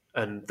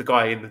and the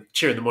guy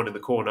cheering them on in the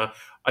corner.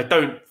 I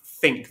don't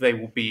think they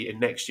will be in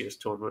next year's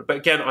tournament. But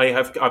again,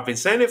 I've been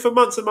saying it for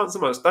months and months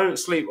and months. Don't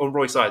sleep on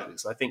Royce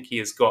Isaacs. I think he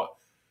has got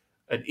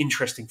an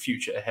interesting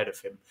future ahead of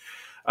him.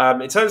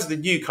 In terms of the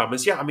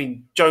newcomers,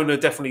 Jonah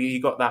definitely, he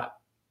got that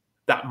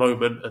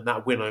moment and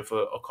that win over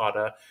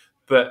Okada.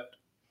 But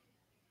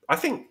I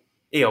think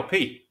ELP,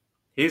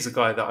 he's a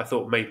guy that I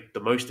thought made the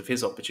most of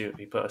his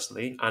opportunity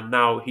personally. And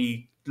now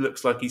he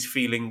looks like he's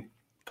feeling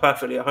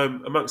perfectly at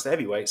home amongst the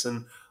heavyweights.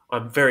 And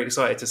I'm very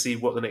excited to see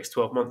what the next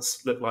 12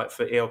 months look like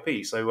for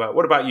ELP. So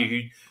what about you?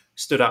 Who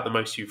stood out the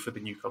most to you for the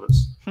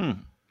newcomers?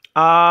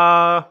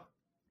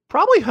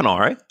 Probably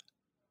Hanare.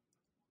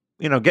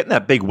 Getting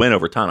that big win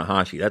over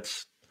Tanahashi,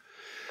 that's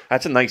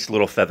a nice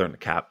little feather in the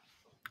cap.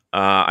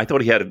 I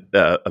thought he had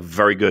a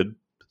very good,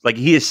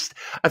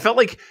 I felt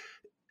like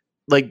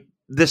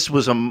this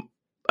was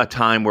a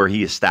time where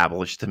he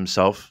established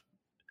himself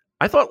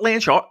I thought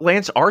Lance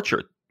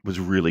Archer was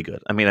really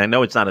good. I mean, I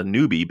know it's not a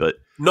newbie, but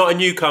Not a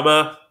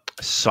newcomer.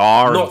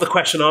 sorry, Not the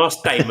question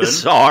asked, Damon.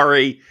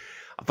 sorry,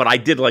 but I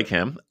did like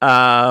him.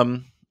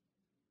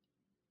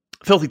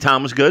 Filthy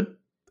Tom was good.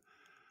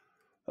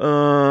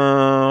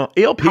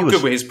 ELP How was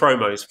good were his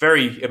promos?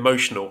 Very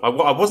emotional. I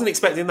wasn't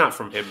expecting that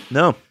from him.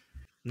 no,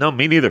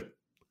 me neither.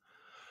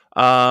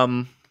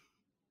 Jonah,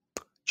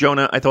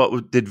 I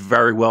thought did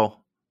very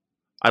well.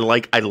 I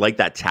like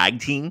that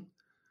tag team.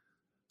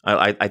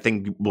 I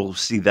think we'll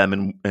see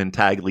them in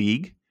tag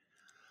league.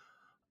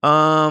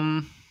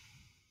 That's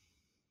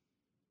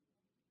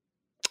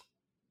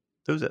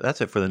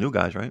it for the new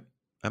guys, right?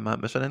 Am I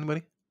missing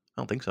anybody? I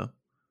don't think so.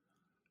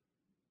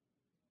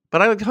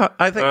 But I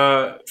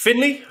think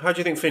Finley. How do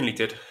you think Finley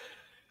did?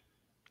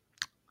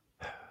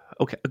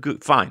 okay,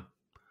 good, fine.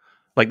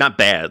 Like not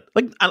bad.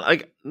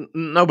 Like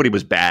nobody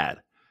was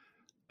bad.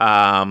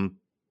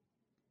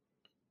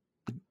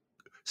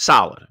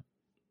 Solid.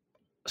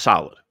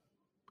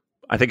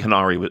 I think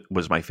Hanari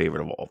was my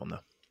favorite of all of them, though.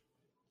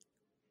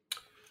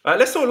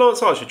 Let's talk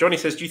Lance Archer. Johnny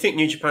says, do you think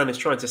New Japan is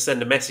trying to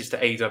send a message to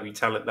AEW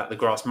talent that the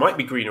grass might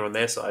be greener on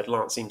their side?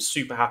 Lance seems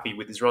super happy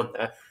with his run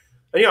there.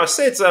 And I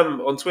said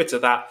on Twitter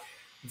that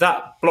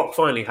block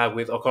finally had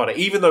with Okada,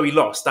 even though he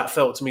lost, that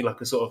felt to me like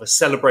a sort of a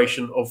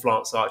celebration of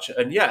Lance Archer.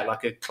 And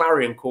like a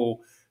clarion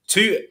call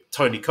to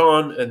Tony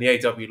Khan and the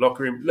AEW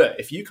locker room. Look,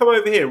 if you come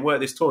over here and work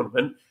this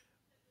tournament,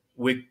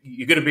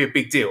 you're going to be a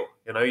big deal.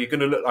 You're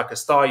going to look like a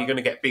star. You're going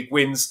to get big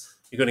wins.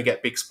 You're going to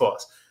get big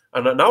spots.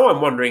 And now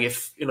I'm wondering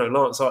if,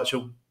 Lance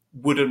Archer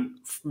wouldn't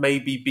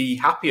maybe be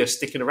happier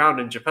sticking around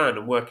in Japan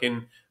and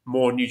working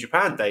more New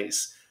Japan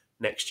days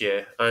next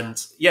year.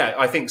 And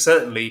I think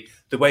certainly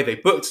the way they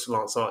booked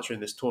Lance Archer in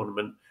this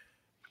tournament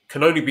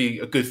can only be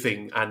a good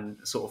thing and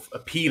sort of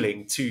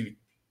appealing to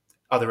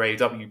other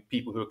AEW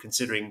people who are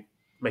considering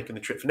making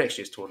the trip for next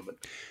year's tournament.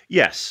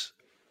 Yes.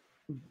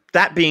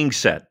 That being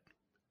said,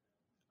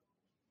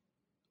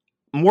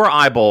 more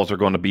eyeballs are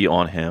going to be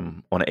on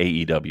him on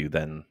AEW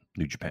than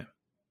New Japan.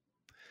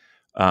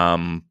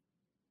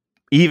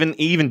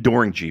 Even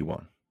during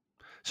G1.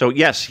 So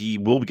yes, he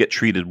will get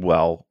treated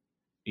well.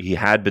 He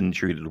had been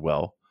treated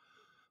well.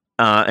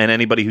 And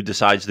anybody who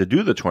decides to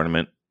do the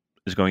tournament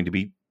is going to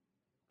be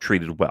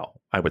treated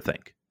well, I would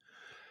think.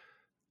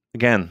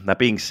 Again, that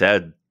being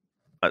said,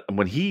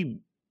 when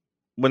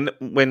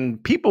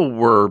people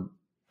were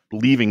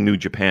leaving New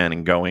Japan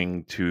and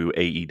going to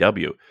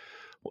AEW,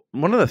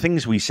 one of the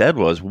things we said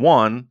was,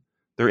 one,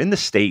 they're in the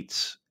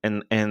States,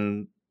 and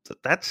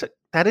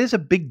that is a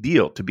big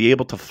deal to be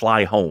able to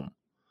fly home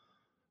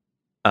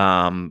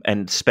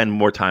and spend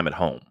more time at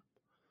home.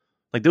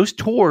 Like those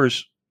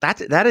tours, that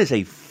is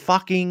a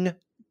fucking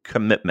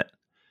commitment.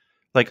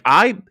 Like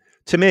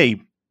to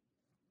me,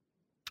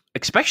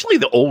 especially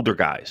the older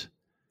guys,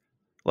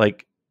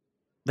 like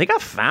they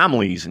got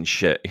families and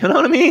shit. You know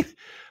what I mean?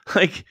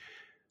 Like,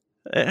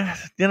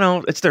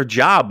 it's their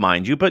job,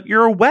 mind you, but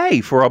you're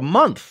away for a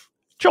month.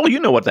 Joel, you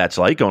know what that's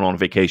like, going on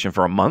vacation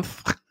for a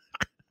month.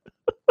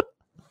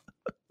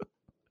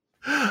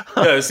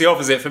 No, it's the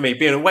opposite for me.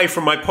 Being away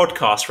from my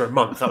podcast for a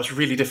month, that was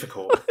really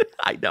difficult.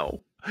 I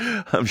know.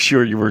 I'm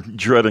sure you were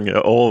dreading it,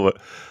 all of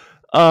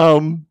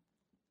it.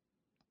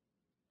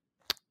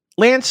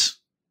 Lance,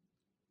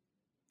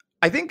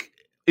 I think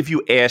if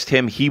you asked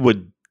him, he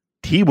would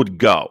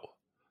go.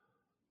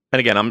 And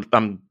again,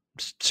 I'm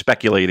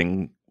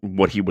speculating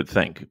what he would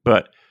think,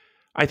 but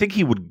I think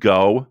he would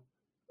go.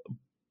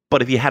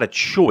 But if he had a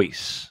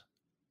choice,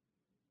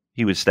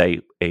 he would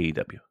stay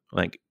AEW,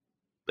 like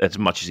as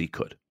much as he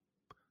could.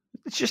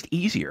 It's just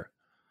easier,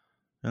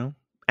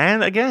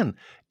 And again,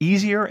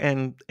 easier,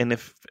 and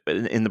if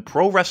in the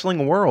pro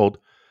wrestling world,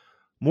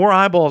 more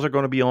eyeballs are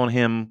going to be on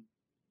him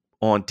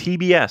on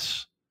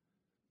TBS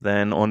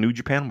than on New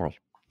Japan World.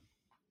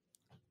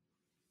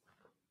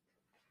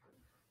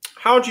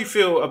 How do you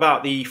feel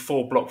about the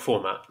 4-block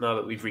format now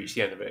that we've reached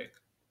the end of it?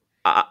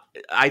 I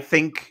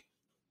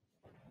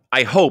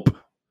hope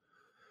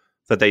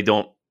that they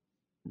don't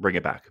bring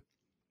it back.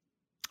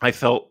 I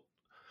felt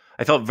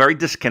very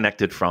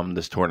disconnected from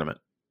this tournament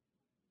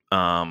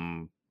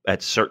at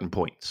certain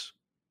points.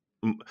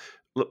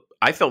 Look,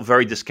 I felt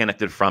very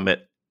disconnected from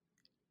it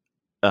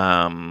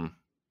a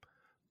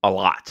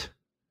lot.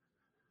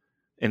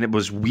 And it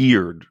was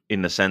weird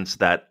in the sense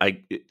that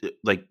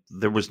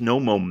there was no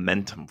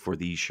momentum for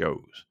these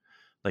shows,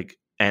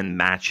 and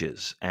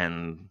matches,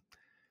 and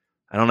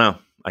I don't know.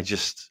 I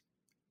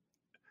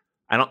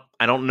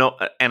don't know.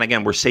 And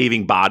again, we're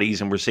saving bodies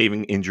and we're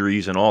saving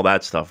injuries and all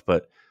that stuff,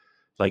 but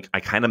I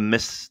kind of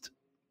missed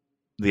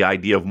the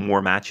idea of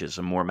more matches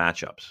and more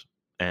matchups.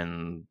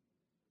 And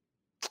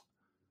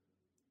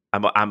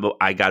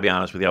I gotta be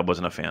honest with you, I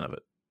wasn't a fan of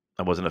it.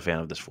 I wasn't a fan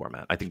of this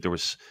format. I think it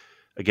was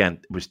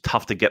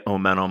tough to get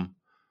momentum.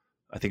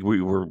 I think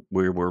we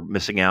were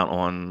missing out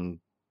on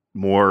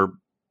more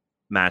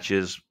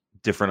matches,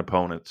 different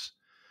opponents.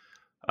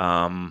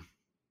 And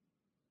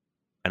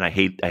I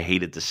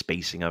hated the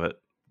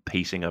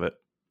pacing of it.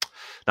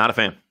 Not a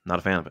fan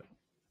of it.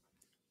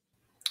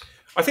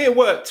 I think it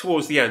worked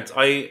towards the end.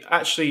 I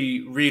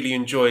actually really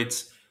enjoyed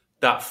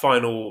that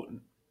final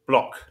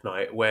block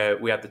night where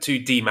we had the 2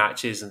 D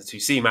matches and the 2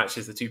 C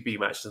matches, the 2 B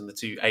matches and the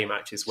 2 A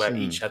matches, where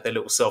each had their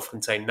little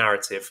self-contained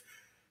narrative.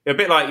 A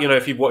bit like,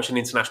 if you watch an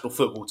international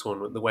football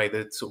tournament, the way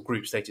the sort of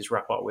group stages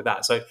wrap up with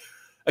that. So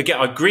again,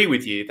 I agree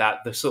with you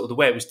that the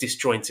way it was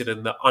disjointed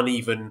and the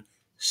uneven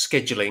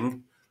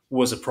scheduling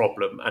was a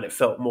problem, and it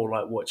felt more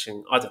like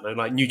watching, I don't know,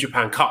 like New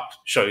Japan Cup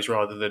shows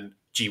rather than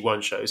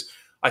G1 shows.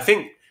 I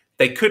think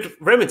they could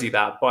remedy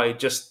that by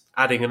just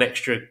adding an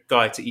extra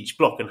guy to each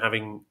block and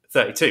having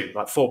 32,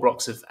 like 4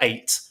 blocks of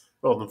 8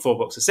 rather than 4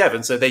 blocks of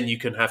 7. So then you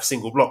can have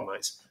single block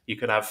nights. You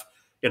could have,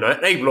 an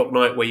A block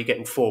night where you're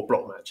getting 4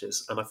 block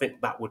matches. And I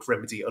think that would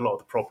remedy a lot of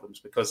the problems,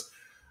 because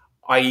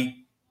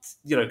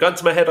gun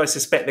to my head, I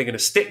suspect they're going to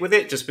stick with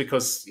it just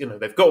because,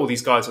 they've got all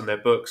these guys on their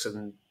books,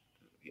 and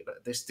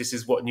this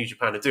is what New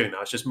Japan are doing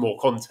now. It's just more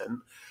content.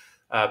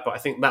 But I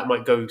think that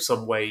might go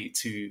some way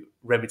to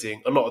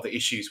remedying a lot of the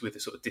issues with the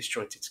sort of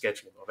disjointed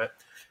scheduling of it.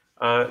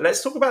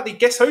 Let's talk about the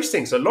guest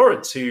hosting. So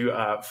Lawrence, who,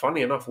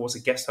 funny enough, was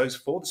a guest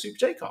host for the Super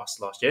J Cast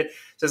last year,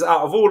 says,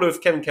 out of all of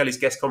Kevin Kelly's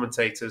guest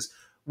commentators,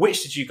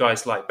 which did you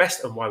guys like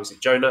best and why was it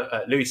Jonah?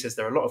 Louis says,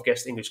 there are a lot of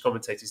guest English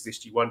commentators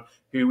this G1.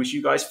 Who was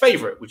you guys'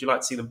 favourite? Would you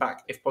like to see them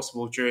back, if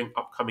possible, during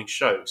upcoming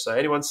shows? So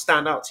anyone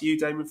stand out to you,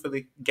 Damon, for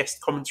the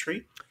guest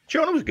commentary?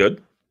 Jonah was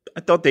good. I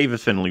thought David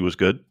Finley was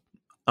good.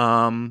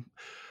 ELP,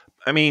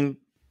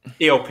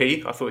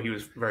 I thought he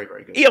was very,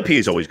 very good. ELP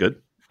is always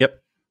good.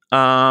 Yep.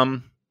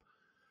 I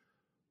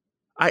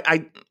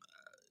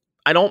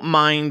don't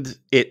mind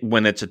it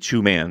when it's a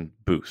 2-man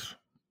booth.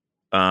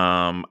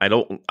 I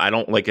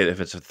don't like it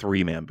if it's a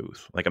 3-man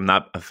booth. Like, I'm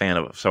not a fan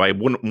of it. So I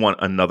wouldn't want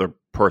another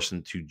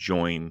person to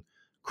join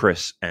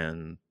Chris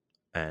and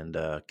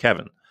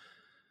Kevin.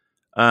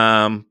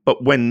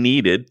 But when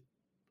needed,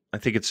 I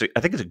think it's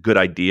a good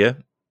idea.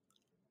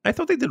 I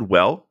thought they did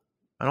well.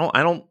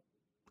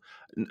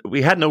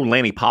 We had no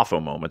Lanny Poffo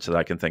moments that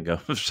I can think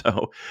of,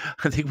 so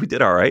I think we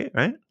did all right?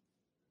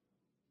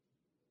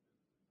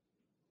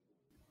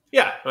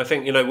 Yeah, I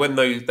think, when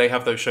they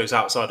have those shows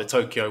outside of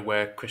Tokyo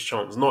where Chris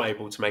Chant's not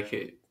able to make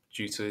it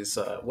due to his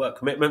work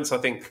commitments, I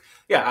think,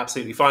 yeah,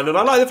 absolutely fine. And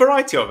I like the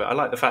variety of it. I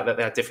like the fact that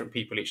they had different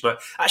people each night.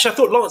 Actually, I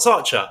thought Lance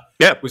Archer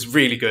was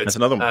really good. That's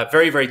another one.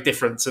 Very, very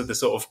different to the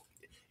sort of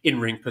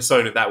in-ring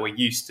persona that we're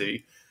used to.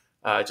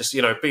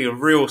 Being a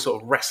real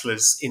sort of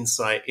wrestler's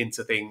insight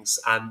into things,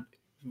 and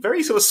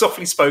very sort of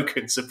softly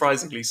spoken,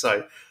 surprisingly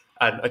so.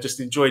 And I just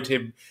enjoyed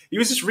him. He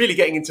was just really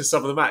getting into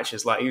some of the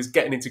matches. Like, he was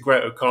getting into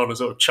Great O'Connor,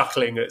 sort of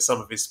chuckling at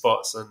some of his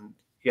spots. And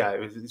yeah, it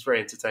was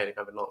very entertaining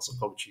having Lance on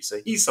commentary. So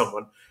he's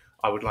someone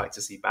I would like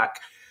to see back.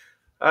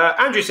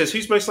 Andrew says,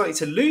 who's most likely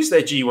to lose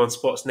their G1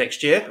 spots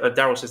next year?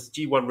 Daryl says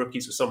the G1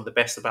 rookies were some of the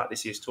best about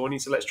this year's tourney.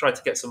 So let's try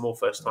to get some more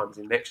first timers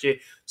in next year.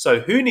 So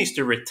who needs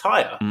to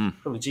retire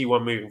from the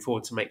G1 moving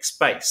forward to make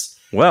space?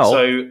 Well,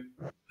 so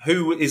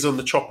who is on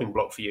the chopping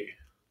block for you?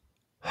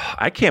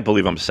 I can't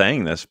believe I'm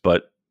saying this,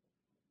 but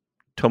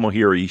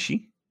Tomohiro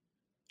Ishii.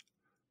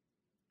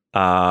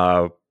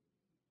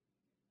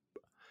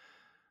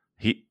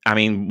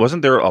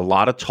 Wasn't there a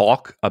lot of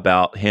talk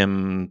about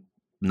him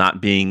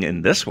not being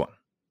in this one,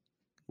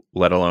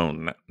 let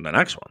alone the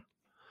next one?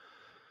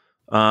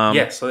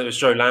 Yes, I think it was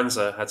Joe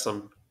Lanza had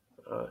some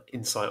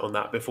insight on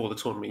that before the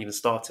tournament even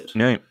started.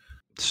 Yeah.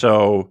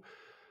 So,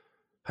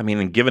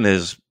 and given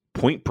his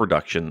point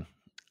production,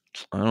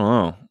 I don't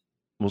know.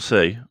 We'll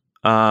see.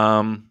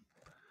 Who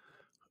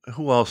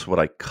else would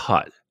I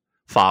cut?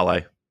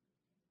 Fale.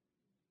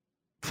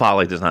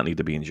 Fale does not need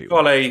to be in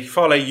G1.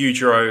 Fale,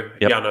 Yujiro,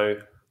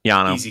 Yano.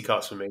 Easy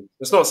cuts for me.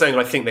 It's not saying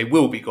I think they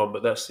will be gone,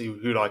 but that's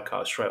who I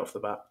cut straight off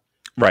the bat.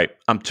 Right.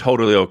 I'm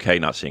totally okay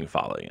not seeing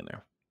Fale in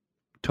there.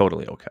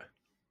 Totally okay.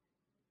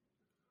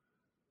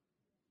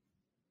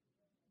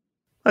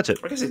 That's it.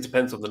 I guess it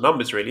depends on the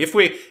numbers, really. If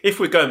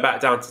we're going back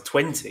down to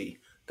 20,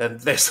 then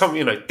there's some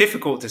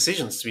difficult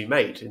decisions to be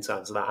made in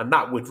terms of that, and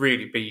that would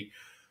really be,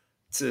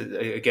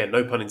 again,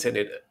 no pun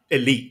intended,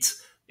 elite.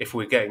 If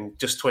we're getting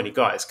just 20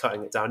 guys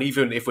cutting it down,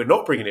 even if we're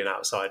not bringing in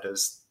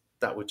outsiders,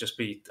 that would just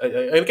be,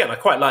 and again, I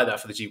quite like that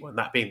for the G1,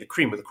 that being the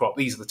cream of the crop.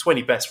 These are the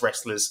 20 best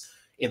wrestlers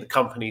in the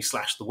company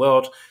 / the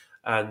world.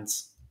 And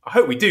I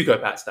hope we do go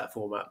back to that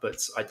format, but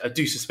I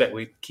do suspect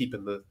we're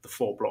keeping the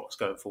 4 blocks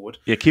going forward.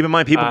 Yeah, keep in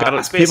mind, people got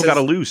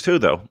to lose too,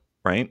 though,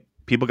 right?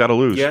 People got to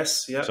lose.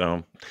 Yes, yeah.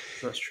 So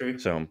that's true.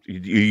 So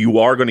you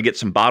are going to get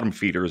some bottom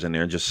feeders in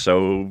there just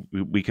so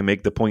we can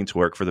make the points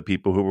work for the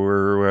people who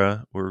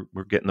were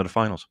getting to the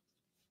finals.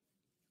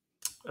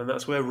 And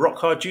that's where Rock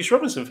Hard Juice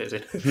Robinson fits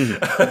in.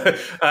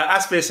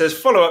 Aspir says,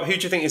 follow up, who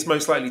do you think is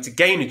most likely to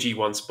gain a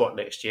G1 spot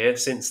next year,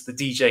 since the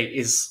DJ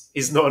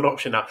is not an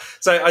option now?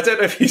 So I don't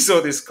know if you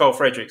saw this Carl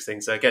Fredericks thing.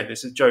 So again,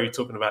 this is Joe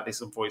talking about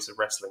this on Voice of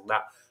Wrestling,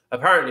 that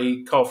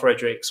apparently Carl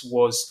Fredericks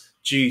was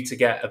due to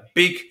get a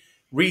big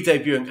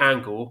re-debuting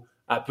angle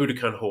at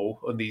Budokan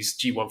Hall on these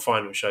G1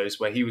 final shows,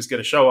 where he was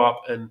going to show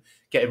up and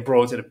get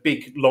embroiled in a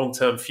big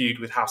long-term feud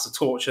with House of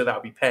Torture that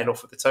would be paying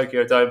off at the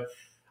Tokyo Dome.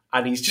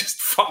 And he's just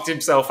fucked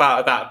himself out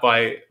of that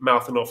by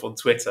mouthing off on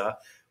Twitter,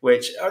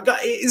 which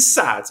it is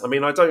sad. I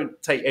mean, I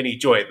don't take any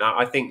joy in that.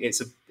 I think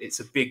it's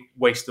a big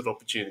wasted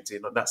opportunity,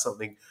 and that's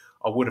something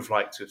I would have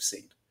liked to have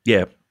seen.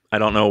 Yeah, I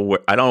don't know where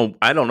I don't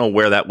know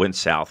where that went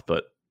south,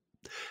 but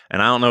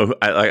and I don't know.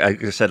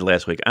 Like I said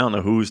last week, I don't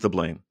know who's to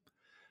blame,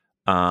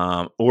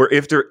 or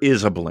if there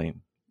is a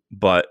blame,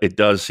 but it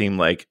does seem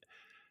like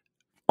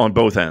on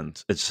both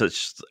ends, it's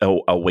such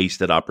a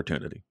wasted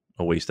opportunity.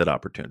 A wasted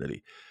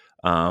opportunity.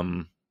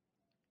 You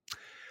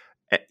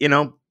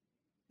know,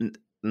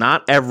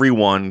 not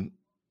everyone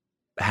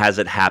has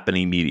it happen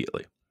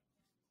immediately.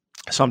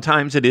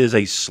 Sometimes it is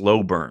a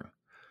slow burn.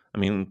 I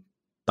mean,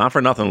 not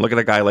for nothing. Look at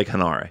a guy like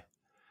Henare.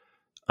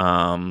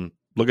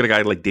 Look at a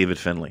guy like David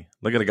Finlay.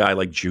 Look at a guy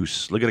like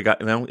Juice. Look at a guy.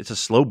 You know, it's a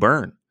slow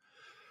burn.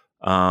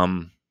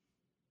 Yo.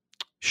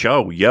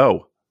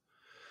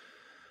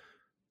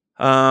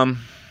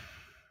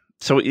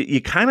 So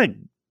you kind of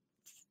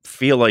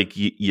feel like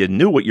you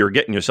knew what you were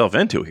getting yourself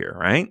into here,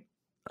 right?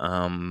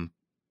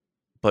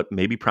 But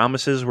maybe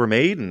promises were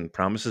made and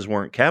promises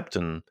weren't kept,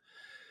 and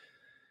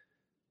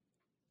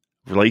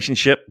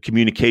relationship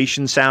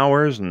communication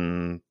sours,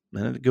 and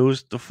then it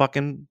goes to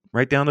fucking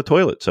right down the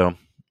toilet. So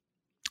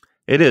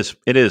it is.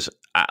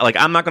 Like,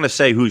 I'm not going to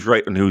say who's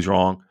right and who's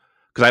wrong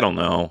because I don't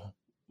know,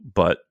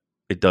 but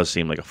it does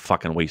seem like a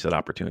fucking wasted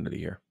opportunity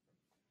here.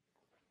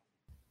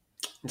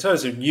 In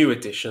terms of new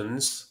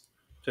additions,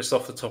 just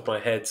off the top of my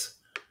head,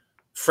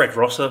 Fred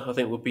Rosser, I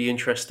think, would be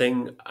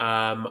interesting.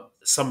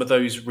 Some of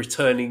those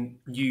returning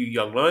new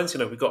young lions,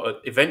 we've got to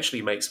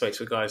eventually make space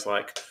for guys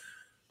like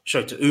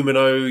Shota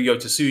Umino,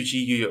 Yota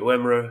Tsuji, Yuya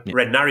Uemura,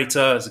 Ren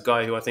Narita as a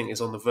guy who I think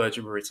is on the verge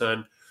of a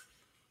return.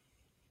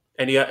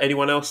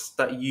 Anyone else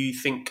that you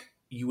think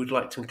you would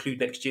like to include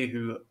next year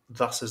who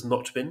thus has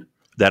not been?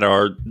 That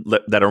are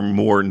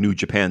more New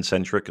Japan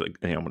centric,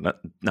 like,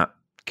 not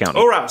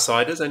counting. Or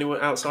outsiders? Anyone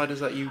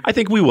outsiders that you? I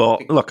think we will.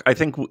 Look, I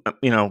think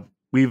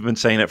we've been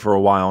saying it for a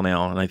while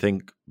now, and I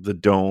think the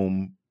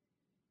Dome,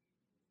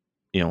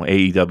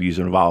 AEW's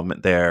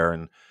involvement there,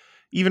 and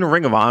even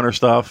Ring of Honor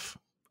stuff.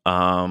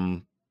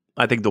 I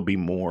think there'll be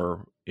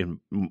more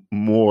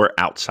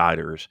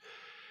outsiders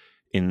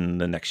in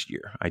the next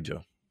year. I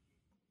do.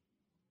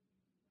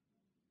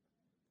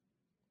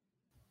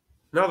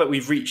 Now that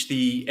we've reached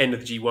the end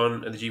of the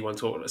G1 and the G1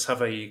 talk, let's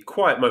have a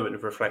quiet moment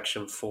of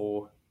reflection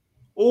for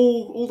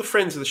all the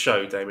friends of the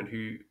show, Damon,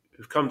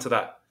 who've come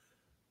to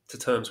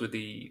terms with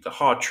the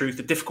hard truth,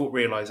 the difficult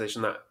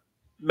realization that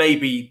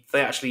maybe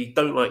they actually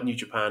don't like New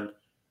Japan,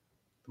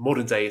 the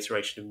modern day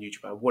iteration of New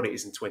Japan, what it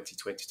is in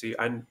 2022,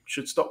 and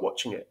should stop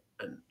watching it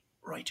and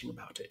writing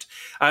about it.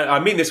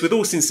 I mean this with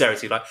all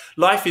sincerity. Like,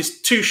 life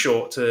is too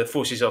short to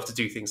force yourself to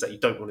do things that you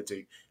don't want to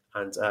do.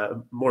 And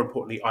more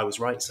importantly, I was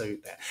right. So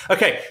there.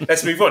 Okay,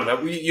 let's move on.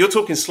 Now, you're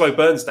talking slow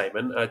burns,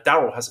 Damon.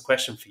 Daryl has a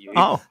question for you.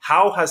 Oh.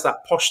 How has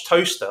that posh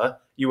toaster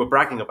you were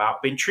bragging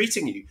about been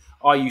treating you?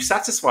 Are you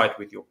satisfied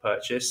with your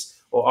purchase,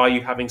 or are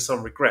you having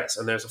some regrets?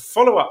 And there's a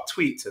follow-up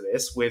tweet to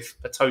this with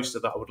a toaster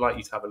that I would like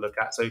you to have a look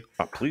at. So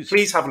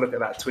please have a look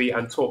at that tweet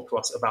and talk to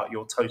us about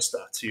your toaster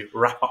to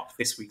wrap up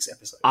this week's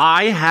episode.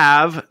 I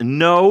have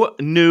no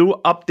new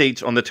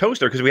updates on the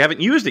toaster because we haven't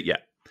used it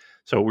yet.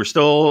 So we're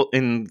still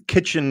in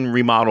kitchen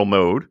remodel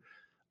mode.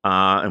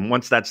 And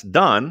once that's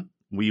done,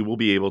 we will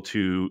be able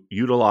to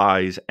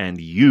utilize and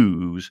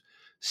use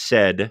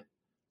said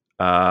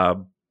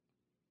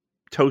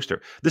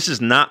toaster. This is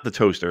not the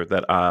toaster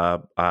that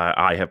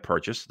I have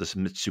purchased. This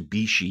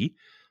Mitsubishi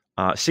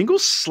single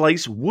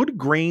slice wood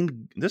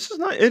grain. This is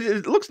not,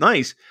 it looks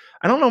nice.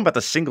 I don't know about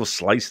the single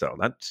slice though.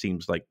 That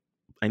seems like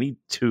I need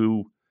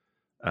two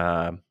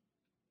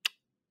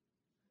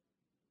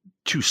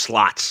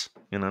slots.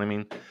 You know what I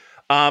mean?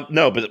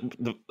 No, but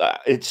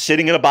it's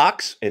sitting in a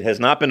box. It has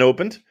not been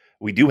opened.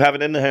 We do have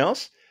it in the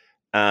house.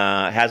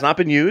 It has not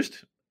been used.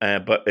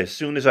 But as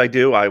soon as I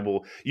do, I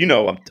will.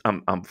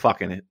 I'm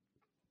fucking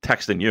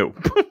texting you.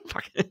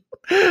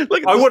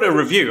 I want a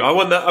review. I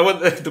want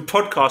the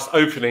podcast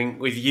opening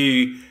with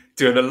you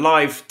doing a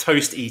live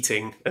toast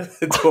eating and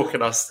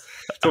talking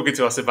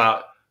to us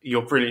about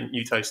your brilliant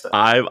new toaster.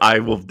 I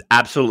will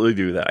absolutely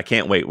do that. I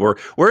can't wait. We're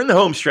in the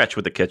home stretch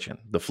with the kitchen.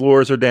 The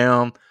floors are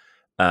down.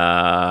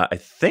 I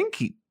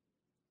think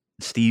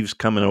Steve's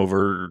coming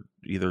over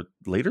either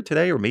later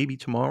today or maybe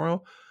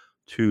tomorrow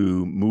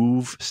to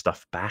move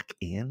stuff back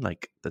in,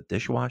 like the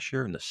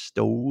dishwasher and the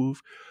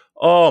stove.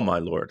 Oh, my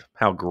Lord.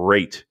 How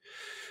great.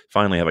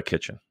 Finally have a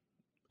kitchen.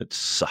 It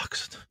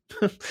sucks.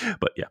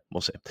 But yeah, we'll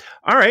see.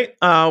 All right.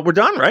 We're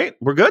done, right?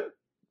 We're good?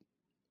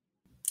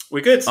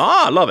 We're good.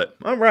 I love it.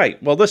 All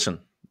right. Well, listen,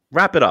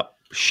 wrap it up,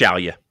 shall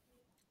you?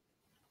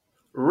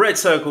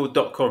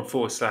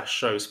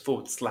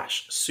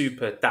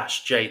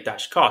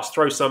 redcircle.com/shows/super-j-cast.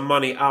 Throw some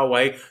money our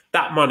way.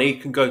 That money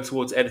can go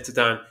towards Editor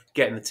Dan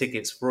getting the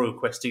tickets for Royal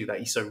Quest 2 that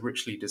he so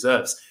richly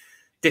deserves.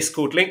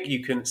 Discord link,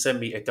 you can send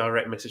me a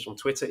direct message on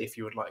Twitter if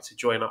you would like to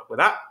join up with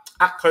that.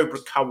 At Cobra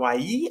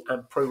Kawaii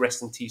and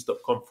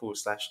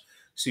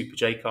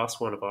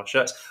prowrestlingtees.com/super-jcast, one of our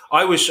shirts.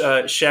 I was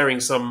sharing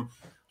some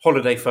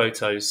holiday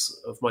photos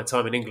of my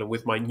time in England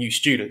with my new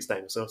students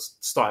then. So I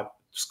started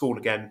school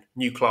again,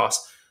 new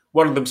class.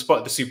 one of them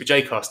spotted the Super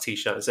J-Cast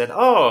t-shirt and said,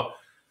 "Oh,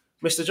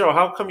 Mr. Joel,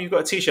 how come you've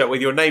got a t-shirt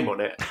with your name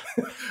on it?"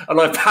 And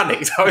I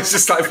panicked. I was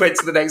just like, went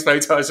to the next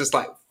photo. I was just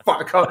like,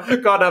 fuck, I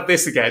can't have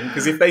this again.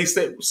 Because if they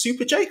say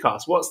Super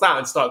J-Cast, what's that?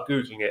 And start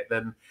Googling it,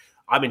 then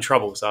I'm in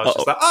trouble. So I was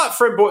just like, a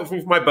friend bought it for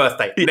me for my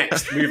birthday.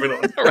 Next, moving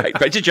on. Right,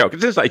 but it's a joke.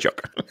 It's just a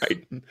joke.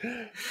 Right.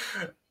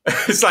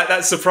 It's like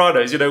that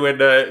Sopranos, when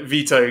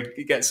Vito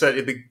gets sent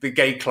in the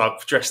gay club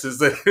dressed as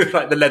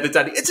the leather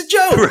daddy. It's a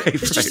joke. Right,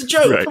 it's just a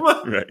joke. Right, Come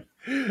on. Right.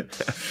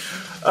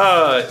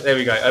 There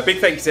we go. A big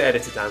thank you to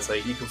editor Dan. So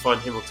you can find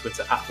him on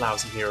Twitter at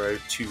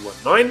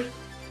LousyHero219.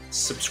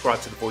 Subscribe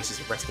to the Voices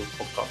of Wrestling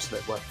Podcast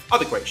Network.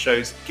 Other great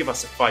shows. Give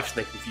us a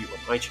 5-snake review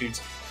on iTunes.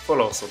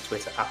 Follow us on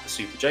Twitter at the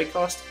Super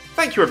J-Cast.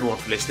 Thank you everyone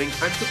for listening,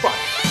 and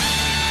goodbye.